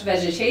stressed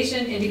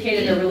vegetation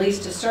indicated a release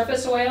to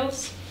surface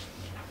soils.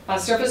 Then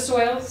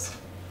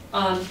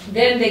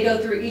they go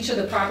through each of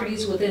the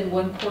properties within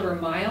 1/4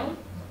 mile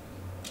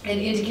and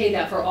indicate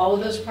that for all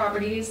of those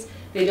properties,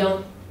 they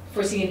don't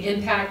foresee an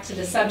impact to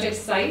the subject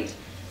site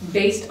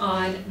based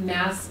on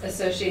Mass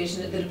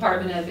Association, the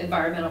Department of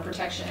Environmental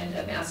Protection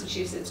of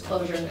Massachusetts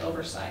closure and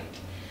oversight.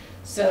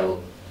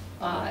 So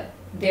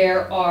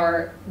there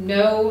are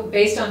no,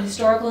 based on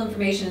historical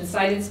information and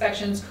site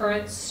inspections,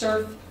 current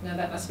surficial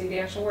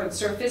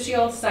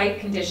site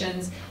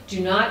conditions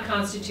do not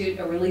constitute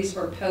a release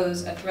or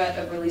pose a threat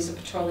of release of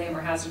petroleum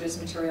or hazardous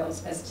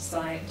materials as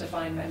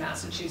defined by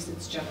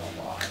Massachusetts general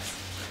laws.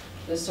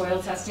 The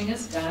soil testing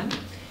is done.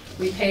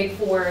 We paid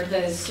for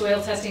the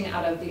soil testing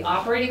out of the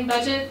operating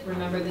budget.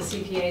 Remember, the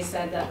CPA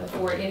said that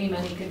before any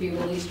money could be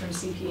released from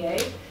CPA,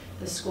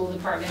 the school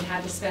department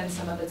had to spend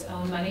some of its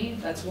own money.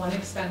 That's one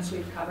expense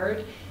we've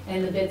covered,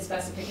 and the bid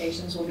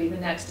specifications will be the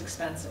next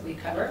expense that we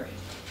cover.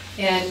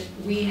 And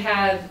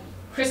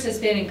Chris has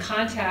been in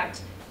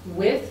contact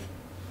with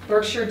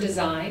Berkshire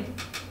Design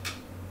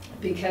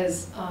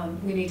because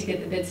we need to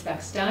get the bid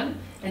specs done.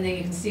 And then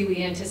you can see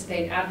we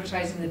anticipate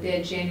advertising the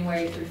bid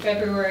January through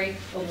February,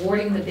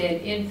 awarding the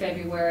bid in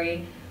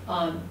February.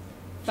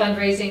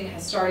 Fundraising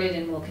has started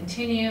and will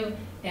continue,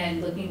 and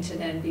looking to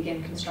then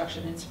begin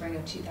construction in spring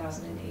of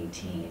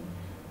 2018.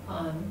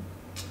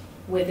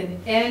 With an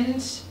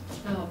end,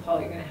 oh Paul,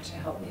 you're gonna have to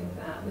help me with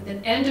that, with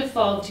an end of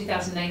fall of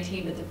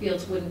 2019, but the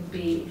fields you wouldn't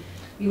be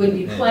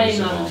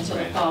playing on them until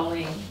the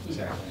following year.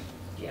 Exactly.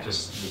 Yeah.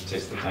 Just, it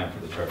takes the time for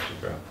the turf to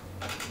grow.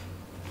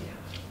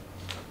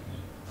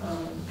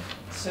 Yeah.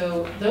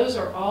 So those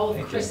are all of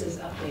Thank you. Chris's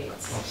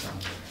updates. Awesome.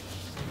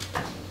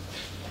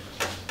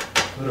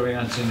 What are we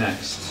on to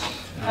next?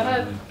 How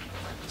about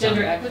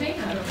gender equity?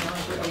 I don't know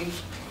if we've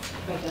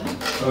done it.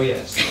 Oh,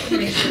 yes.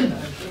 Make sure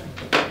that I'm doing.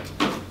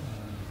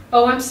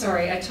 Oh, I'm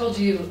sorry. I told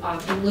you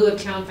in lieu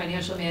of town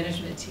financial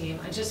management team,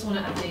 I just want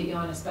to update you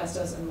on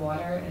asbestos and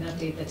water and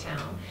update the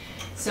town.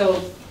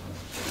 So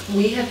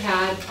we have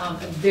had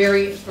a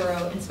very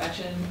thorough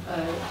inspection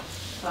of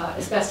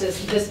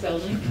asbestos in this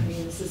building. I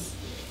mean, this is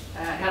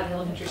Hadley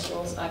Elementary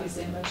School is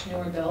obviously a much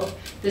newer build.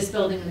 This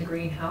building and the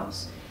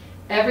greenhouse.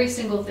 Every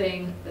single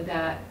thing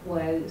that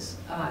was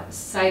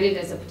cited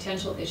as a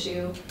potential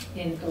issue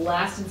in the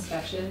last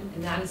inspection,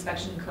 and that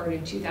inspection occurred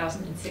in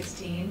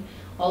 2016,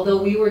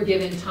 although we were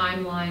given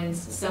timelines,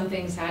 some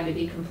things had to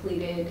be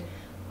completed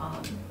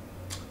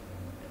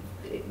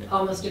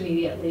almost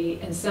immediately,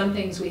 and some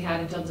things we had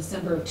until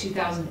December of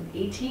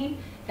 2018.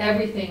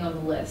 Everything on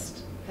the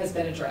list has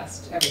been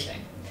addressed,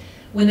 everything.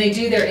 When they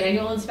do their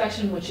annual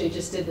inspection, which they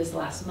just did this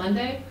last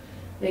Monday,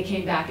 they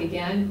came back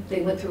again.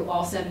 They went through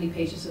all 70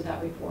 pages of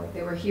that report.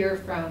 They were here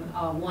from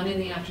 1 in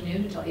the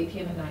afternoon until 8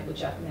 p.m. at night with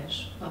Jeff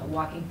Mish,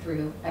 walking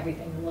through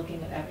everything and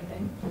looking at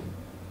everything.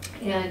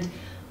 And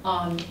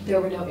there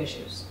were no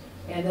issues.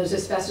 And those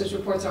asbestos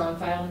reports are on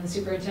file in the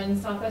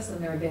superintendent's office, and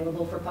they're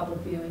available for public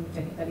viewing if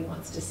anybody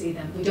wants to see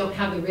them. We don't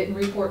have the written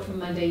report from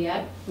Monday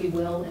yet. We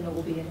will, and it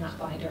will be in that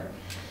binder.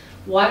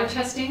 Water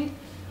testing.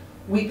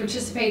 We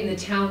participate in the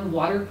town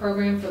water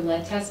program for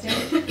lead testing.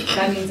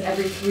 That means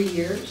every 3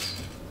 years.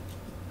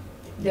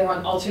 They're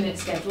on alternate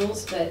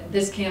schedules, but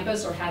this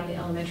campus or Hadley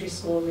Elementary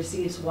School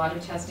receives water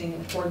testing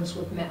in accordance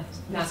with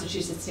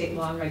Massachusetts state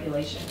law and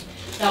regulation.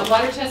 That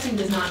water testing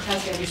does not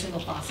test every single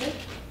faucet.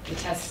 It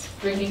tests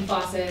drinking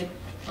faucet,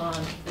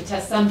 it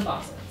tests some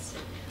faucets.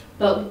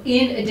 But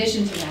in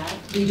addition to that,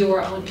 we do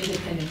our own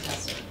independent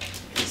testing.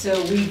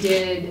 So we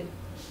did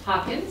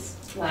Hopkins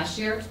last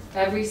year,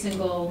 every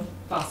single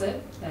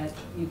faucet that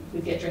you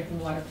would get drinking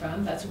water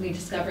from. That's when we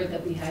discovered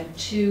that we had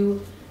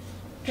 2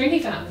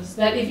 drinking fountains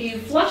that if you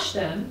flush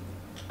them,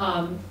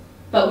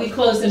 but we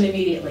close them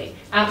immediately.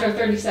 After a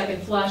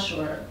 30-second flush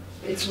or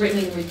it's written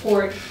in the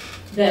report,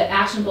 the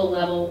actionable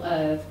level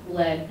of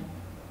lead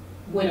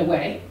went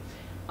away.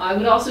 I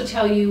would also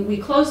tell you, we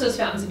closed those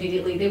fountains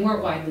immediately. They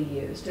weren't widely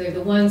used. They're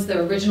the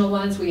original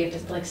ones where you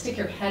have to like stick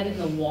your head in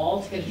the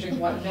wall to get a drink of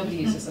water. Nobody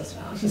uses those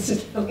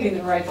fountains. Nobody in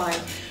the right mind.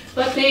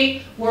 But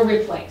they were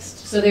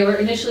replaced. So they were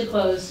initially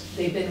closed.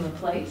 They've been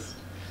replaced.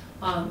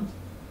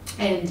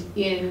 And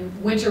in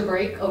winter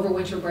break, over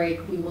winter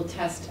break, we will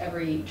test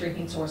every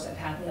drinking source at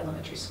Hadley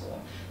Elementary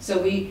School.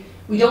 So we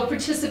don't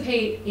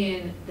participate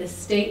in the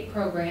state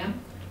program.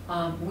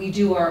 We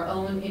do our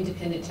own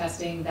independent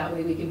testing. That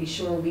way we can be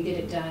sure we get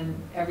it done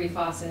every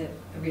faucet,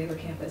 every other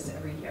campus,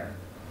 every year,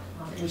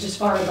 which is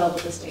far above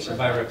what the state So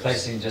by requires.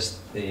 replacing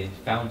just the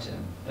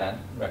fountain, that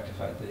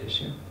rectified the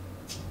issue?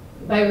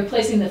 By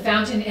replacing the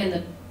fountain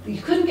and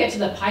you couldn't get to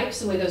the pipes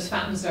the way those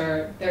fountains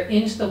are, they're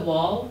into the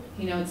wall.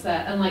 You know, it's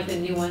that, unlike the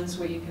new ones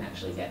where you can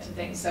actually get to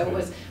things. So it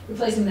was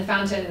replacing the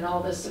fountain and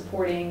all the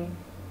supporting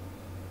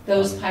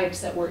those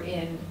pipes that were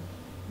in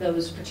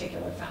those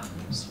particular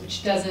fountains,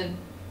 which doesn't,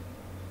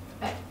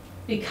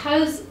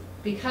 because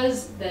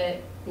the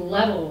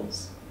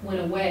levels went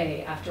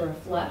away after a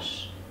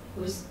flush,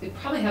 it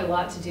probably had a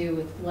lot to do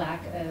with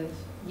lack of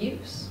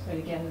use. But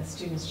again, the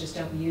students just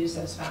don't use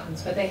those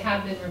fountains, but they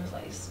have been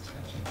replaced.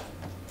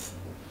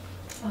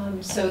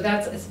 So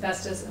that's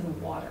asbestos and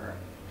water.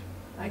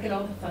 I get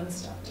all the fun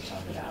stuff to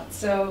talk about.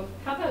 So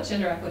how about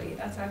gender equity?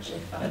 That's actually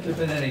fun. Have there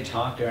been any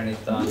talk or any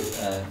thought,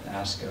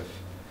 ask of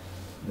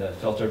the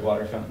filtered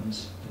water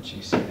fountains that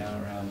you see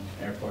now around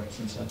airports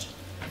and such?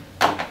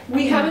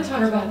 We haven't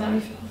talked about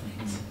that.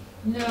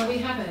 No, we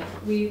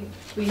haven't.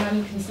 We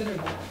haven't considered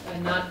that.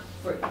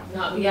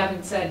 And we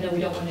haven't said, no,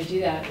 we don't want to do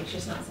that. It's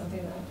just not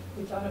something that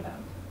we thought about.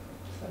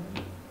 So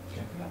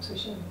perhaps we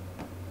should.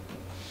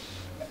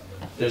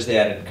 There's the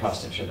added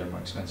cost. I'm sure they're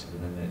more expensive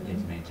than they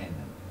need to maintain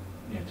them.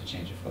 You have to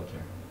change a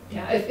filter.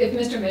 Yeah, if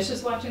Mr. Mish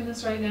is watching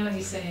this right now,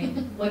 he's saying,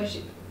 what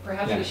if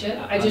perhaps Yeah. we should?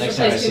 I Well, just next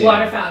time I replaced see two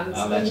water him, fountains.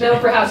 I'll let you No, know.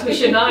 perhaps we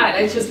should not.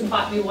 I just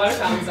bought new water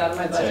fountains out of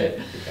my That's right.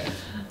 budget. Okay.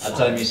 I'll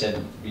tell him you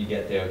said we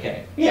get the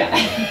okay. Yeah,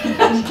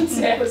 I can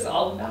say I was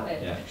all about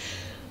it.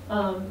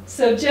 Yeah.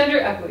 So gender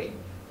equity.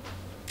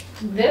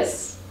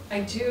 This,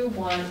 I do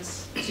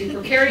want to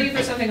prepare you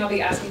for something I'll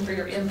be asking for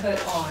your input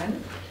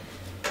on.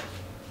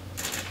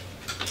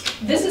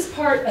 This is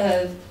part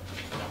of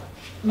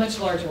much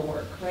larger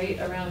work, right,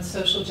 around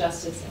social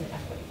justice and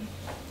equity.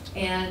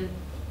 And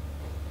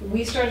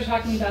we started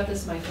talking about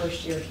this my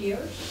first year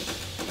here,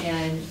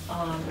 and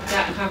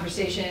that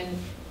conversation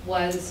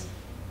was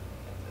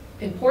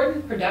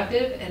important,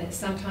 productive, and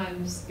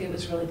sometimes it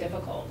was really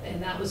difficult.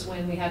 And that was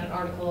when we had an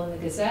article in the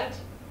Gazette,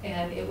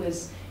 and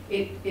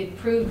it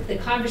proved the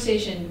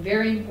conversation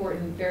very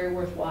important, very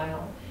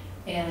worthwhile,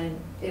 and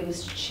it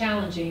was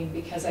challenging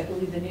because I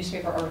believe the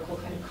newspaper article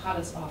kind of caught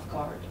us off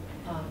guard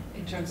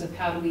in terms of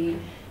how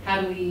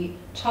do we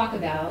talk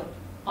about,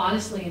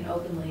 honestly and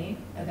openly,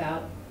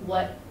 about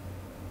what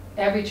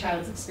every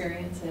child's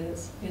experience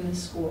is in the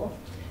school,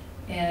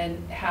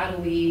 and how do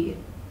we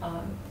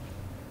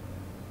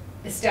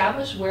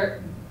establish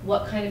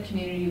what kind of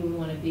community we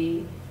want to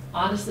be,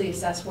 honestly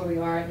assess where we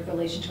are in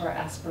relation to our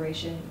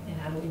aspiration, and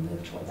how do we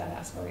move toward that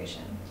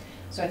aspiration.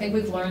 So I think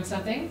we've learned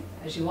something.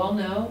 As you all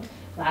know,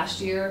 last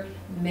year,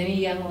 many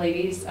young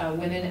ladies,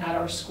 women at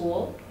our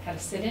school had a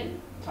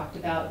sit-in, talked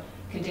about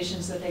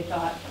conditions that they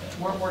thought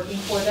weren't working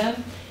for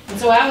them. And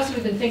so as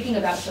we've been thinking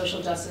about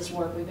social justice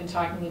work, we've been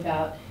talking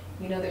about,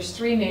 there's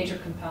three major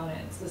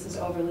components. This is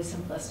overly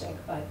simplistic,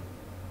 but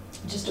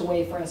just a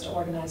way for us to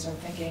organize our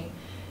thinking.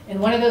 And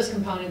one of those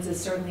components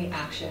is certainly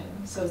action.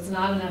 So it's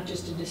not enough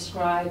just to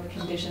describe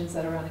conditions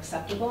that are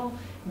unacceptable,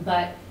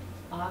 but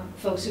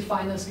folks who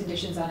find those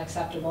conditions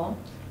unacceptable,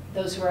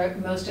 those who are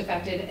most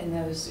affected, and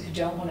those who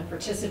don't want to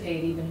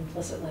participate even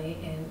implicitly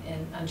in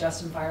an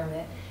unjust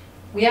environment,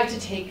 we have to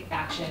take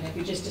action. If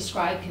you just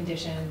describe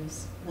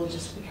conditions, we'll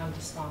just become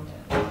despondent.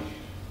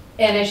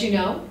 And as you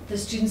know, the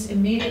students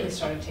immediately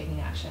started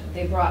taking action.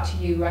 They brought to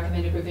you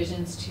recommended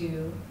revisions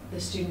to the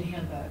student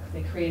handbook.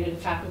 They created a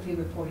faculty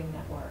reporting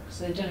network.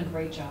 So they've done a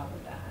great job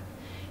with that.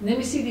 And then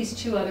we see these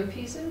two other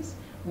pieces.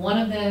 One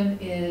of them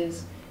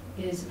is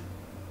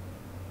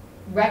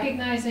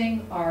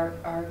recognizing our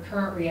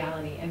current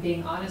reality and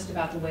being honest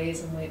about the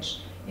ways in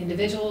which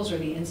individuals or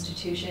the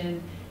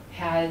institution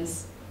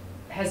has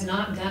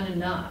not done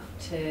enough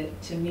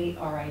to meet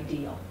our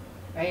ideal,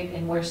 right?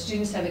 And where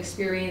students have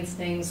experienced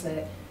things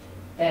that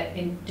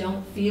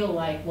don't feel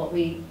like what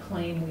we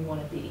claim we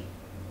want to be.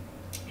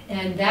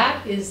 And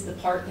that is the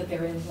part that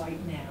they're in right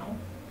now.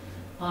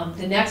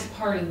 The next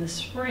part in the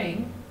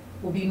spring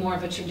will be more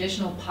of a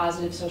traditional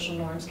positive social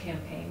norms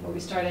campaign, where we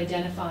start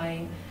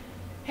identifying,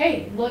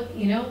 hey, look,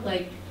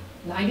 like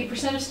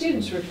 90% of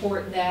students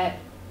report that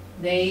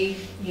they,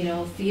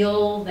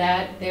 feel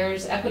that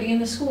there's equity in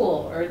the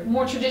school, or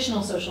more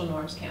traditional social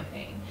norms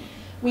campaign.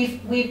 We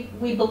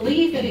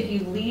believe that if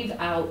you leave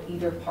out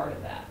either part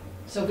of that,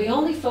 so if we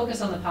only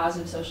focus on the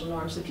positive social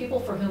norms, the people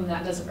for whom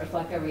that doesn't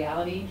reflect their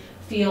reality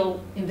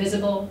feel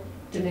invisible,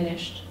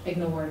 diminished,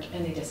 ignored,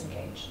 and they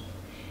disengage.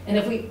 And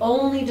if we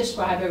only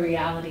describe a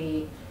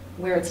reality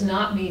where it's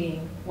not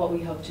meeting what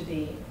we hope to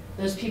be.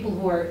 Those people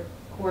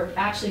who are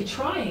actually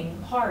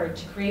trying hard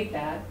to create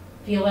that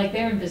feel like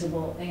they're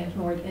invisible and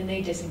ignored, and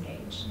they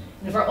disengage.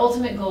 And if our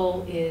ultimate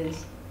goal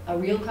is a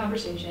real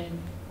conversation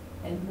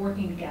and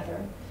working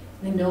together,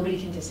 then nobody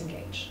can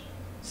disengage.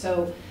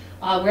 So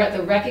we're at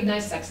the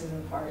recognize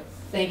sexism part.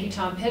 Thank you,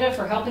 Tom Pitta,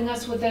 for helping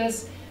us with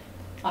this.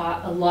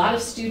 A lot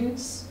of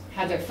students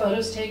had their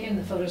photos taken.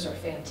 The photos are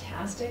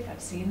fantastic.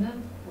 I've seen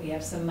them. We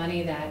have some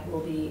money that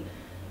will be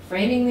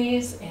framing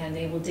these, and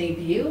they will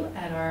debut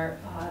at our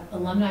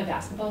alumni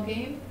basketball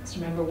game. Just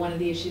remember, one of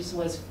the issues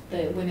was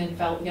that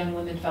young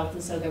women felt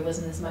as though there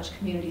wasn't as much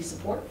community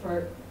support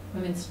for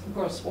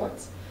girls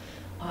sports.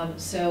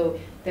 So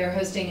they're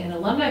hosting an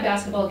alumni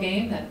basketball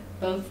game that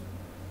both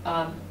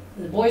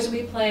the boys will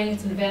be playing.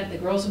 It's an event. The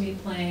girls will be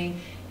playing,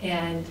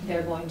 and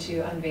they're going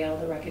to unveil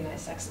the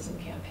Recognize Sexism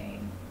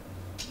campaign.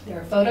 There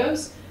are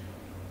photos.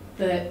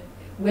 The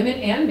women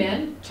and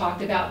men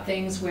talked about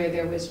things where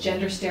there was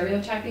gender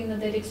stereotyping that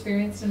they'd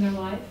experienced in their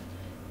life.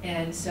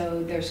 And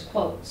so there's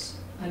quotes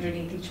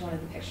underneath each one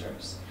of the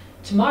pictures.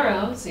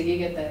 Tomorrow, so you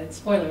get the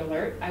spoiler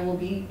alert, I will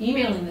be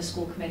emailing the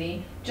school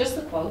committee just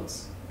the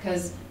quotes,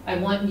 because I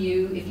want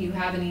you, if you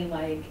have any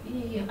like,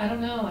 I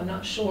don't know, I'm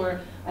not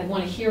sure, I'd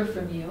want to hear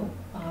from you.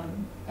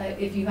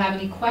 If you have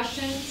any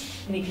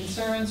questions, any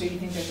concerns, or you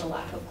think there's a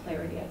lack of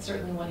clarity, I'd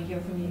certainly want to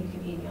hear from you. You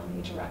can email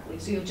me directly.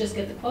 So you'll just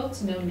get the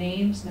quotes, no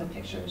names, no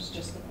pictures,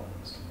 just the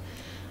quotes.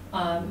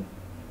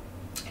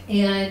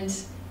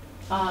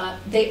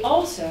 They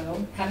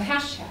also have a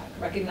hashtag,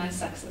 Recognize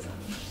Sexism.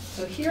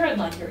 So here I'd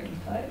like your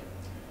input.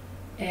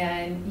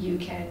 And you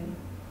can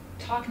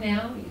talk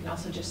now. You can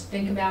also just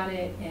think about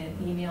it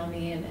and email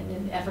me. And in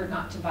an effort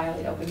not to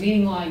violate open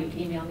meeting law, you can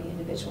email me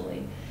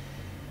individually.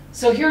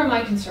 So here are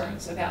my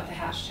concerns about the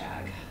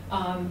hashtag.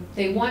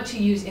 They want to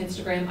use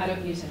Instagram. I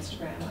don't use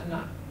Instagram.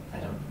 I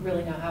don't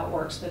really know how it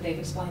works, but they've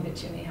explained it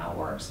to me how it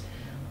works.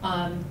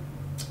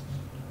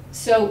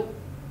 So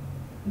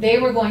they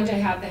were going to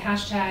have the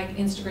hashtag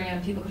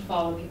Instagram. People could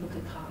follow, people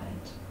could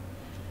comment.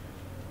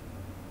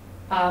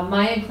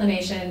 My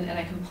inclination, and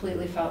I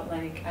completely felt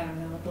like, I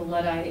don't know, the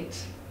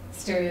Luddite,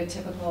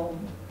 stereotypical,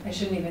 I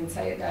shouldn't even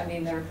say it. I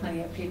mean, there are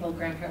plenty of people,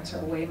 grandparents who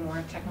are way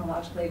more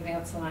technologically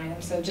advanced than I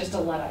am, so just a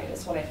Luddite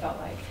is what I felt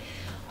like.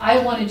 I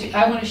want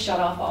to shut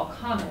off all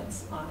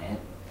comments on it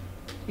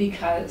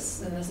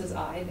because, and this is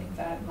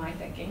my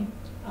thinking,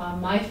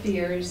 my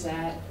fear is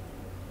that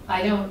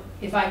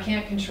if I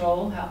can't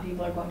control how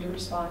people are going to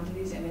respond to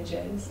these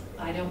images,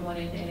 I don't want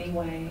to in any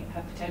way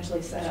have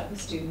potentially set up a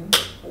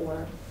student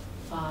or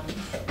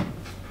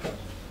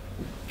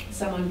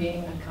someone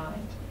being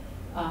unkind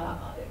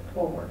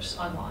or worse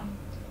online.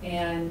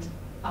 And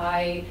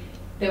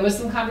there was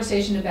some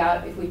conversation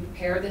about if we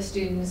prepare the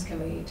students,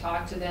 can we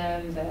talk to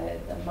them?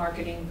 The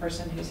marketing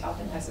person who's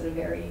helping us at a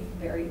very,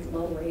 very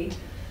low rate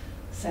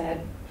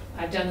said,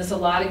 I've done this a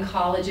lot in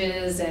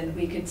colleges, and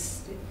we could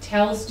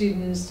tell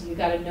students, you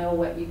got to know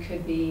what you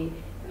could be.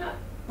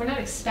 We're not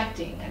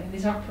expecting, I mean,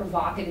 these aren't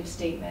provocative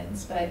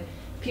statements, but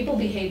people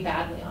behave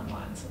badly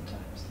online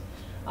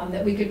sometimes,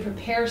 that we could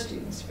prepare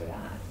students for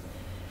that.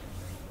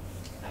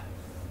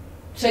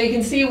 So you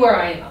can see where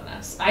I am on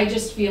this. I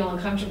just feel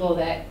uncomfortable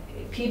that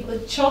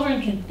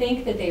children can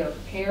think that they are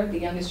prepared, the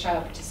youngest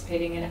child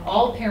participating in it.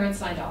 All parents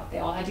signed off. They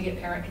all had to get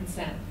parent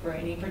consent for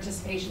any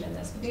participation in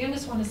this. But the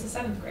youngest one is the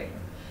 7th grader.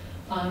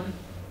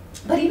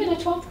 But even a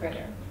 12th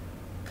grader.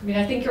 I mean,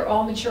 I think you're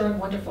all mature and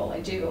wonderful, I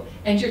do.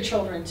 And you're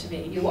children to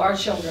me. You are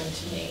children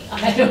to me.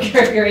 I don't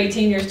care if you're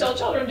 18, you're still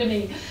children to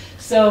me.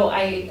 So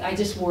I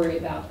just worry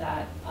about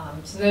that.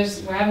 So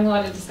we're having a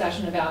lot of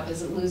discussion about,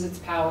 does it lose its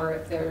power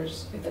if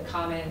the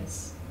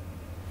comments.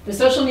 The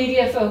social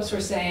media folks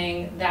were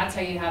saying that's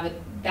how you have it,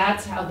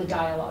 that's how the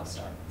dialogue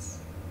starts.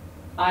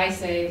 I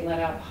say let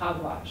out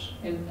hogwash.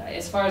 And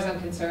as far as I'm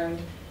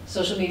concerned,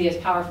 social media is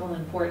powerful and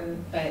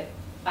important, but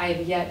I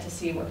have yet to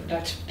see where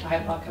productive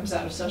dialogue comes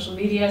out of social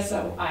media,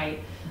 so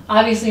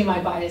obviously my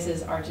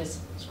biases are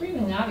just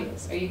screamingly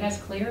obvious. Are you guys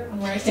clear on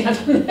where I stand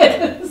on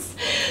this?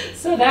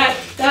 So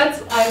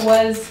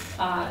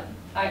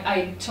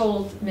I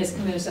told Ms.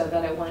 Camuso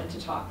that I wanted to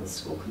talk with the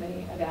school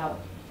committee about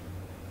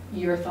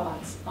your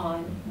thoughts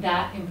on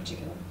that in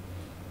particular.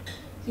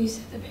 So you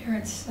said the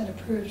parents had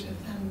approved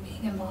of them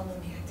being involved in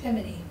the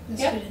activity, the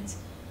students.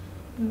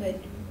 But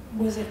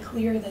was it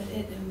clear that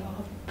it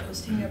involved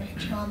posting their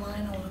picture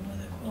online along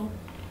with a quote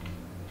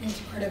as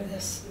part of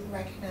this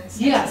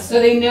recognized? Yes, so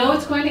they know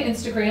it's going to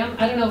Instagram.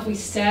 I don't know if we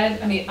said,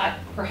 I mean,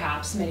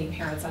 perhaps many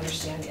parents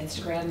understand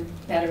Instagram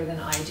better than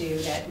I do,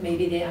 that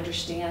maybe they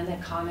understand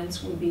that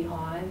comments would be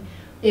on.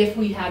 If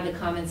we had the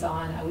comments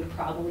on, I would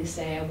probably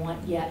say I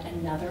want yet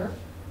another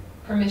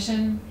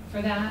permission for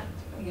that.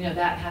 You know,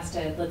 that has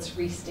to, let's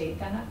restate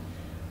that.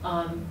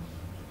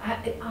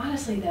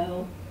 Honestly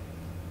though,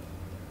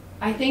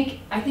 I think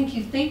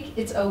you think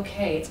it's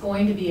okay, it's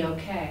going to be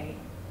okay,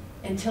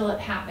 until it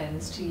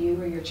happens to you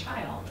or your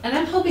child. And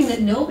I'm hoping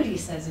that nobody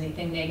says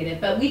anything negative,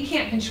 but we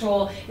can't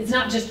control, it's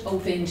not just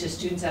open to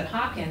students at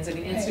Hopkins. I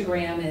mean,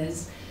 Instagram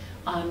is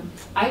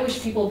I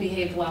wish people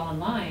behaved well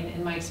online.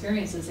 In my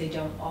experience is they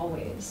don't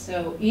always.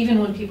 So even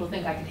when people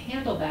think I can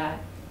handle that,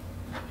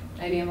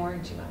 maybe I'm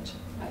worrying too much.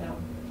 I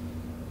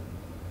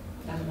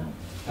don't know.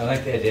 I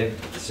like the idea.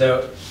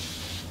 So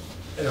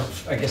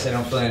I guess I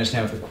don't fully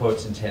understand what the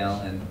quotes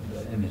entail and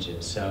the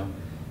images. So,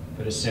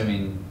 but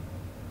assuming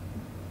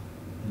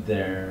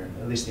they're,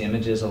 at least the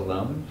images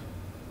alone?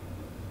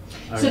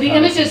 So the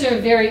images are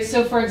very,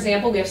 so for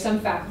example, we have some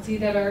faculty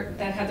that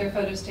have their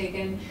photos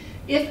taken.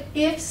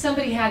 If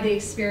somebody had the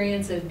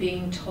experience of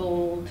being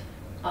told,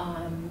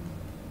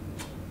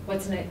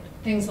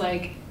 things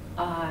like,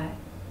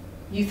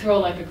 you throw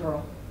like a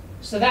girl.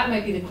 So that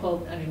might be the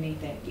quote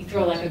underneath it, you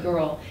throw like a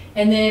girl.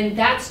 And then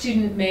that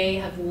student may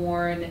have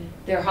worn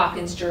their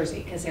Hawkins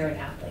jersey because they're an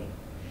athlete.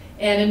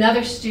 And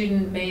another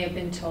student may have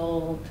been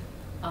told,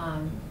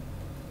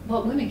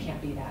 well, women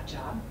can't be that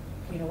job,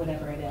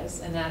 whatever it is.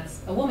 And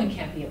that's, a woman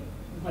can't be a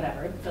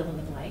whatever, fill in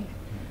the blank,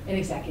 an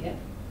executive.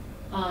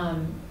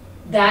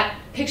 That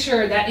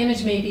picture, that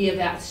image may be of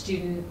that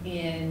student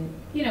in,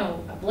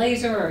 a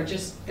blazer or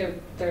just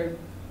their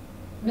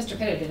Mr.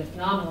 Pitta did a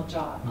phenomenal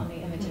job on the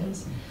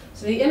images.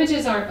 So the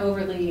images aren't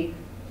overly,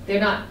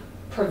 they're not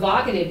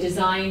provocative,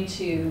 designed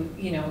to,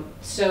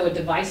 sow a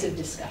divisive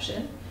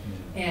discussion.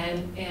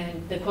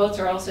 And the quotes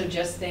are also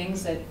just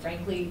things that,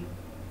 frankly,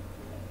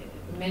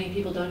 many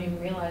people don't even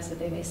realize that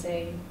they may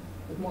say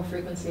with more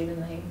frequency than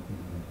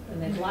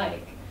they'd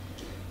like.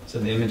 So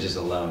the images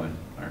alone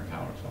aren't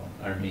powerful,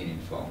 aren't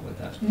meaningful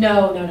without.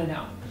 No,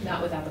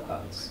 not without the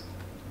quotes.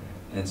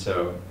 And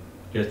so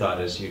your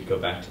thought is you'd go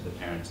back to the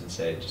parents and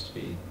say, just to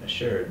be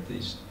assured,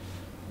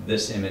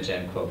 this image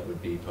and quote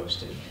would be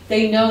posted.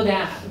 They know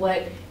that.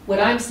 What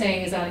I'm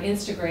saying is on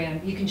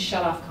Instagram, you can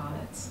shut off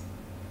comments.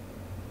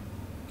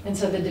 And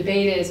so the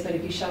debate is, but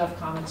if you shut off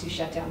comments, you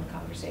shut down the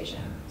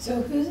conversation.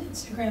 So whose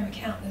Instagram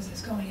account is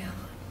this going out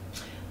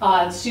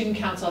on? Student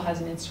Council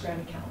has an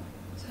Instagram account.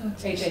 So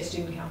it's HA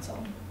Student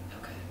Council.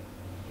 Okay.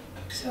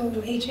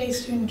 So HA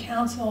Student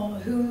Council,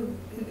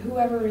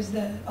 whoever is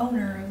the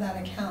owner of that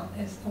account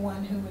is the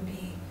one who would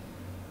be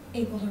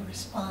able to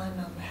respond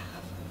on behalf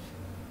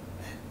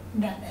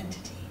of that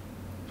entity.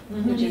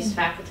 Which is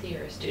faculty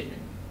or a student?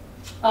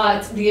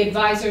 It's the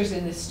advisors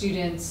and the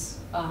students.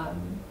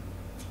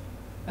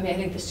 I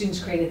think the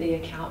students created the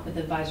account, but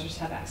the advisors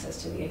have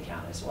access to the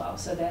account as well,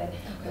 so that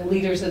the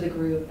leaders of the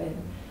group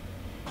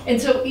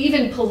and so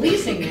even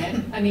policing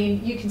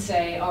it, you can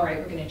say, all right,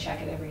 we're going to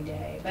check it every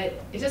day, but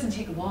it doesn't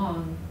take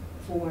long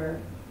for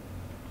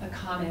a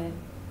comment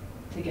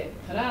to get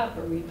put up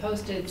or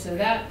reposted. So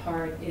that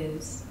part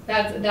is,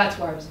 that's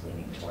where I was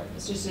leaning toward.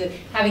 It's just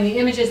having the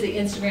images, the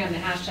Instagram, the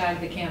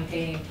hashtag, the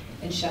campaign,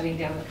 and shutting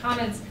down the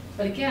comments.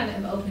 But again,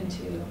 I'm open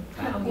to, you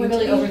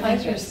really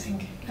overthink this.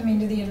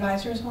 Do the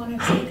advisors want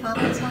to see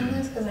comments on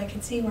this? Because I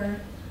can see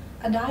where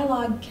a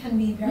dialogue can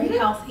be very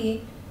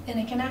healthy, and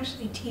it can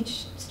actually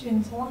teach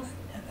students a lot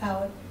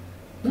about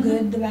the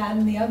good, the bad,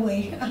 and the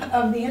ugly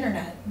of the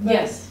internet. But,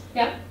 yes,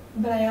 yeah.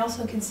 But I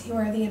also can see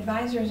where the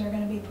advisors are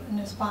going to be put in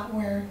a spot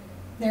where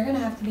they're going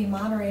to have to be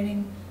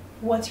moderating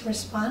what's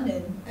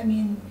responded.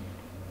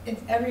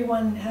 If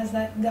everyone has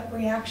that gut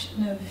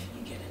reaction of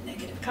you get a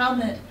negative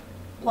comment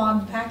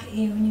lobbed back at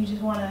you and you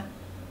just want to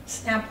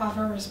snap off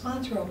a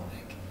response real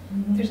quick,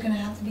 there's going to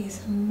have to be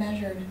some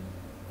measured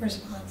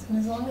response. And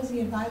as long as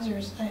the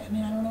advisors, I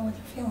don't know what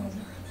their feelings are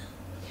on that.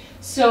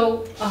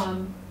 So,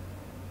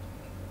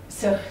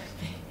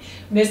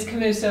 Ms.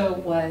 Camuso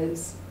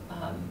was,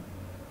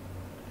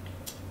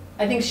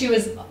 I think she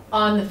was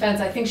on the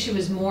fence. I think she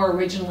was more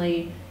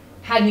originally,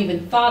 hadn't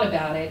even thought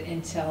about it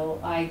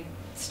until I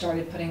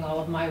started putting all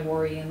of my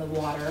worry in the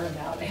water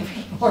about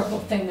every horrible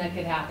thing that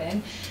could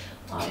happen.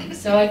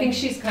 So I think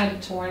she's kind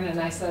of torn, and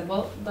I said,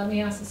 well, let me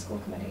ask the school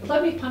committee.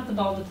 Let me punt the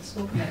ball to the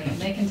school committee, and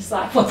they can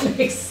decide what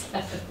makes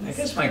sense. I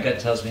guess my gut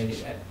tells me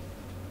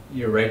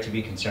you're right to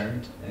be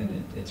concerned,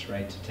 and it's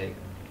right to take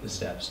the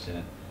steps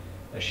to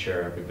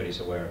assure everybody's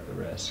aware of the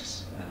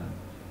risks.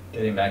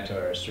 Getting back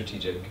to our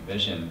strategic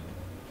vision,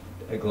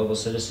 a global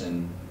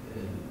citizen,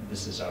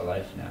 this is our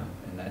life now,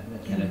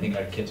 and I think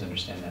our kids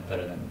understand that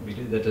better than we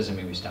do. That doesn't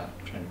mean we stop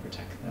trying to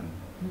protect them,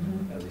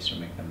 at least or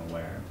make them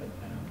aware. But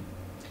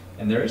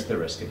and there is the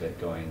risk of it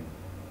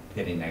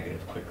getting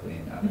negative quickly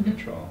and out of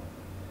control.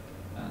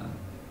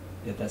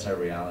 Yet that's our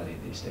reality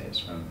these days,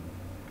 from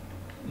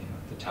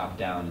the top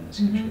down in this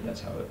country.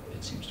 That's how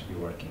it seems to be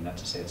working. Not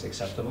to say it's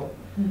acceptable,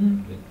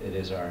 but it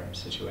is our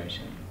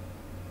situation.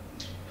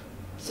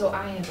 So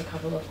I have a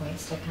couple of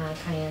points to kind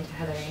of tie into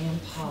Heather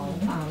and Paul.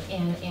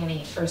 And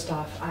Annie, first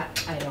off, I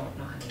don't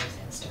know how to use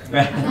Instagram.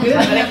 I don't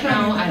have an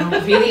account. I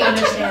don't really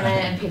understand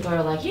it. And people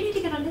are like, you need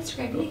to get on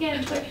Instagram. You need to get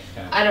on Twitter.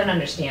 Yeah. I don't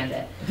understand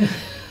it.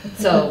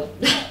 So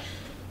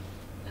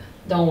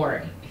don't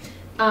worry.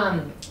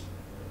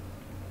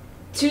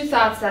 Two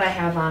thoughts that I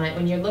have on it.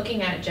 When you're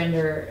looking at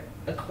gender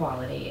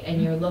equality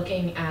and you're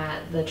looking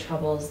at the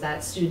troubles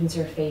that students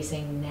are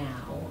facing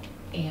now,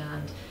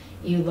 and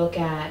you look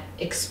at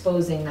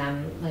exposing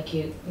them, like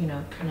you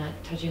know, kind of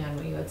touching on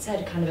what you had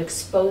said, kind of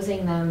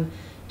exposing them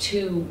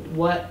to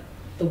what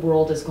the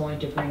world is going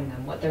to bring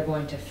them, what they're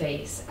going to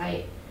face.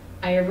 I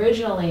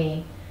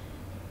originally,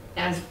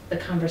 as the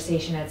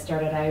conversation had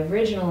started, I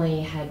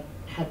originally had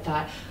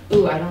thought,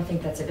 ooh, I don't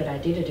think that's a good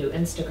idea to do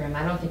Instagram.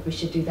 I don't think we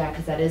should do that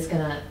because that is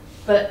gonna,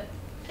 but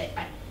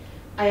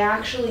I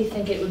actually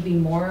think it would be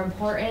more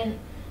important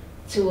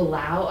to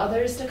allow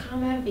others to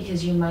comment,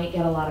 because you might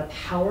get a lot of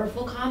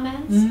powerful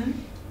comments,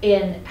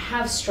 and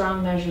have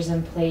strong measures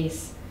in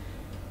place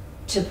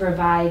to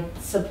provide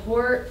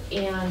support.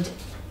 And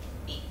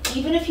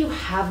even if you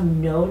have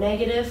no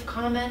negative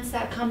comments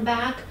that come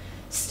back,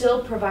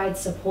 still provide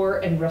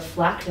support and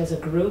reflect as a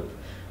group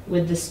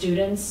with the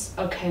students.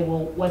 Okay,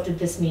 well, what did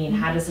this mean?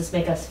 How does this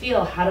make us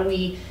feel? How do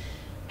we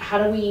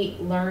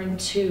learn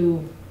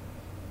to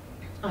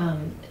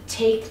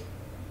take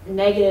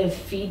negative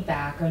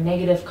feedback or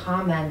negative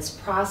comments,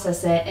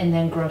 process it, and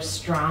then grow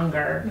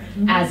stronger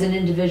as an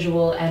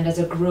individual and as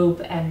a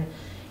group, and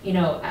you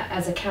know,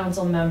 as a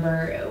council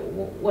member,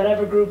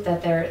 whatever group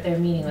that they're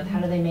meeting with, how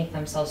do they make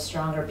themselves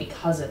stronger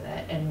because of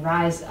it and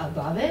rise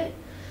above it?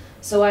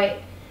 So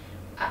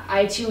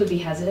I too would be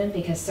hesitant,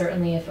 because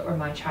certainly if it were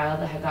my child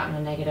that had gotten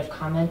a negative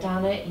comment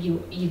on it,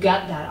 you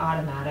got that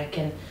automatic.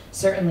 And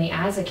certainly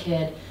as a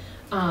kid,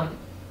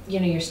 you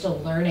know, you're still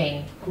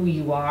learning who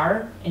you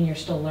are and you're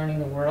still learning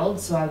the world.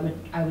 So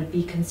I would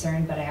be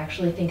concerned, but I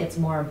actually think it's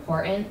more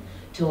important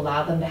to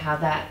allow them to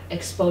have that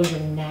exposure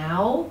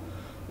now,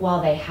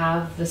 while they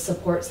have the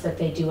supports that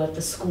they do at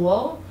the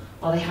school,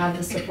 while they have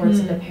the supports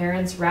of the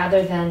parents,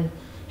 rather than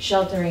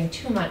sheltering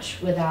too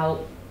much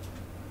without,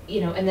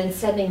 you know, and then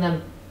sending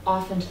them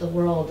off into the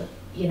world,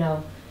 you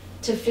know,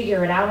 to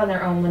figure it out on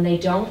their own when they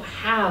don't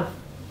have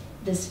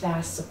this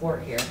vast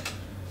support here.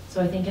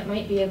 So I think it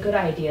might be a good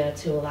idea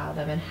to allow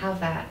them and have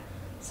that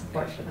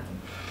support for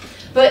them.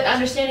 But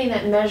understanding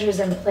that measures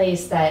in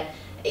place, that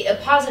a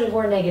positive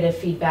or negative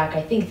feedback,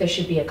 I think there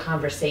should be a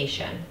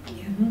conversation.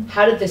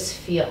 How did this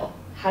feel?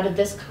 How did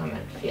this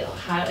comment feel?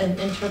 An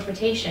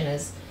interpretation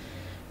is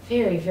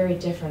very, very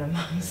different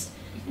amongst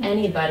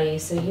anybody,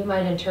 so you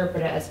might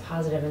interpret it as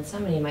positive and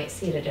somebody might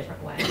see it a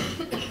different way.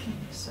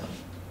 So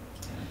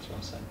That's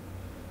well said.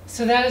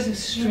 So that is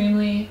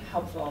extremely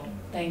helpful.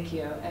 Thank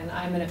you. And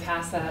I'm going to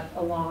pass that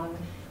along.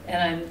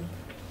 And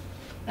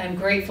I'm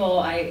grateful.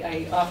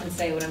 I often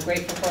say what I'm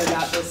grateful for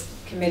about this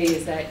committee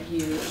is that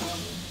you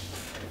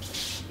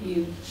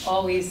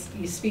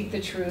speak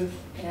the truth,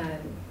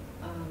 and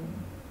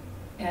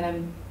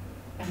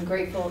I'm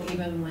grateful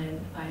even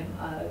when I'm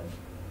of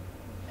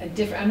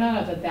I'm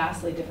not of a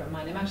vastly different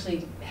mind. I'm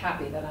actually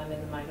happy that I'm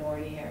in the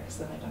minority here, because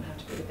then I don't have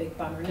to be the big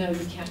bummer. No,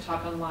 you can't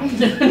talk online.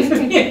 So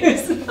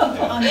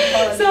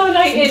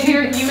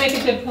and you make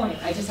a good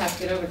point. I just have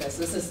to get over this.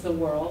 This is the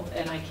world,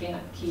 and I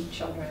can't keep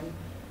children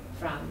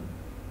from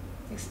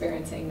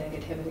experiencing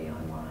negativity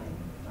online.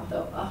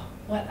 Although, oh,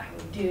 what I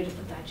would do to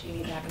put that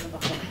genie back in the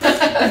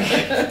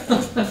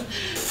bottle.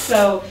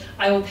 So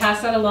I will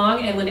pass that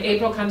along, and when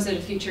April comes at a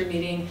future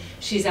meeting,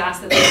 she's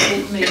asked that the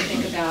school committee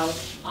think about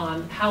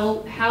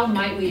how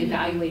might we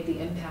evaluate the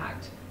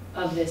impact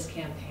of this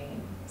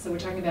campaign. So we're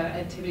talking about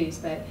activities,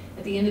 but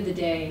at the end of the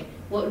day,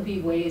 what would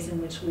be ways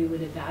in which we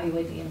would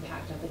evaluate the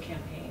impact of the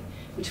campaign?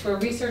 Which for a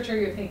researcher,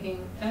 you're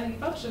thinking, you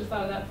probably should have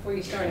thought of that before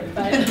you started,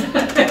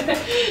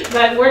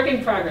 but work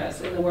in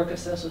progress in the work of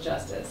social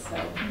justice.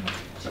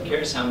 So I'm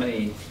curious how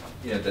many,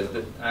 you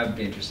know, I would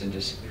be interested in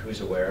just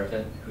who's aware of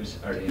it, who's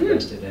already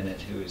invested in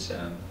it, who's,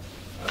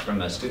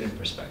 from a student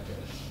perspective.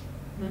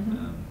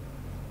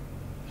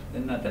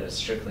 And not that it's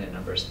strictly a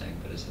numbers thing,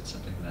 but is it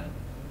something that,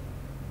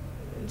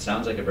 it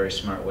sounds like a very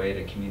smart way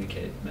to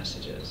communicate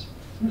messages.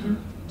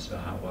 So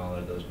how well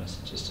are those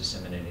messages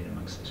disseminated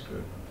amongst this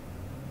group?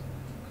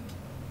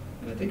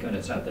 And I think when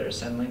it's out there,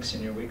 send links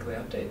in your weekly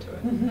update to it.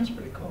 That's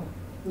pretty cool.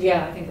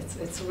 Yeah, I think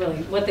it's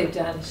really, what they've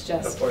done is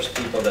just... It force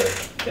people to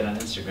get on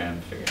Instagram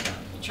and figure it out.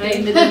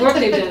 The work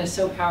they've done is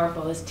so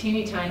powerful. This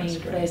teeny tiny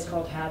place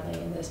called Hadley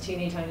and this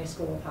teeny tiny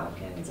school of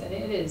Hopkins, and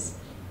it's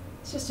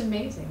just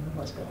amazing the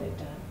work that they've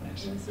done.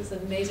 Nice. And this is an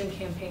amazing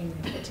campaign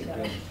they've put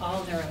together, all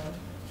on their own.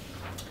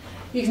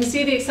 You can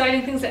see the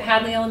exciting things at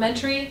Hadley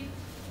Elementary.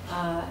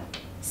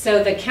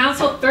 So the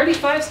council,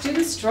 35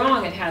 students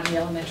strong at Hadley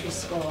Elementary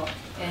School,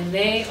 and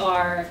they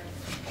are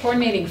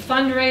coordinating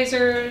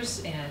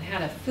fundraisers and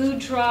had a food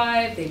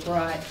drive. They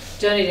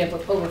donated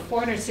over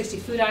 460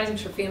 food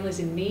items for families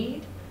in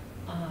need.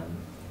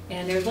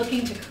 And they're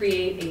looking to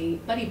create a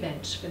buddy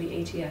bench for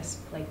the ATS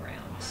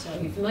playground. So are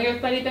you familiar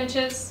with buddy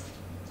benches?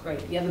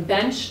 Great. You have a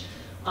bench.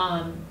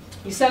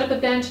 You set up a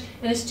bench,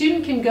 and a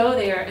student can go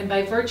there, and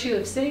by virtue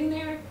of sitting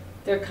there,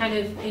 they're kind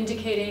of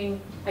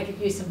indicating, I could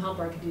use some help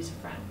or I could use a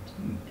friend.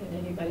 And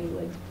anybody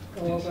would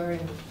go over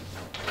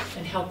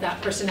and help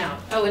that person out.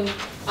 Oh, and do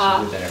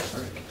that at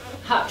work.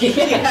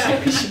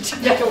 Yeah, we should do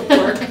that at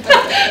work.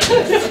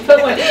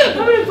 I'm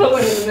going to put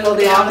one in the middle of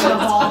the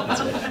office.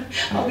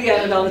 I'll be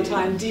at it all the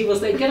time. Dee will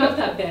say, get off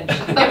that bench.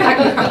 Get back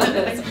on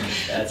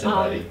this. That's a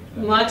buddy.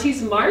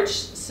 Monty's March,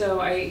 so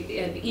I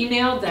had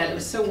emailed that it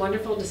was so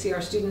wonderful to see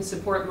our students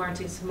support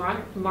Monty's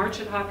March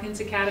at Hopkins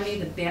Academy.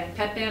 The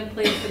pep band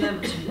played for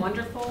them. It was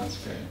wonderful.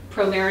 That's great.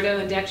 Pro Merito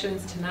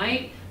inductions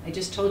tonight. I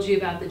just told you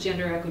about the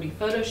gender equity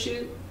photo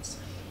shoot.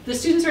 The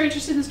students are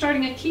interested in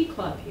starting a Key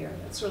Club here.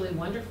 That's really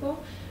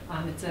wonderful.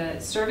 It's a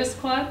service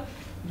club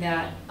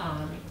that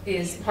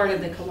is part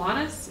of the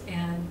Kiwanis,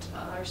 and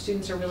our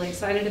students are really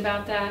excited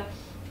about that.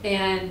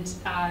 And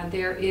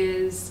there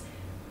is,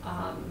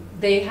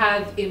 they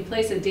have in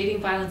place a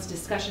dating violence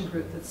discussion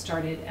group that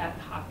started at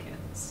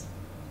Hopkins.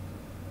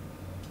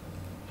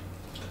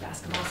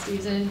 Basketball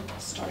season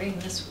starting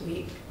this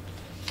week.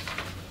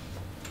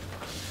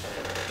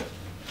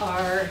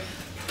 Our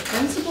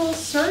principal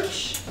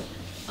search.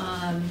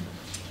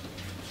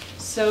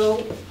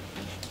 So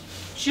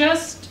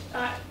just,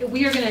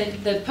 we are gonna,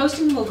 the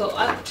posting will go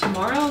up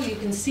tomorrow. You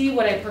can see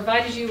what I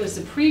provided you was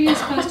the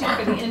previous posting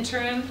for the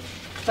interim,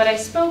 but I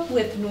spoke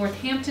with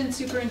Northampton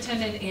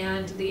superintendent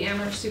and the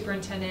Amherst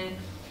superintendent,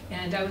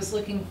 and I was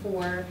looking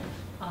for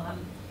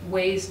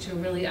ways to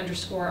really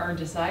underscore our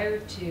desire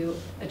to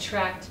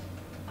attract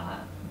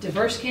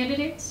diverse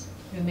candidates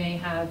who may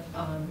have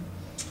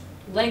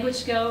language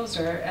skills,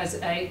 or as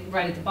I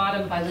write at the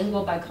bottom,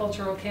 bilingual,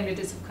 bicultural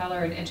candidates of color,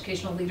 and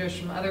educational leaders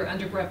from other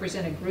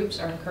underrepresented groups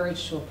are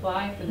encouraged to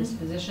apply for this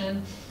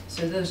position.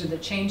 So those are the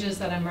changes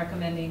that I'm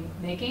recommending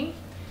making.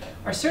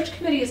 Our search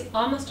committee is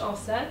almost all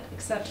set,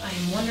 except I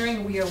am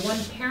wondering, we are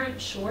one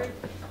parent short,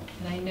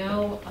 and I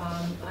know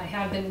I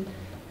have been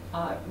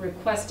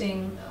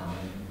requesting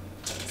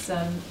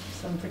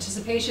some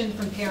participation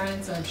from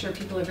parents. I'm sure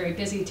people are very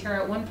busy.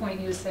 Tara, at one point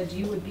you said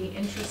you would be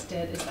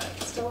interested. Is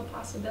that still a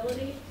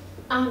possibility?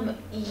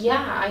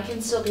 Yeah, I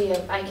can still be,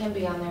 I can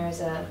be on there as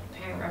a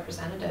parent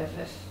representative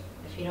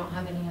if you don't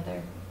have any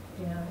other.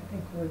 Yeah, I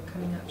think we're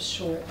coming up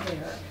short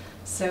there.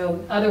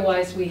 So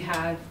otherwise we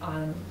have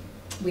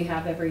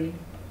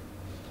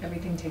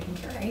everything taken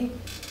care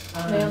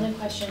of. My only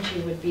question to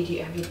you would be,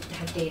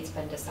 have dates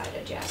been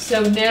decided yet?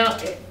 So now,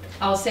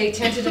 I'll say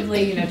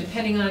tentatively, you know,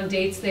 depending on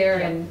dates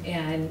there,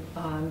 and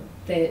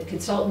the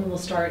consultant will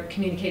start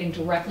communicating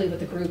directly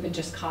with the group and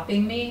just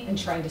copying me and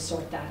trying to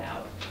sort that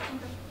out.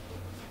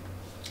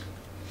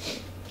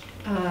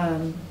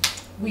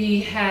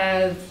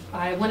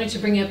 I wanted to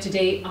bring you up to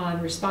date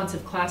on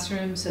responsive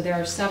classrooms. So there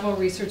are several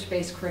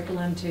research-based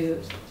curriculum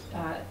to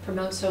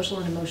promote social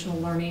and emotional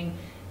learning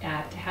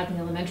at Hadley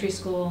Elementary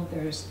School.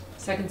 There's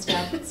second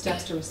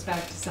steps to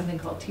respect, something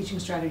called Teaching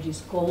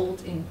Strategies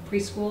Gold in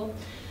preschool.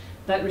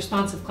 But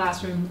responsive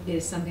classroom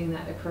is something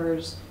that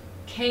occurs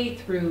K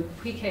through,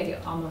 pre-K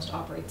almost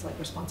operates like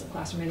responsive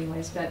classroom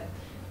anyways, but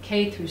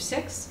K through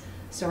 6.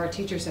 So our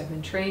teachers have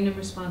been trained in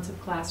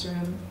responsive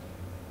classroom.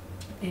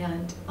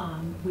 And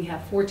we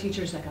have 4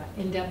 teachers that got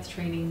in-depth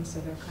training, so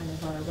they're kind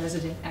of our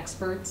resident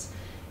experts.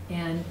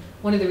 And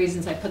one of the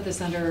reasons I put this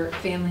under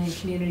family and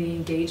community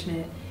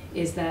engagement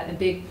is that a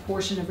big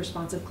portion of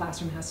responsive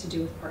classroom has to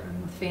do with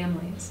partnering with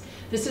families.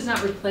 This does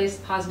not replace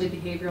positive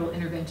behavioral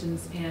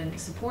interventions and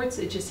supports.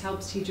 It just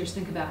helps teachers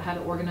think about how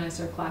to organize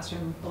their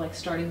classroom, like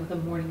starting with a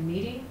morning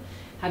meeting,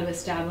 how to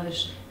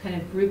establish kind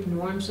of group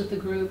norms with the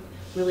group,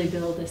 really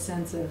build a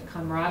sense of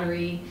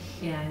camaraderie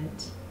and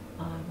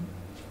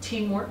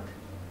teamwork,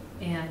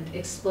 and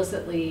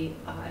explicitly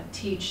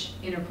teach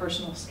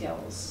interpersonal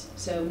skills.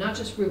 So not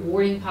just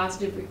rewarding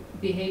positive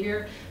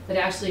behavior, but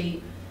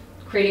actually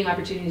creating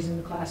opportunities in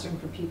the classroom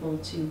for people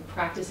to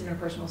practice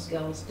interpersonal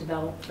skills,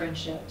 develop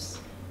friendships,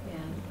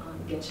 and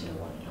get to know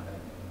one another.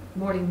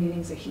 Morning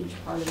meetings are a huge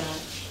part of that.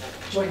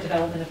 Joint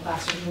development of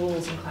classroom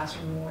rules and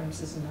classroom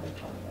norms is another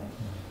part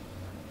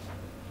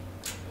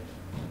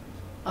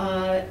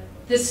of it.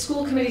 This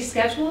school committee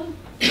schedule,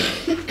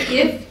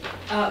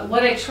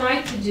 what I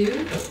tried to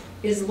do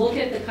is look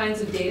at the kinds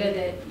of data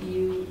that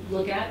you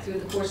look at through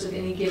the course of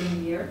any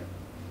given year,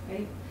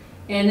 right?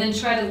 And then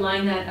try to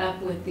line that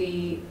up with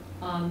the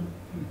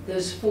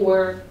those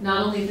 4,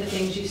 not only the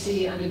things you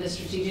see under the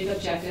strategic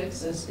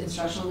objectives, as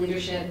instructional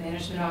leadership,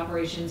 management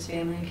operations,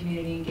 family and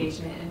community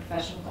engagement, and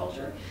professional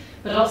culture,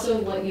 but also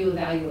what you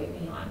evaluate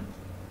me on.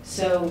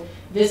 So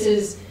this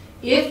is,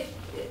 if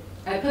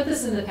I put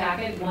this in the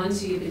packet, one,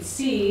 so you could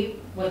see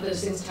what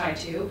those things tie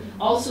to.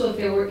 Also, if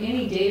there were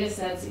any data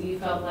sets that you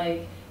felt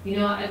like, you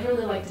know, I'd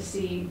really like to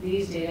see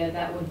these data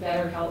that would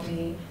better help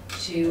me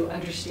to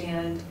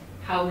understand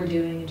how we're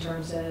doing in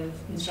terms of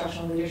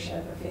instructional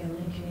leadership or family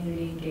and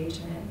community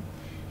engagement.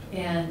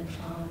 And,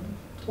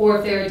 or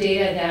if there are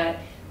data that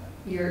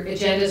your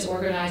agenda is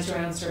organized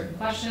around certain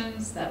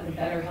questions that would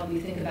better help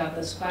you think about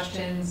those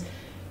questions,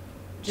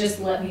 just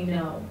let me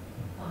know.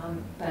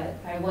 But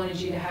I wanted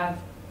you to have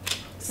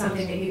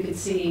something that you could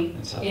see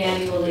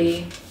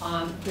annually.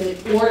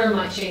 The order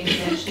might change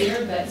next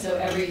year, but so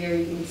every year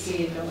you can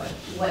see and know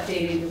what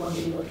data you're going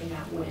to be looking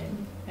at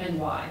when and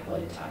why,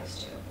 what it ties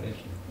to. Thank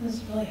you. That's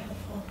really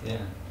helpful. Yeah.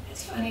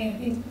 It's funny, I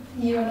think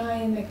you and I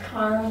in the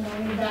car on the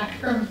way back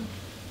from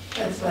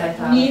That's what I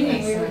thought.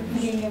 meeting, we were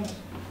thinking of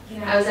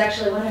I was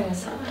actually wondering,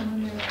 I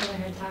wonder if I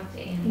had talked to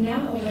Annie.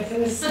 No, like it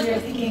was, we were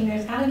thinking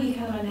there's gotta be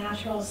kind of a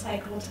natural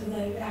cycle to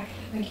the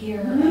academic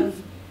year Mhm.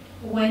 of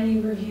when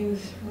you review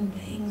certain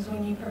things,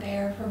 when you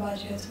prepare for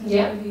budgets, when you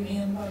Yep. review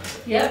handbooks.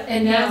 Yep,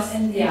 and You know, that's,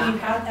 and yeah.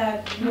 you've got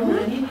that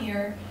rolling in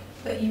here,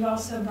 but you've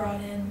also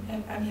brought in,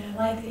 I mean, I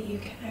like that you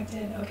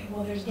connected, okay,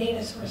 well, there's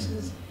data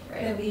sources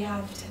that we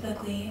have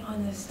typically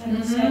on this type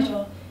of Mhm.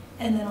 schedule,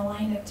 and then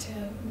align it to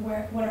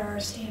what are our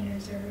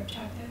standards or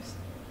objectives.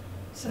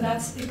 So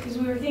that's, because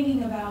we were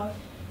thinking about,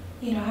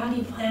 you know, how do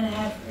you plan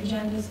ahead for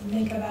agendas and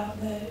think about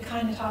the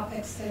kind of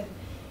topics that,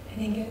 I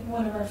think at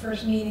one of our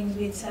first meetings,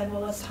 we'd said, well,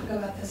 let's talk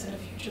about this at a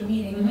future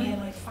meeting, and we had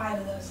like 5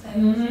 of those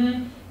things.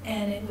 Mhm.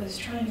 And it was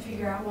trying to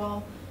figure out,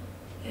 well,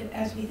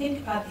 as we think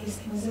about these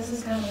things, this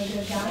is kind of a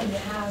good guide to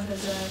have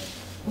as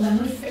that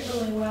would fit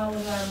really well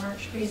with our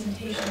March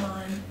presentation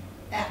on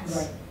X.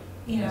 Right.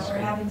 You know, That's or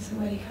right. having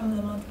somebody come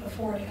the month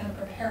before to kind of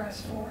prepare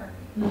us for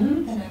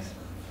Mhm. the next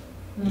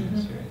month.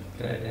 That's Mhm. great.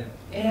 Good idea.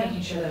 And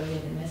making sure that we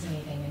didn't miss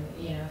anything, and,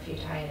 you know, if you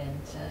tie it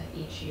into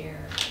each year,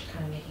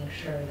 kind of making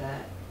sure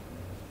that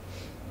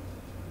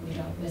we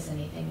don't miss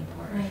anything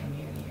important Right. from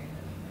year to year.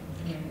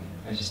 that we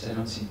might- I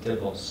don't see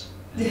dibbles.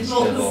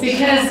 Dibbles,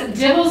 because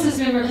Dibbles has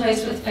been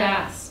replaced with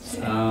FAST.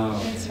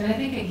 Oh. And I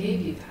think I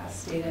gave you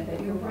FAST data,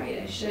 but you're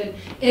right, I should.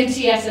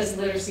 MTSS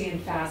literacy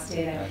and FAST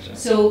data. Gotcha.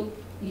 So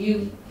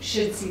you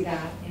should see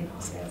that in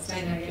August.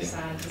 I know you're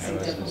sad to I see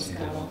was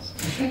gonna Dibbles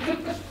see go.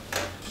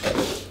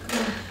 dibbles.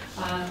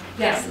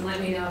 Yes, and let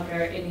me know if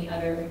there are any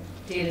other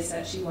data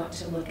sets you want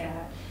to look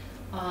at.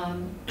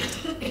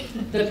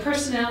 The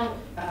personnel,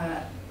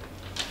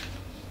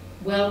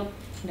 well,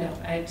 no,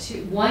 I have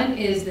 2. One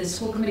is the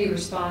school committee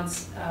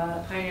response,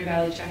 Pioneer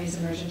Valley Chinese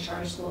Immersion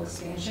Charter School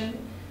expansion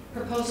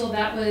proposal.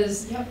 That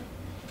was, Yep,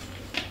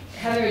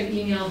 Heather had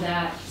emailed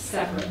that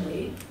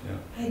separately.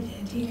 I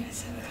did. Do you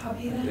guys have a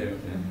copy of I that? do,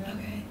 yeah.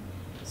 Okay.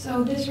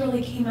 So this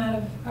really came out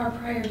of our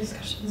prior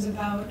discussions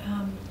about,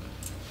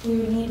 we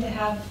would need to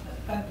have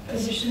a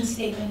position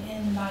statement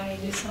in by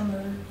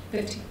December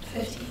 15.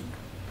 15th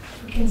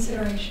for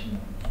consideration,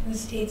 the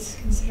state's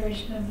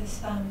consideration of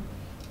this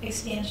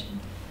expansion.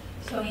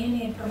 So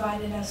Andy had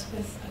provided us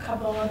with a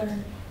couple other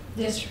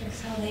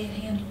districts, how they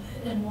had handled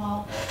it. And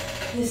while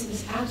this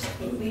is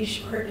absolutely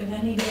short of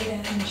any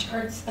data and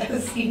charts that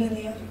I've seen in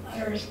the other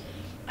letters,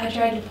 I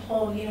tried to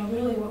pull, you know,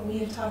 really what we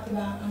have talked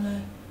about on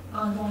the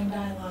ongoing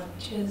dialogue,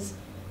 which is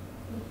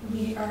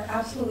we are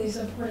absolutely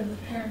supportive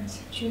of parents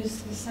who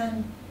choose to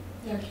send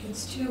their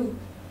kids to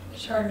a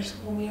charter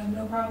school. We have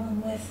no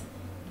problem with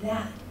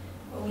that.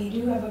 What we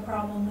do have a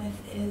problem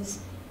with is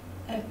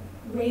a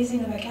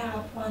raising of a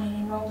cap on an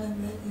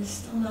enrollment that is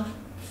still not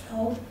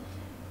filled,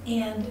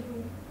 and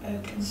a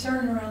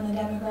concern around the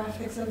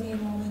demographics of the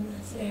enrollment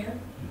that's there.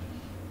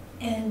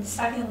 And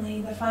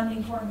secondly, the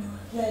funding formula,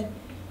 that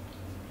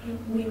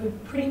we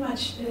would pretty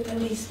much, at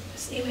least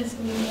statements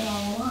that we made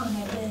all along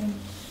have been,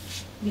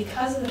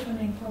 because of the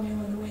funding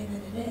formula the way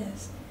that it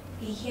is,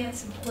 we can't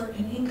support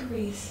an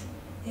increase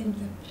in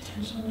the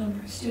potential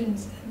number of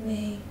students that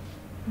may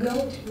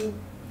go to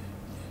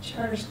a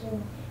charter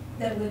school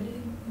that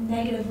would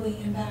negatively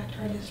impact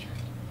our district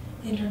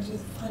in terms of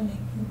the funding,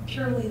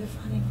 purely the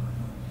funding formula.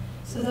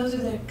 So those are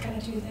the kind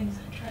of 2 things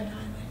I tried to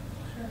highlight in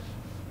the letter.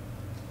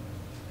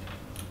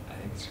 I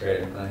think it's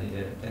great. I'm glad you did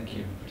it. Thank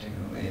you for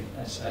taking the lead.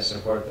 I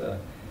support the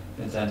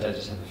intent. I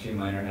just have a few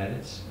minor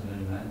edits. Other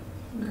than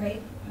that,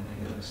 Great. I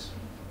think it looks,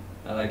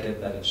 I like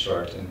it that it's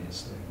short and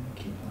it's the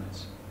key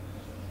points.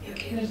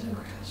 Okay, there's no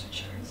graphs or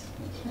charts.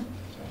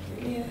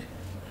 Yeah.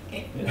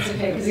 Okay. It's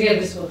okay, because he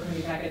had the school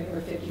committee back at over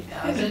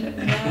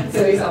 50,000,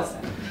 so he's all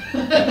set.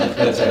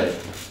 That's right.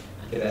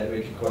 Get that,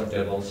 we can quote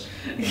dibbles.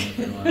 if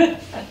we want.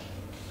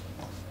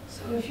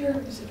 So if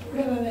you're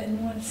supportive of it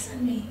and want to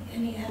send me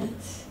any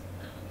edits,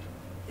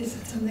 is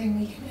it something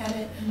we can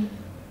edit and?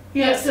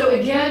 Yeah, so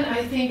again,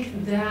 I think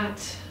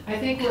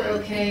we're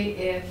okay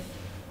if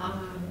how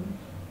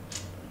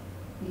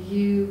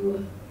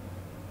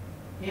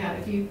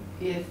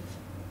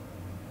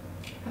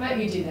about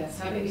you do this?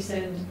 How about you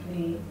send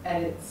the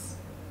edits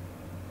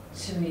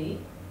to me?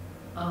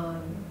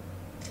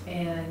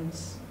 And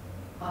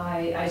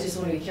I just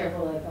want to be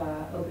careful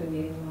of open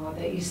meeting law,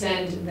 that you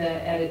send the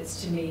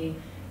edits to me,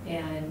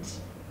 and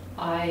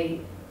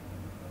I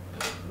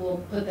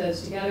will put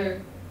those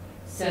together,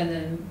 send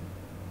them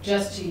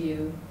just to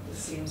you. This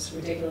seems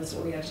ridiculous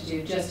what we have to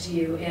do, just to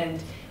you.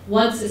 And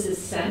once this is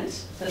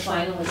sent, the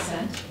final is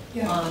sent.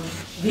 Yeah.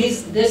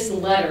 This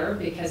letter,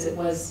 because it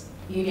was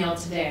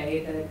emailed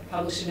today, the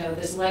public should know,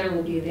 this letter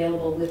will be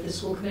available with the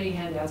school committee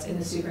handouts in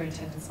the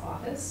superintendent's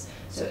office.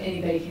 So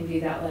anybody can view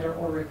that letter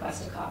or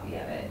request a copy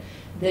of it.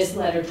 This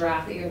letter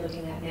draft that you're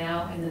looking at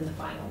now, and then the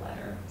final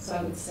letter. So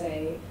I would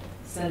say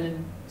send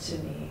them to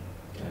me.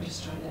 I'm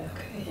just trying to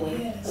avoid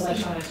yes.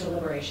 electronic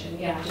deliberation.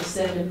 Yeah, just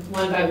send them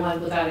one by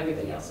one without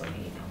everybody else on the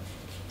email.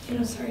 You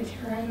know, sorry,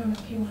 Tara, I don't know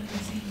if you wanted to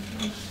say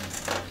anything.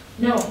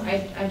 No,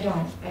 I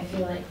don't. I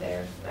feel like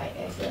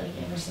I feel like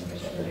Emerson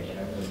particularly did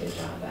a really good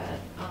job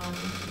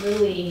at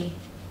really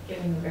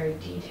giving a very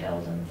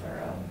detailed and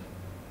thorough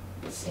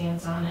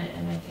stance on it,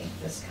 and I think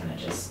this kind of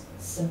just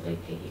simply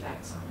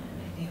piggybacks on it,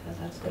 and I think that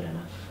that's good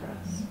enough for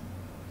us.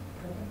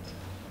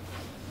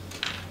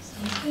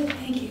 Sounds good,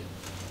 thank you.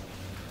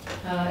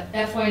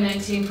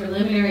 FY19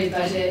 preliminary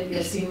budget,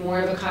 you'll see more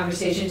of a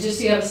conversation, just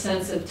so you have a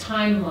sense of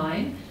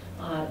timeline.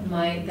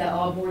 That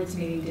all boards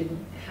meeting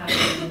didn't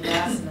happen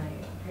last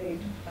night, right?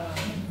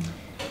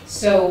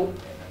 So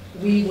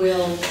we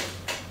will,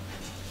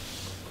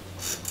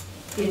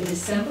 in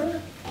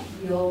December,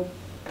 you'll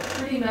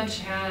pretty much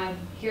have,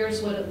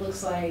 here's what it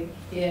looks like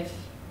if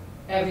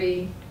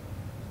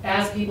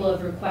as people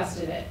have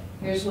requested it.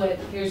 Here's what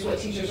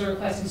teachers are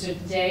requesting. So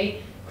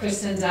today, Chris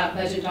sends out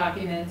budget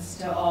documents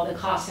to all the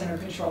cost center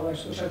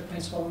controllers, which are the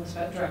principal and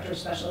the director of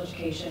special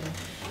education.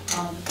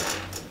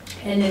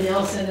 And then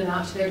they'll send them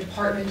out to their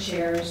department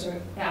chairs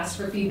or ask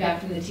for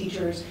feedback from the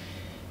teachers.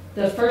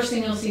 The first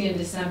thing you'll see in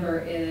December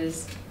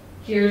is,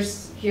 here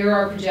are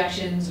our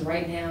projections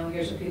right now,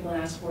 here's what people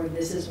asked for,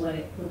 this is what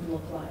it would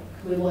look like.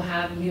 We will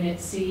have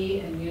Unit C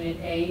and Unit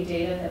A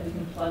data that we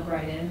can plug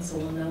right in, so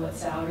we'll know what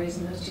salaries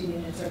in those 2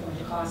 units are going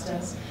to cost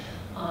us.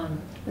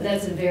 But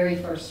that's the very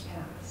first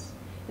pass.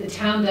 The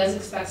town does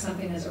expect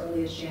something as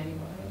early as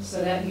January.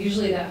 So that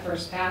usually that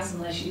first pass,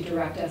 unless you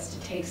direct us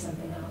to take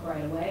something out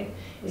right away,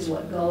 is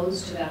what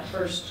goes to that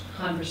first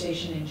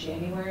conversation in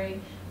January.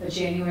 But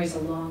January is a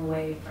long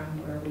way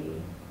from where we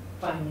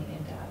finally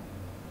end up.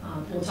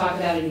 We'll talk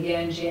about it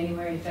again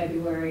January,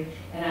 February,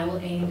 and I will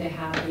aim to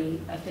have the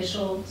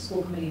official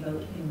school committee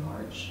vote in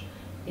March.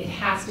 It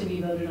has to be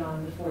voted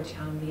on before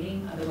town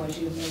meeting, otherwise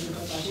you have no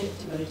legal budget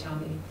to go to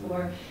town meeting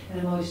floor. And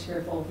I'm always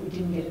fearful if we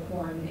didn't get a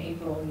quorum in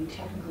April, you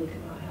technically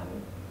could not have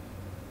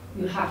it.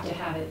 You have to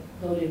have it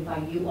voted by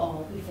you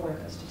all before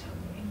it goes to town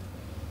meeting.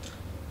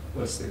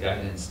 What's the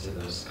guidance to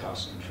those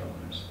cost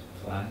controllers?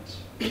 Flat?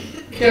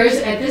 There's,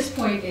 at this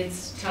point,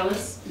 it's tell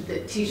us,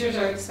 the teachers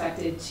are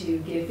expected to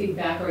give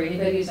feedback, or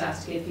anybody who's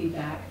asked to give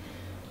feedback.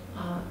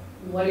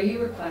 What are you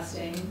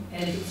requesting?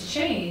 And if it's a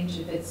change,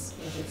 if it's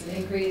an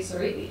increase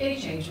or any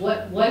change,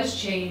 what has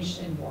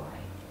changed and why?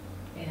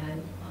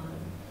 And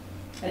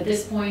at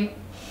this point,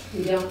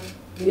 we don't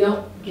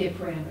give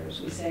parameters.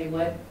 We say,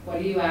 what are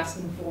you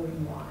asking for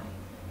and why?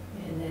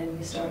 And then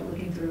we start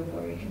looking through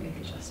where we can make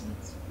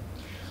adjustments.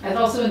 I've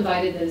also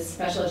invited the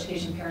Special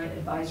Education Parent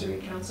Advisory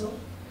Council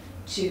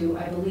to,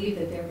 I believe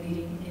that they're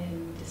meeting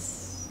in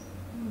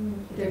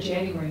their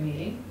January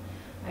meeting.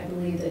 I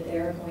believe that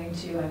they're going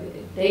to,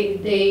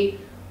 they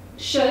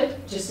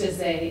should, just as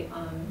they,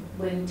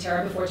 when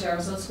before Tara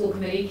was on the school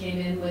committee, came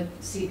in with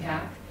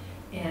CPAC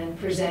and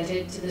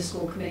presented to the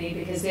school committee,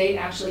 because they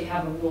actually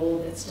have a role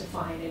that's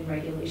defined in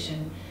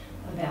regulation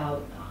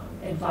about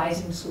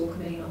advising the school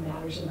committee on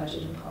matters of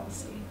budget and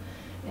policy.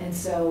 And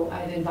so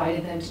I've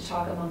invited them to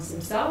talk amongst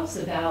themselves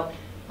about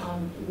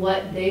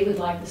what they would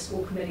like the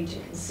school committee to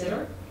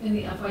consider in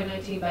the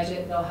FY19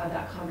 budget. They'll have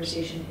that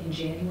conversation in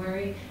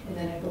January, and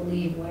then I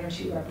believe 1 or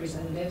 2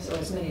 representatives, or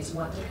as many as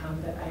want to come,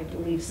 but I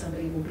believe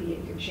somebody will be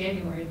at your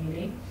January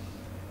meeting,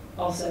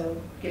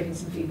 also giving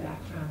some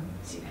feedback from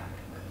CPAC.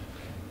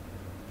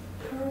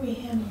 How are we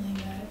handling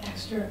that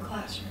extra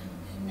classroom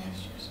in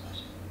next year's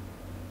budget?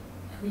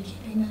 Are we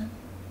keeping that?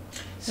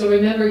 So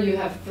remember, you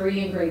have 3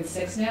 in grade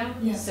 6 now.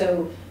 Yeah.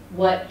 So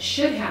what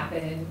should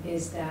happen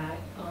is that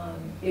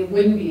it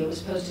wouldn't be, it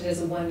was posted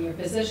as a 1-year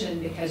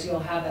position, because you'll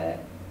have a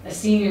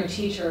senior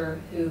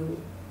teacher who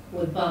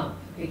would bump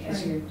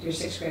because right. your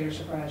 6th graders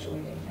are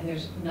graduating, and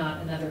there's not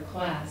another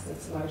class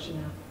that's large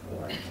enough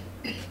for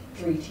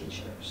 3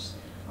 teachers.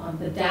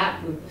 But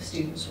that group of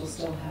students will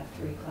still have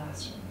 3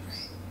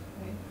 classrooms.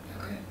 Right?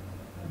 Okay.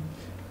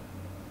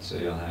 So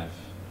you'll have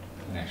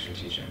an extra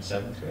teacher in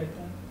 7th grade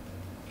then?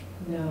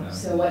 No. No.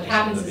 So what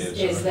happens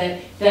is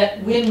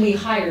that when we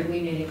hired,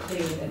 we made it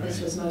clear that this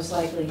was most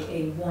likely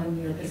a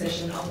 1-year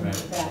position, only Right.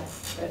 that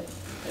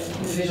the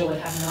individual would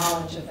have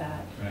knowledge of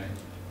that,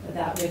 Right.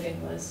 that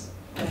riffing was.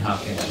 And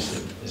Hopkins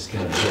is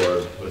going to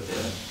absorb with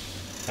the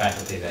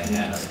faculty they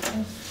have.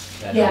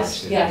 That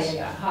Yes, other yeah.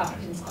 students.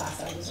 Hopkins class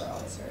sizes are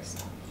always very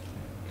small.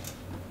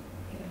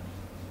 Yeah.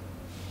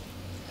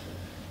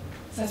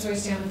 So that's where we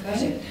stand with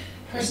budget.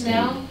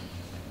 Personnel,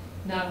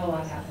 not a whole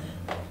lot happening.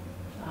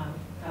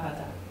 How about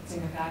that? It's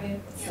in your packet?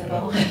 It's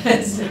simple.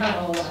 It's not a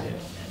whole lot happening.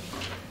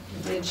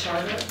 We did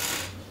charter.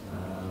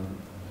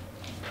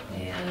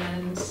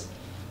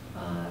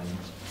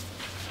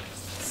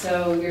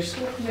 So your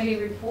school committee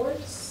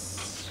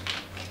reports.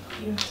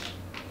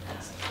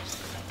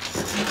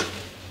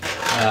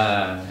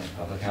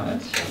 Public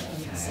comment? I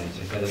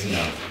took that as a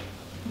no.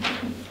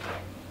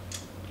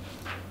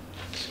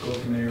 School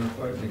committee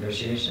report,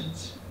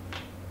 negotiations?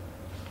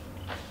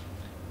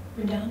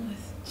 We're done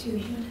with 2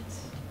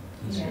 units.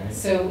 That's Yeah. right.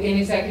 So in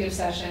executive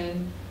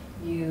session,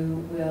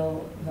 you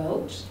will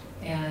vote,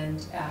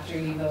 and after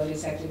you vote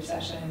executive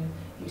session,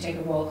 you take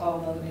a roll call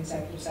vote in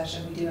executive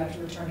session. We do have to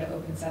return to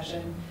open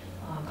session.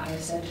 I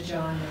have said to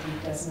John that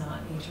he does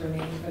not need to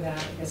remain for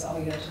that, because all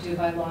you have to do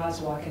by law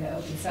is walk into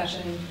open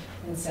session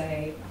and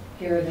say,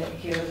 here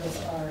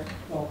is our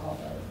roll call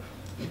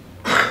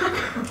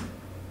vote.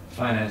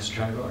 Finance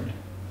tri-board.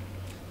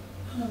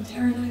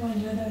 Tara and I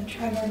went to the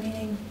tri-board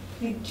meeting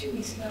maybe 2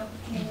 weeks ago,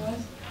 I think it was.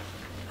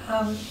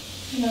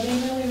 You know, they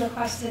really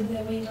requested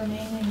that we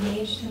remain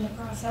engaged in the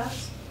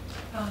process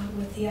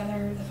with the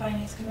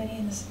finance committee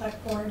and the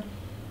select board.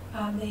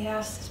 They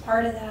asked as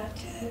part of that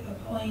to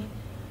appoint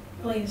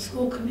really a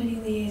school committee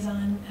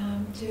liaison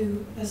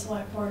to the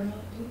select board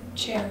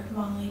chair,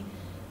 Molly,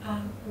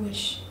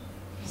 which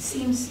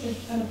seems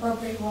an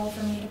appropriate role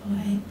for me to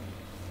play.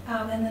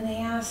 And then they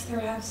asked there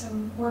to have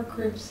some work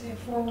groups. They have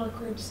 4 work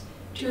groups,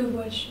 2 of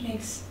which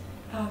makes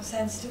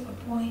sense to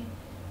appoint.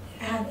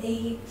 Have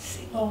a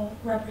single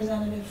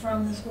representative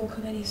from the school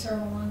committee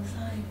serve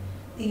alongside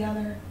the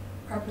other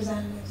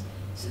representatives.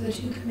 So the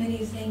 2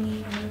 committees they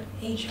need are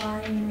HR,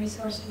 Human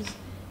Resources,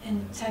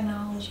 and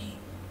Technology,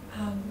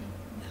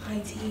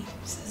 IT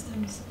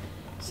systems.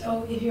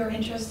 So if you're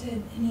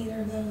interested in either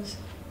of those,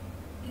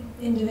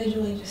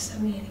 individually just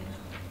send me an email.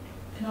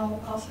 And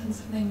I'll send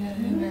something to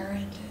Amara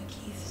and to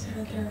Keith so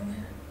that they're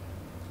aware.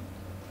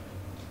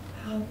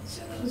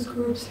 So those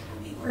groups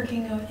will be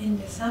working out in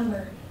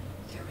December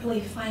to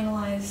really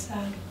finalize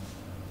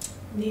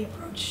the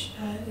approach,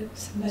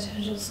 some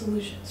potential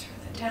solutions for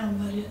the town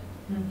budget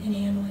in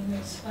handling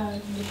those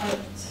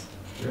departments.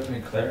 Do you have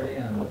any clarity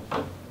on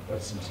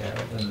what's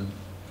entailed in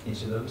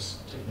each of those,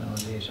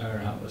 technology, HR, or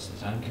what's the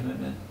time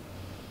commitment?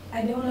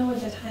 I don't know what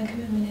the time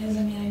commitment is.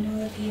 I mean, I know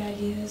that the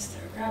idea is to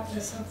wrap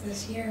this up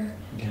this year,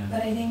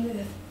 but I think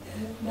that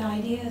the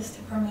idea is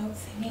to promote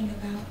thinking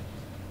about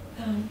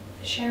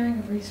sharing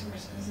of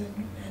resources,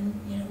 and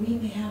you know, we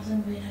may have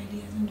some great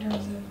ideas in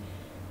terms of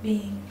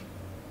being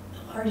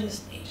the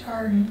largest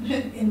HR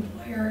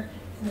employer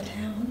in the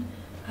town,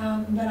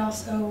 but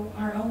also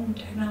our own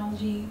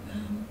technology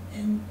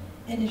and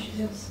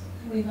initiatives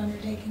that we've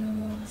undertaken over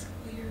the last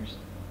couple of years,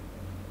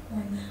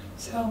 more than that.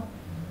 So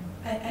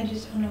I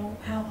just don't know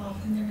how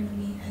often they're going to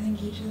meet. I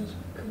think each of those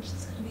groups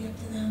is going to be up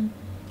to them,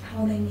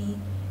 how they meet.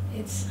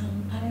 It's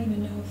I don't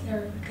even know if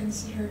they're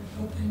considered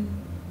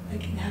open,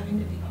 like having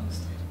to be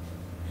posted.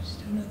 I just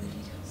don't know the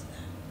details of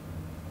that.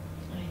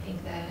 I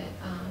think that,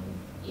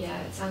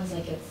 yeah, it sounds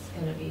like it's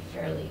going to be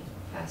fairly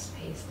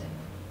fast-paced and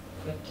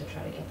quick to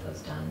try to get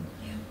those done.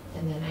 Yeah.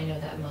 And then I know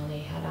that Molly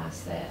had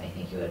asked that I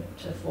think you would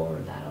to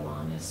forward that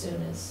along as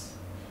soon as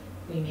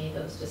we made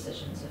those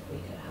decisions, if we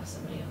could have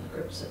somebody on the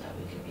group so that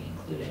we could be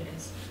included,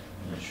 because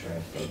I'm not sure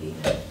if they've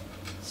even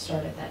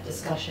started that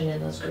discussion in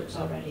those groups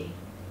already.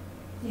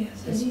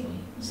 Yes, Yeah,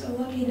 so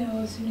let me know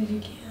as soon as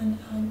you can,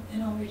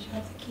 and I'll reach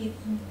out to Keith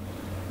and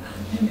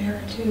Mara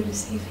too to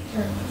see if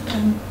either one of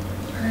them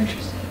are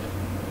interested.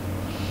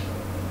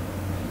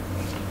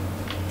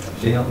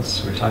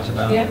 Fields, we talked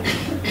about. Yep.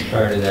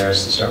 Priority there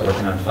is to start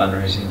working on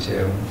fundraising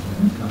too,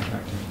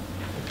 contracting.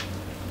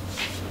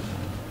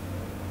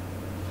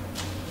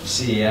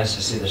 CES, I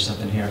see there's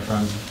something here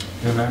from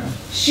you, Mara.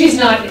 She's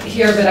not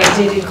here, but I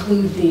did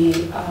include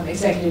the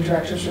executive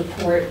director's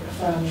report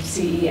from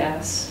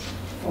CES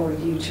for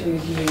you to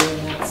review,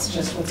 and that's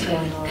just what's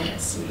going on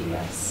at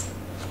CES.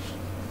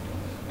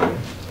 Do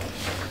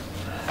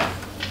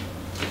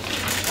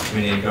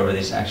we need to go over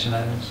these action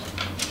items?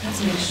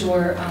 Let's make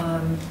sure,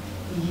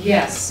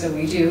 yes, so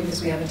we do,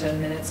 because we haven't done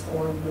minutes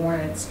or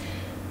warrants.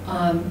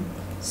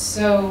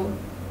 So,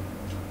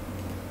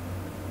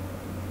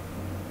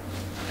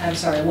 I'm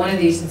sorry, one of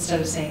these, instead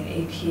of saying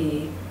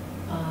AP,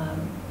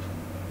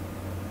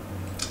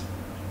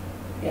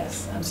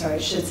 yes, I'm sorry,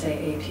 it should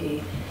say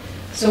AP.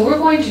 So we're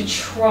going to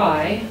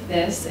try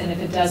this, and if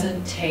it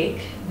doesn't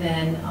take,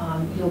 then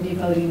you'll be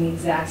voting the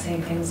exact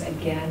same things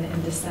again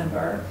in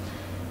December.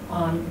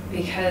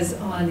 Because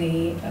on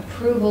the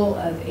approval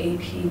of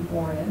AP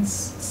warrants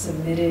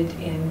submitted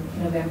in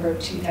November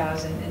of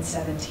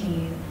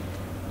 2017,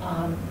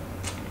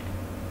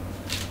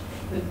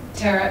 with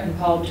Tara and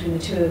Paul, between the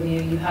 2 of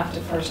you, you have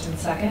to first and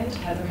second.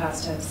 Heather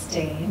has to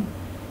abstain.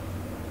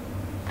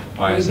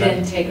 Why is We that?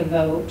 then take a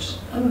vote.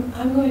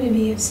 I'm going to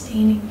be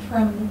abstaining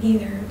from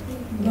either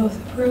both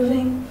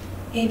approving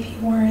AP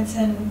warrants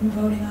and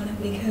voting on it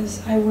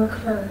because I work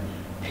for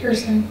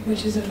Pearson,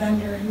 which is a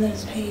vendor that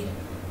is paid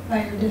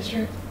by our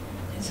district,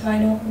 and so I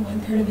don't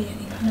want there to be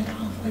any kind of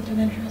conflict of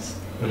interest.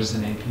 What is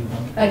an AP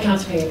one?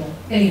 Accounts payable,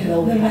 any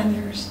bill we The have.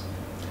 vendors,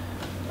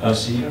 Oh,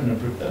 so you don't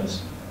approve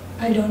those?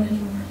 I don't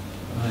anymore.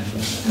 Oh, I didn't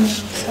know No, that.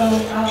 so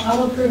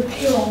I'll approve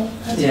payroll,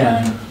 that's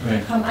Yeah, fine.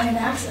 right. I have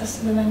access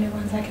to the vendor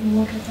ones, I can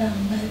look at them,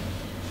 but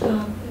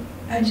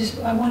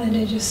I wanted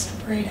to just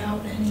separate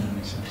out any That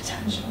makes sense.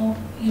 potential,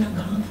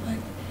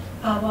 conflict.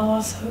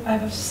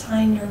 I've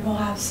signed, or will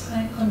have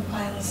signed, on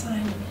file a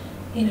signed,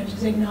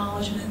 just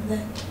acknowledgement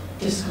that.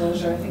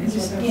 Disclosure, I think is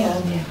what they're Yeah.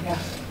 called. Yeah.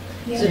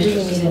 Yeah. So do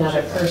we need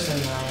another person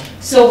though?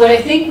 So what I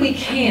think we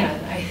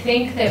can, I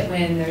think that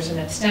when there's an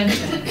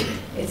abstention,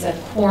 it's a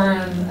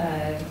quorum,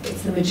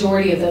 it's the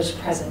majority of those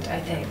present, I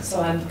think. So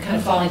I'm kind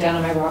of falling down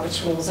on my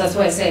Robert's rules. That's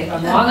why I say, if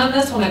I'm wrong on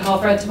this, when I call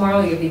Fred tomorrow,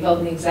 you'll be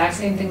voting the exact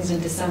same things in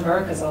December,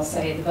 because I'll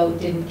say the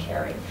vote didn't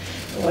carry.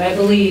 But what I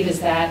believe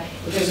is that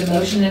if there's a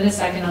motion and a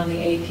second on the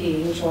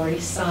AP, which already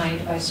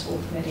signed by school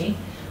committee,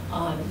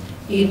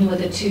 even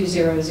with a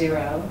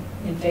 2-0-0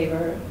 in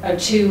favor, or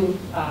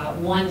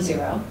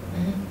 2-1-0,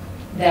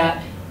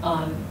 that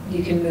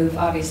you can move,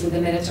 obviously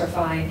the minutes are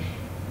fine.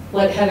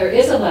 What Heather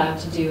is allowed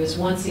to do is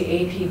once the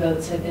AP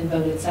votes have been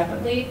voted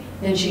separately,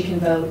 then she can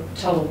vote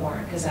total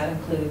warrant, because that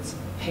includes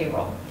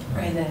payroll.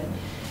 And then,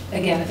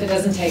 again, if it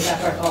doesn't take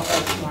up our call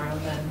for tomorrow,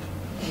 then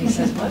he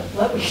says,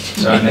 what we can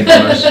do. So I make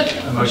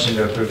a motion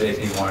to approve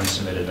AP warrant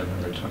submitted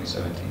November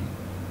 2017.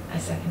 I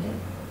second it.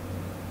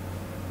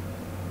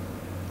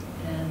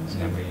 And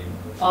then we,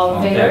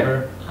 All in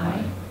favor?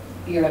 Aye.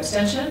 Your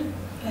abstention?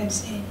 I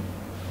abstain.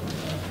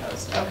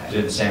 Opposed. Okay.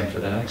 do the same for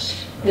the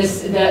next.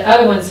 The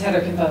other ones Heather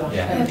can vote on,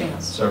 Yeah. everything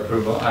else. So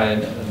approval, I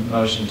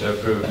motion to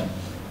approve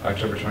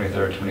October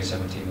 23rd,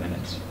 2017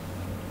 minutes.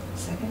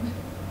 Second?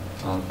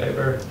 All in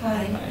favor?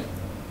 Aye.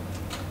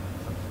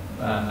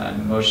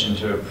 Motion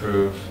to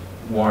approve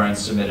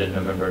warrants submitted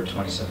November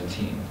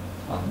 2017.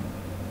 I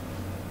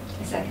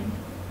second.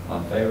 All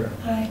in favor?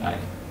 Aye.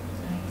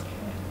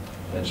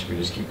 Then should we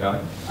just keep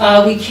going?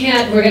 We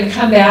can't, we're going to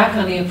come back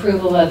on the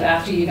approval of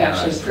after you've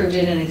actually I see. approved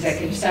it in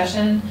executive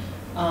session.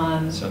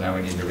 So now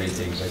we need to read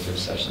the executive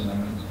session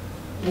language?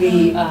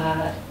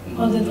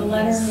 Well, did the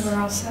letter, we're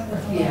all set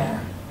with the Yeah. letter?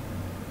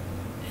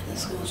 And the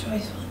school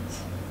choice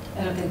ones?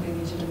 I don't think we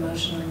need to do a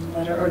motion on the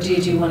letter, or do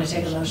you want to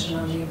take a motion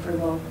on the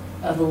approval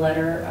of the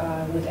letter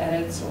with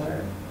edits,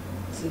 or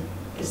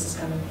is this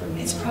coming from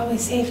you? It's probably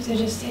safe to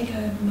just take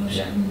a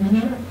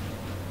motion.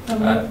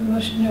 Mhm.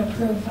 Motion to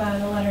approve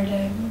the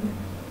letter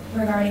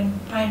regarding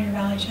Pioneer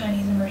Valley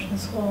Chinese Immersion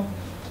School,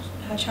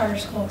 charter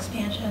school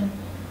expansion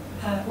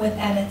with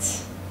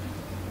edits.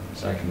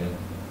 Seconded.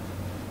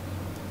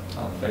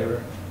 All in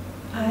favor?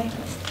 Aye.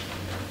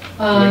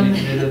 Do we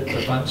need to do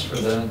the funds for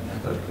the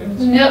athletic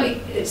fields? No,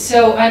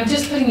 so I'm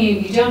just putting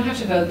you don't have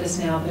to vote this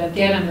now, but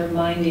again, I'm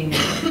reminding you,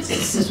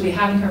 since we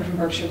haven't heard from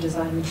Berkshire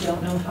Design, we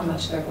don't know how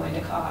much they're going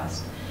to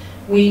cost.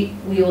 We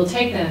will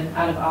take them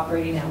out of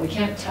operating now. We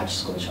can't touch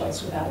school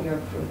choice without your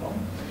approval.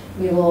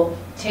 We will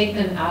take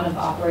them out of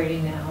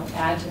operating now,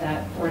 add to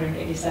that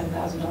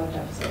 $487,000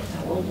 deficit.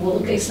 Now,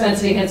 we'll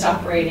expense it against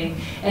operating,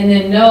 and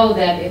then know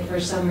that if for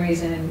some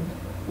reason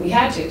we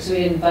had to, so we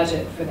didn't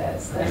budget for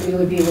this, that we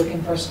would be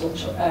looking for a school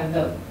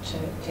vote to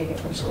take it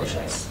from school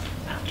choice.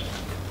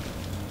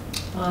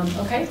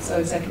 Okay, so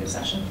executive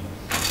session.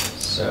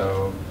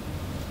 So,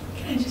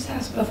 Can I just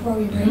ask before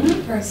we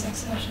break for a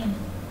sixth session?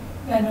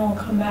 I know we'll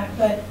come back,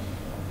 but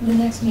the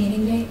next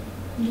meeting date,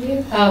 do we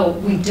have? Oh,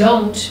 we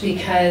don't,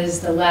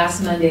 because the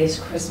last Monday is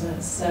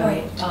Christmas, so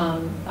Right.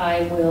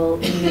 I will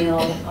email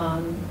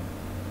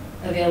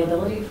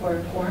availability for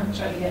a quorum,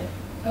 try to get,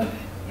 Okay.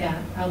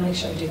 yeah, I'll make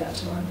sure I do that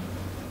tomorrow.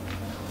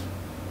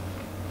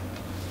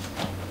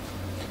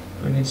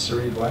 who needs to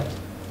read what?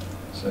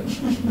 So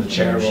the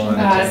chair will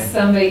entertain.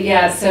 Somebody,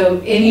 yeah,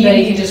 so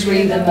anybody can just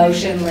read the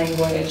motion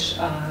language.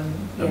 Want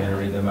me to Yeah,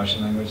 read the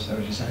motion language, is that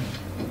what you said?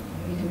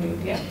 you can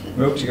read, yeah.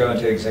 Move to go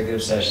into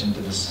executive session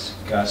to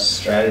discuss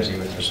strategy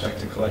with respect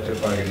to collective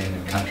bargaining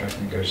and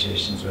contract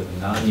negotiations with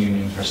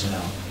non-union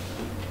personnel.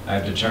 I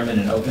have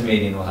determined an open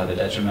meeting will have a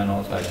detrimental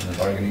effect on the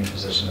bargaining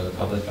position of the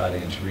public body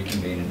and to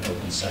reconvene in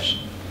open session.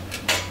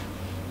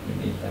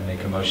 We need to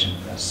make a motion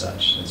as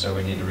such, and so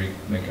we need to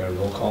make a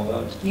roll call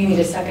vote. You need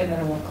a second, then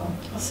a roll call.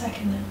 I'll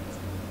second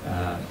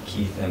it.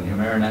 Keith and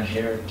Humira are not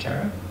here.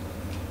 Tara?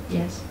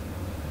 Yes.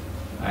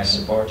 I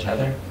support.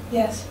 Heather?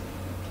 Yes.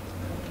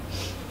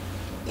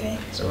 Okay.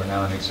 So we're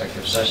now in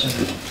executive session.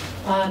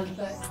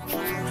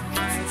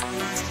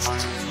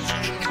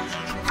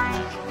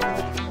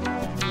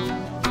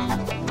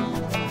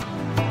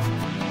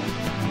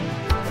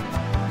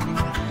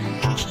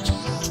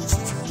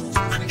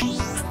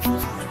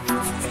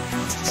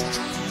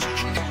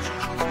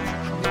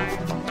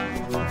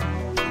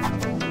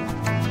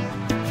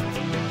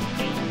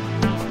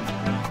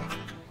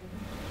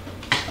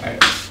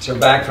 So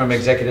back from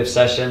executive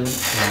session,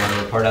 I want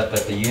to report out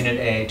that the Unit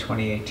A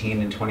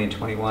 2018 and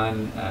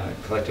 2021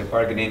 collective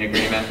bargaining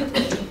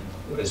agreement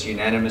was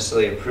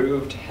unanimously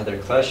approved. Heather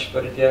Klesch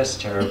voted yes,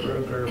 Tara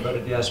Bruger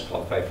voted yes,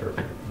 Paul Pfeiffer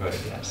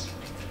voted yes.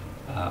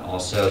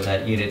 Also,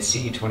 that Unit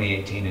C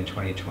 2018 and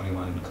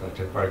 2021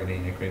 collective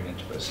bargaining agreement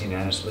was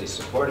unanimously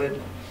supported.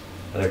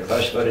 Heather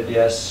Klesch voted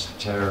yes,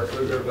 Tara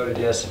Bruger voted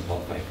yes, and Paul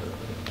Pfeiffer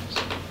voted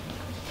yes.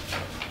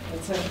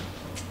 That's it.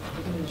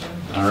 We can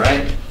adjourn. All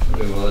right,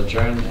 we will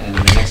adjourn, and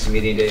the next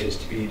meeting date is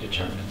to be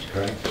determined,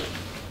 correct?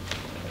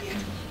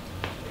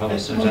 Probably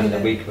sometime the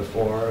week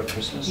before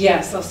Christmas?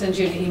 Yes, I'll send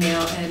you an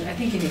email, and I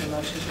think you need a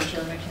motion to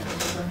adjourn, I can't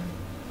remember.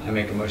 I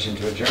make a motion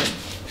to adjourn.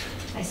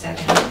 I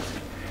second.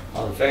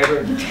 All in favor?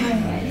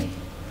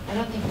 I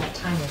don't think that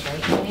time is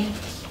right, Jenny.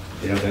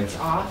 You don't think It's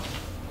so? off.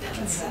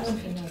 That's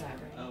You know that,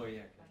 right? Oh,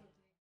 yeah.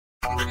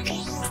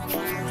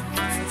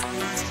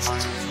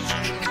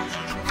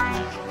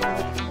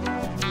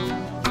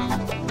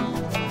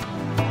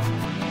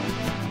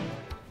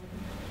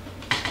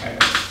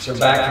 So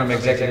back from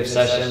executive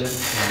session, I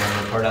want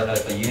to report out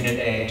that the Unit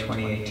A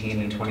 2018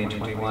 and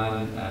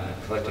 2021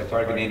 collective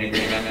bargaining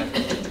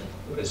agreement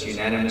was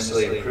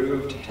unanimously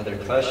approved. Heather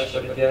Klesch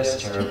voted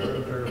yes, Tara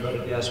Bruger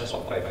voted yes,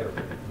 Paul Pfeiffer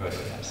voted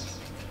yes.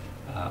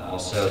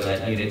 Also,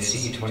 that Unit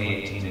C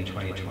 2018 and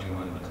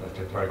 2021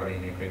 collective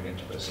bargaining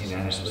agreement was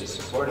unanimously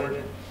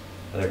supported.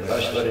 Heather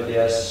Bush voted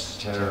yes,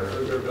 Tara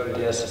Kruger voted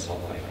yes, and Paul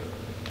Pfeiffer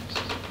voted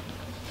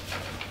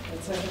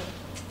yes.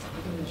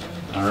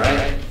 All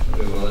right,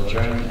 we will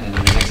adjourn, and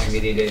the next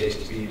meeting date is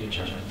to be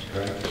determined,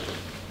 correct?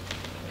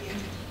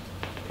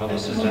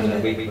 Promise is done the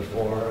week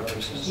before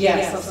Christmas?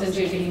 Yes, I'll send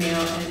you an email,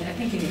 and I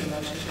think you need a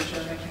motion to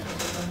adjourn. I can't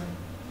remember.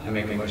 I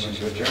make a motion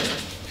to adjourn.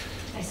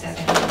 I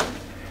second.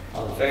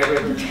 All in favor? I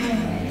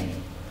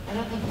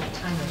don't think my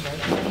time is right,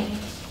 honey.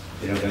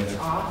 You don't think so?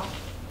 Off.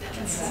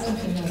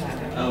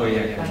 Oh,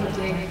 yeah.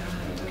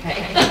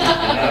 Okay. I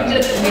know.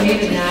 We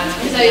needed that.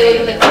 So you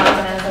look at the clock and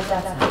that's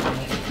not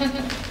happening.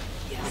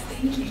 Yes,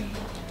 thank you.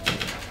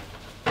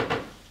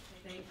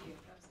 Thank you.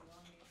 That was a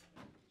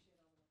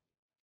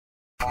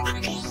long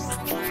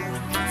meeting.